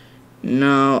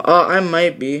 No, I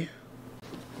might be.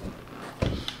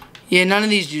 Yeah, none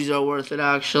of these dudes are worth it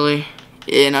actually.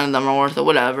 Yeah, none of them are worth it,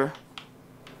 whatever.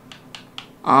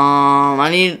 I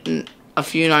need a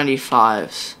few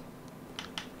 95s.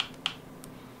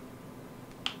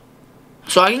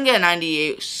 So I can get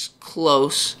 98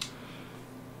 close.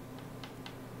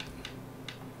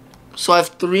 So I have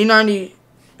 390.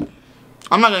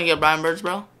 I'm not gonna get Brian Birds,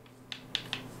 bro.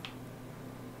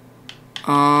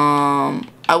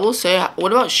 I will say,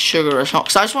 what about Sugar Rush?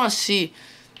 Because I just want to see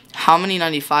how many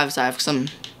 95s I have. Because I'm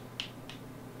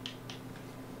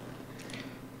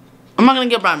not gonna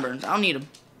get Brian Burns. I don't need him.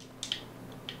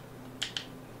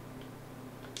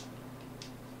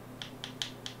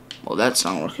 Well, that's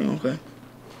not working. Okay.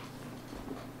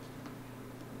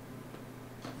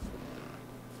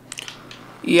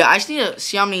 Yeah, I just need to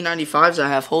see how many 95s I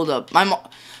have. Hold up.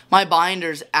 My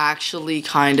binder's actually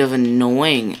kind of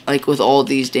annoying. Like, with all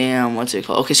these damn, what's it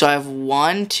called? Okay, so I have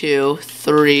 1, 2,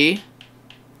 3.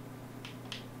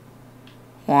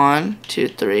 1, 2,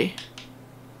 3.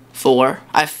 4.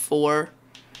 I have 4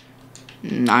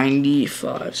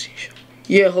 95s.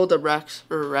 Yeah, hold up, Rex.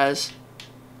 Or Rez.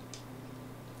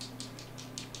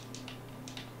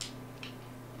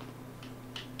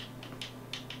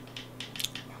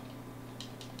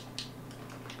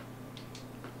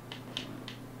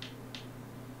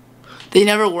 They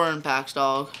never were in packs,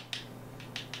 dog.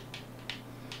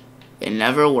 They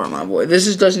never were, my boy. This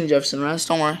is Dustin Jefferson, Rest.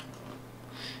 Don't worry.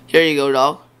 Here you go,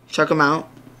 dog. Check them out.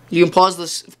 You can pause the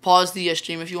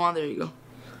stream if you want. There you go.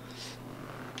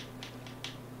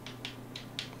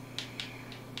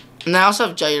 And I also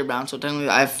have Jair Brown, so technically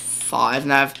I have 5,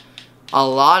 and I have a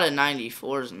lot of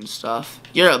 94s and stuff.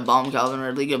 You're a bum, Calvin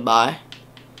Ridley. Goodbye.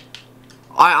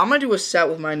 Alright, I'm gonna do a set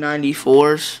with my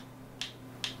 94s.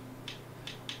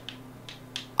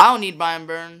 I don't need Brian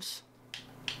Burns.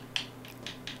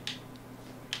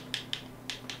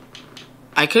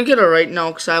 I could get a right now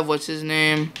because I have what's his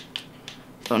name.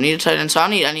 Don't need a tight end, so I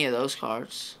don't need any of those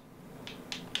cards.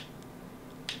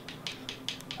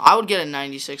 I would get a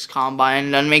 96 combine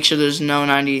and then make sure there's no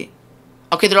 90.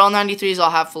 Okay, they're all 93s.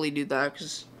 I'll happily do that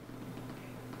because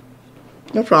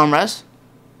no problem, Rez.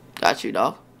 Got you,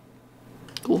 dog.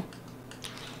 Cool.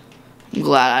 I'm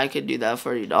glad I could do that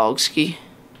for you, dog ski.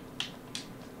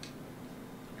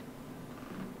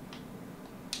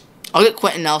 I'll get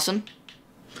Quentin Nelson.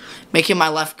 Make him my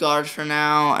left guard for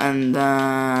now, and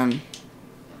then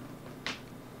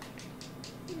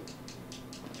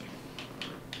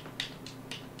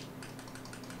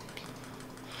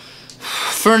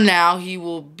for now he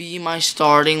will be my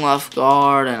starting left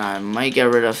guard, and I might get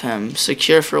rid of him.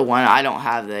 Secure for one. I don't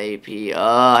have the AP.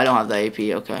 I don't have the AP.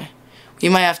 Okay, we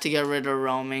might have to get rid of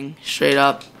roaming straight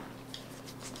up.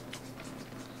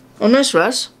 Oh, nice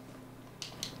res.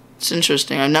 It's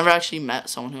interesting. I've never actually met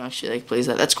someone who actually like plays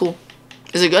that. That's cool.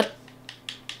 Is it good?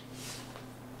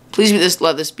 Please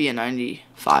let this be a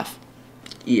 95.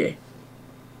 EA.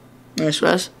 Nice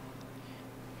res.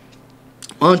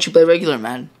 Why don't you play regular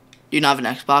Madden? Do you not have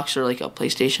an Xbox or like a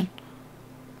PlayStation?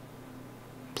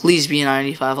 Please be a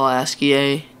 95. I'll ask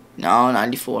EA. No,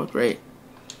 94. Great.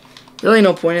 Really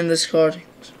no point in this card.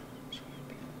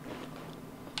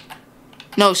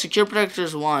 No, Secure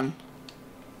Protector's 1.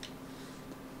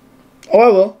 Oh, I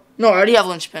will. No, I already have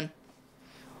Lynchpin.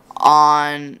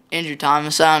 On Andrew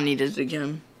Thomas, I don't need it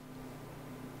again.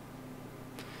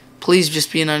 Please just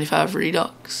be a 95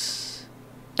 Redux.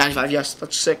 95, yes,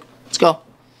 that's sick. Let's go.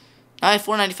 I have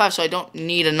 495, so I don't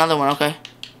need another one, okay?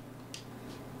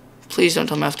 Please don't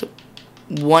tell me I have to.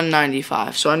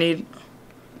 195, so I need.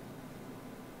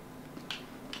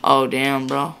 Oh, damn,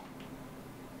 bro.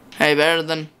 Hey, better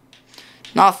than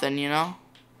nothing, you know?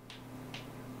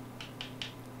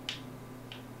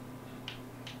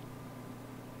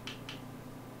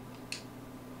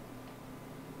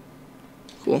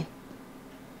 Cool.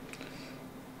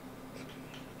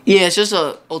 Yeah, it's just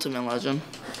a Ultimate Legend.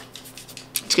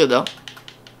 It's good though.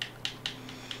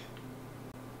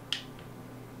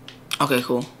 Okay,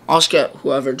 cool. I'll just get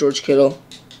whoever, George Kittle.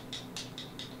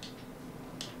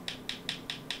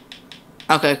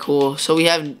 Okay, cool. So we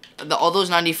have all those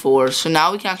 94s. So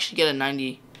now we can actually get a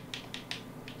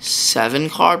 97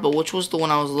 card. But which was the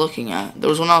one I was looking at? There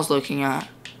was one I was looking at.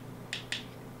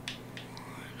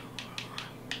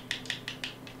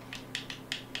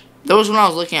 There was one I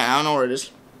was looking at. I don't know where it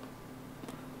is.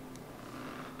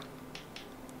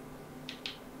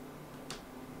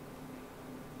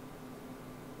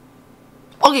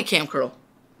 I'll get Cam Curl.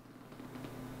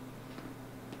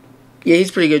 Yeah,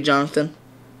 he's pretty good, Jonathan.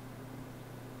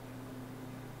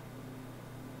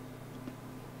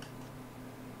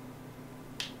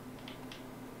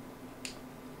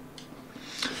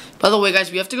 By the way,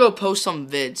 guys, we have to go post some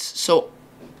vids. So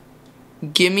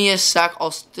give me a sec. I'll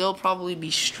still probably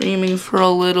be streaming for a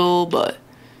little, but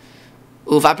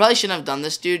Oof, I probably shouldn't have done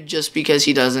this, dude, just because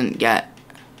he doesn't get...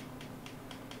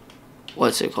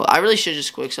 What's it called? I really should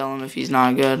just quick sell him if he's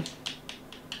not good.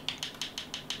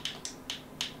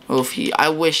 Oof, I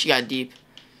wish he got deep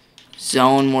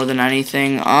zone more than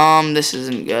anything. This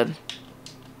isn't good.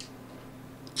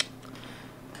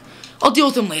 I'll deal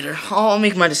with him later. I'll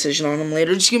make my decision on him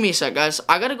later. Just give me a sec, guys.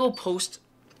 I gotta go post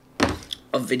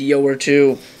a video or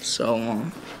two.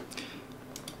 So,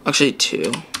 actually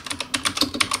 2.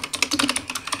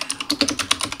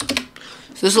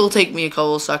 So this will take me a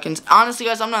couple of seconds. Honestly,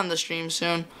 guys, I'm not in the stream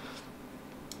soon.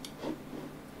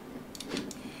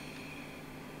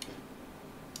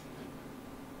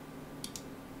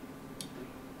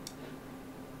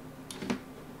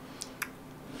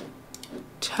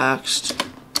 Text.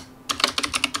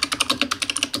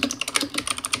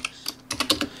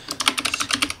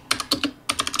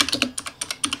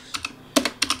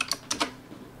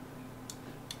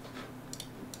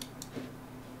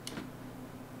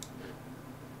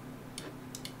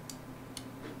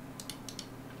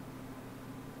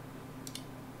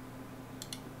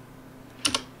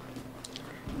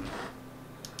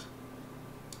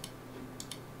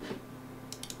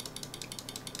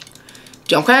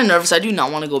 Dude, I'm kind of nervous. I do not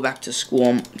want to go back to school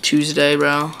on Tuesday,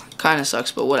 bro. Kind of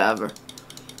sucks, but whatever.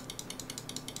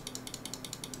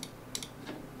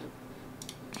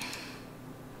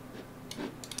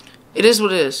 It is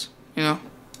what it is, you know?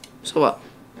 So what?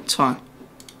 It's fine.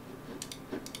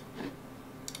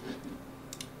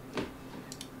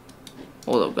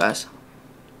 Hold up, guys.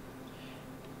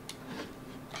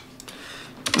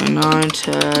 9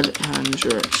 Ted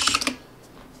Hendricks.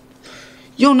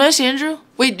 Yo, nice, Andrew.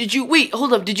 Wait,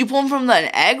 hold up. Did you pull him from an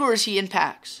egg, or is he in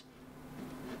packs?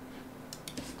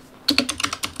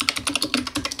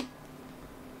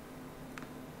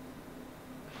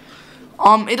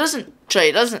 It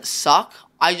doesn't suck.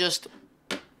 I just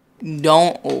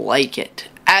don't like it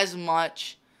as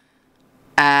much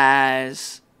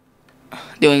as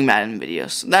doing Madden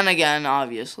videos. Then again,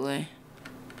 obviously.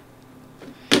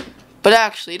 But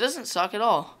actually, it doesn't suck at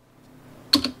all.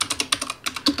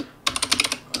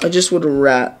 I just would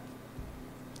rat.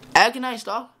 Egg, nice,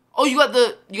 dog. Oh, you got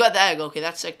the egg. Okay,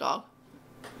 that's sick, dog.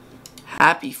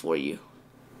 Happy for you.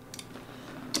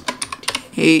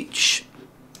 H.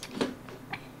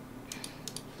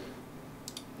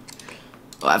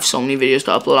 Oh, I have so many videos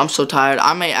to upload. I'm so tired.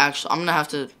 I'm gonna have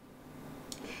to.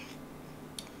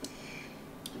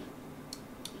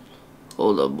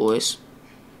 Hold up, boys.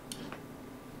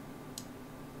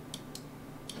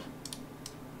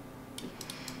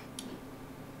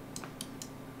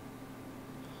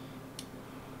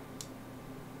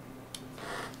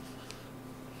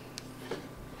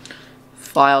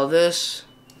 File this,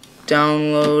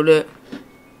 download it.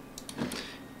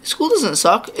 School doesn't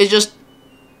suck. It just,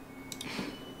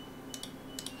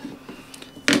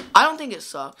 I don't think it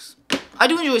sucks. I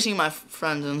do enjoy seeing my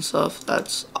friends and stuff.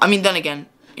 I mean, then again,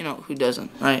 you know, who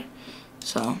doesn't, right?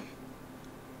 So,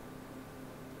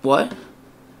 what?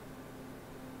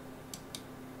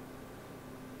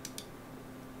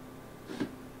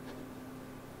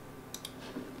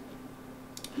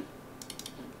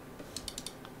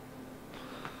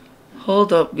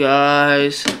 Hold up,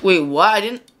 guys. Wait,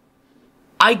 what?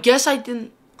 I guess I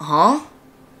didn't. Huh?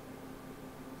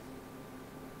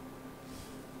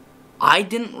 I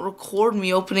didn't record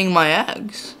me opening my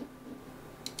eggs.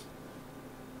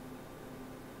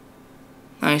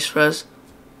 Nice, Rez.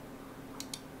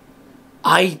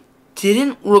 I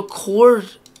didn't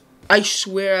record. I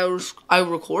swear I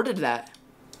recorded that.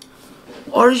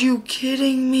 Are you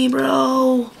kidding me,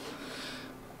 bro?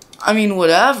 I mean,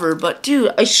 whatever, but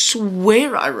dude, I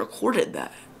swear I recorded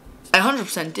that. I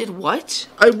 100% did. What?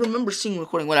 I remember seeing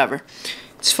recording, whatever.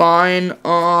 It's fine.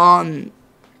 I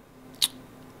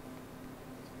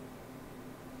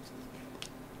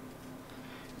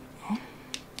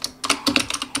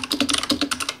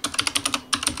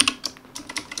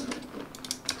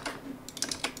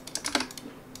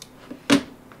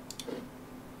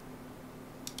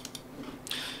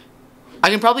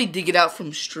can probably dig it out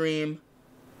from stream.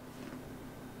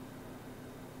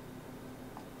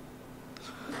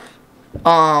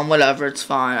 Whatever, it's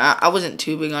fine. I wasn't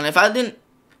too big on it. If I didn't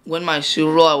win my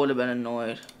Super Bowl, I would have been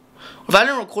annoyed. If I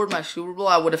didn't record my Super Bowl,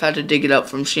 I would have had to dig it up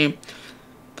from stream.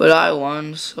 But I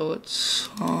won, so it's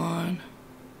fine.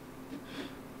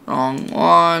 Wrong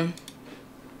one.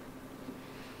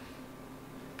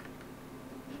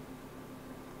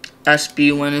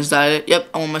 SB win, is that it? Yep,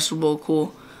 I won my Super Bowl,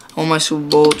 cool. I won my Super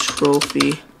Bowl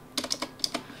trophy.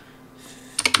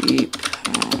 Keep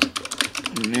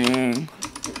happening.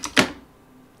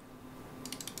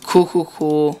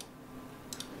 Cool.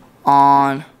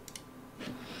 On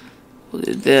We'll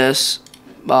do this.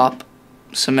 Bop.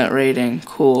 Submit rating.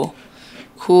 Cool.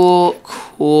 Cool.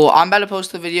 Cool. I'm about to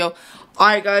post the video.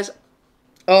 Alright, guys.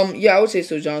 Yeah, I would say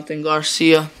so, Jonathan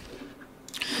Garcia.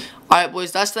 Alright,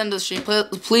 boys, that's the end of the stream.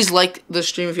 Please like the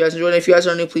stream if you guys enjoyed it. If you guys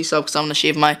are new, please sub, because I'm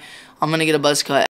going to get a buzz cut.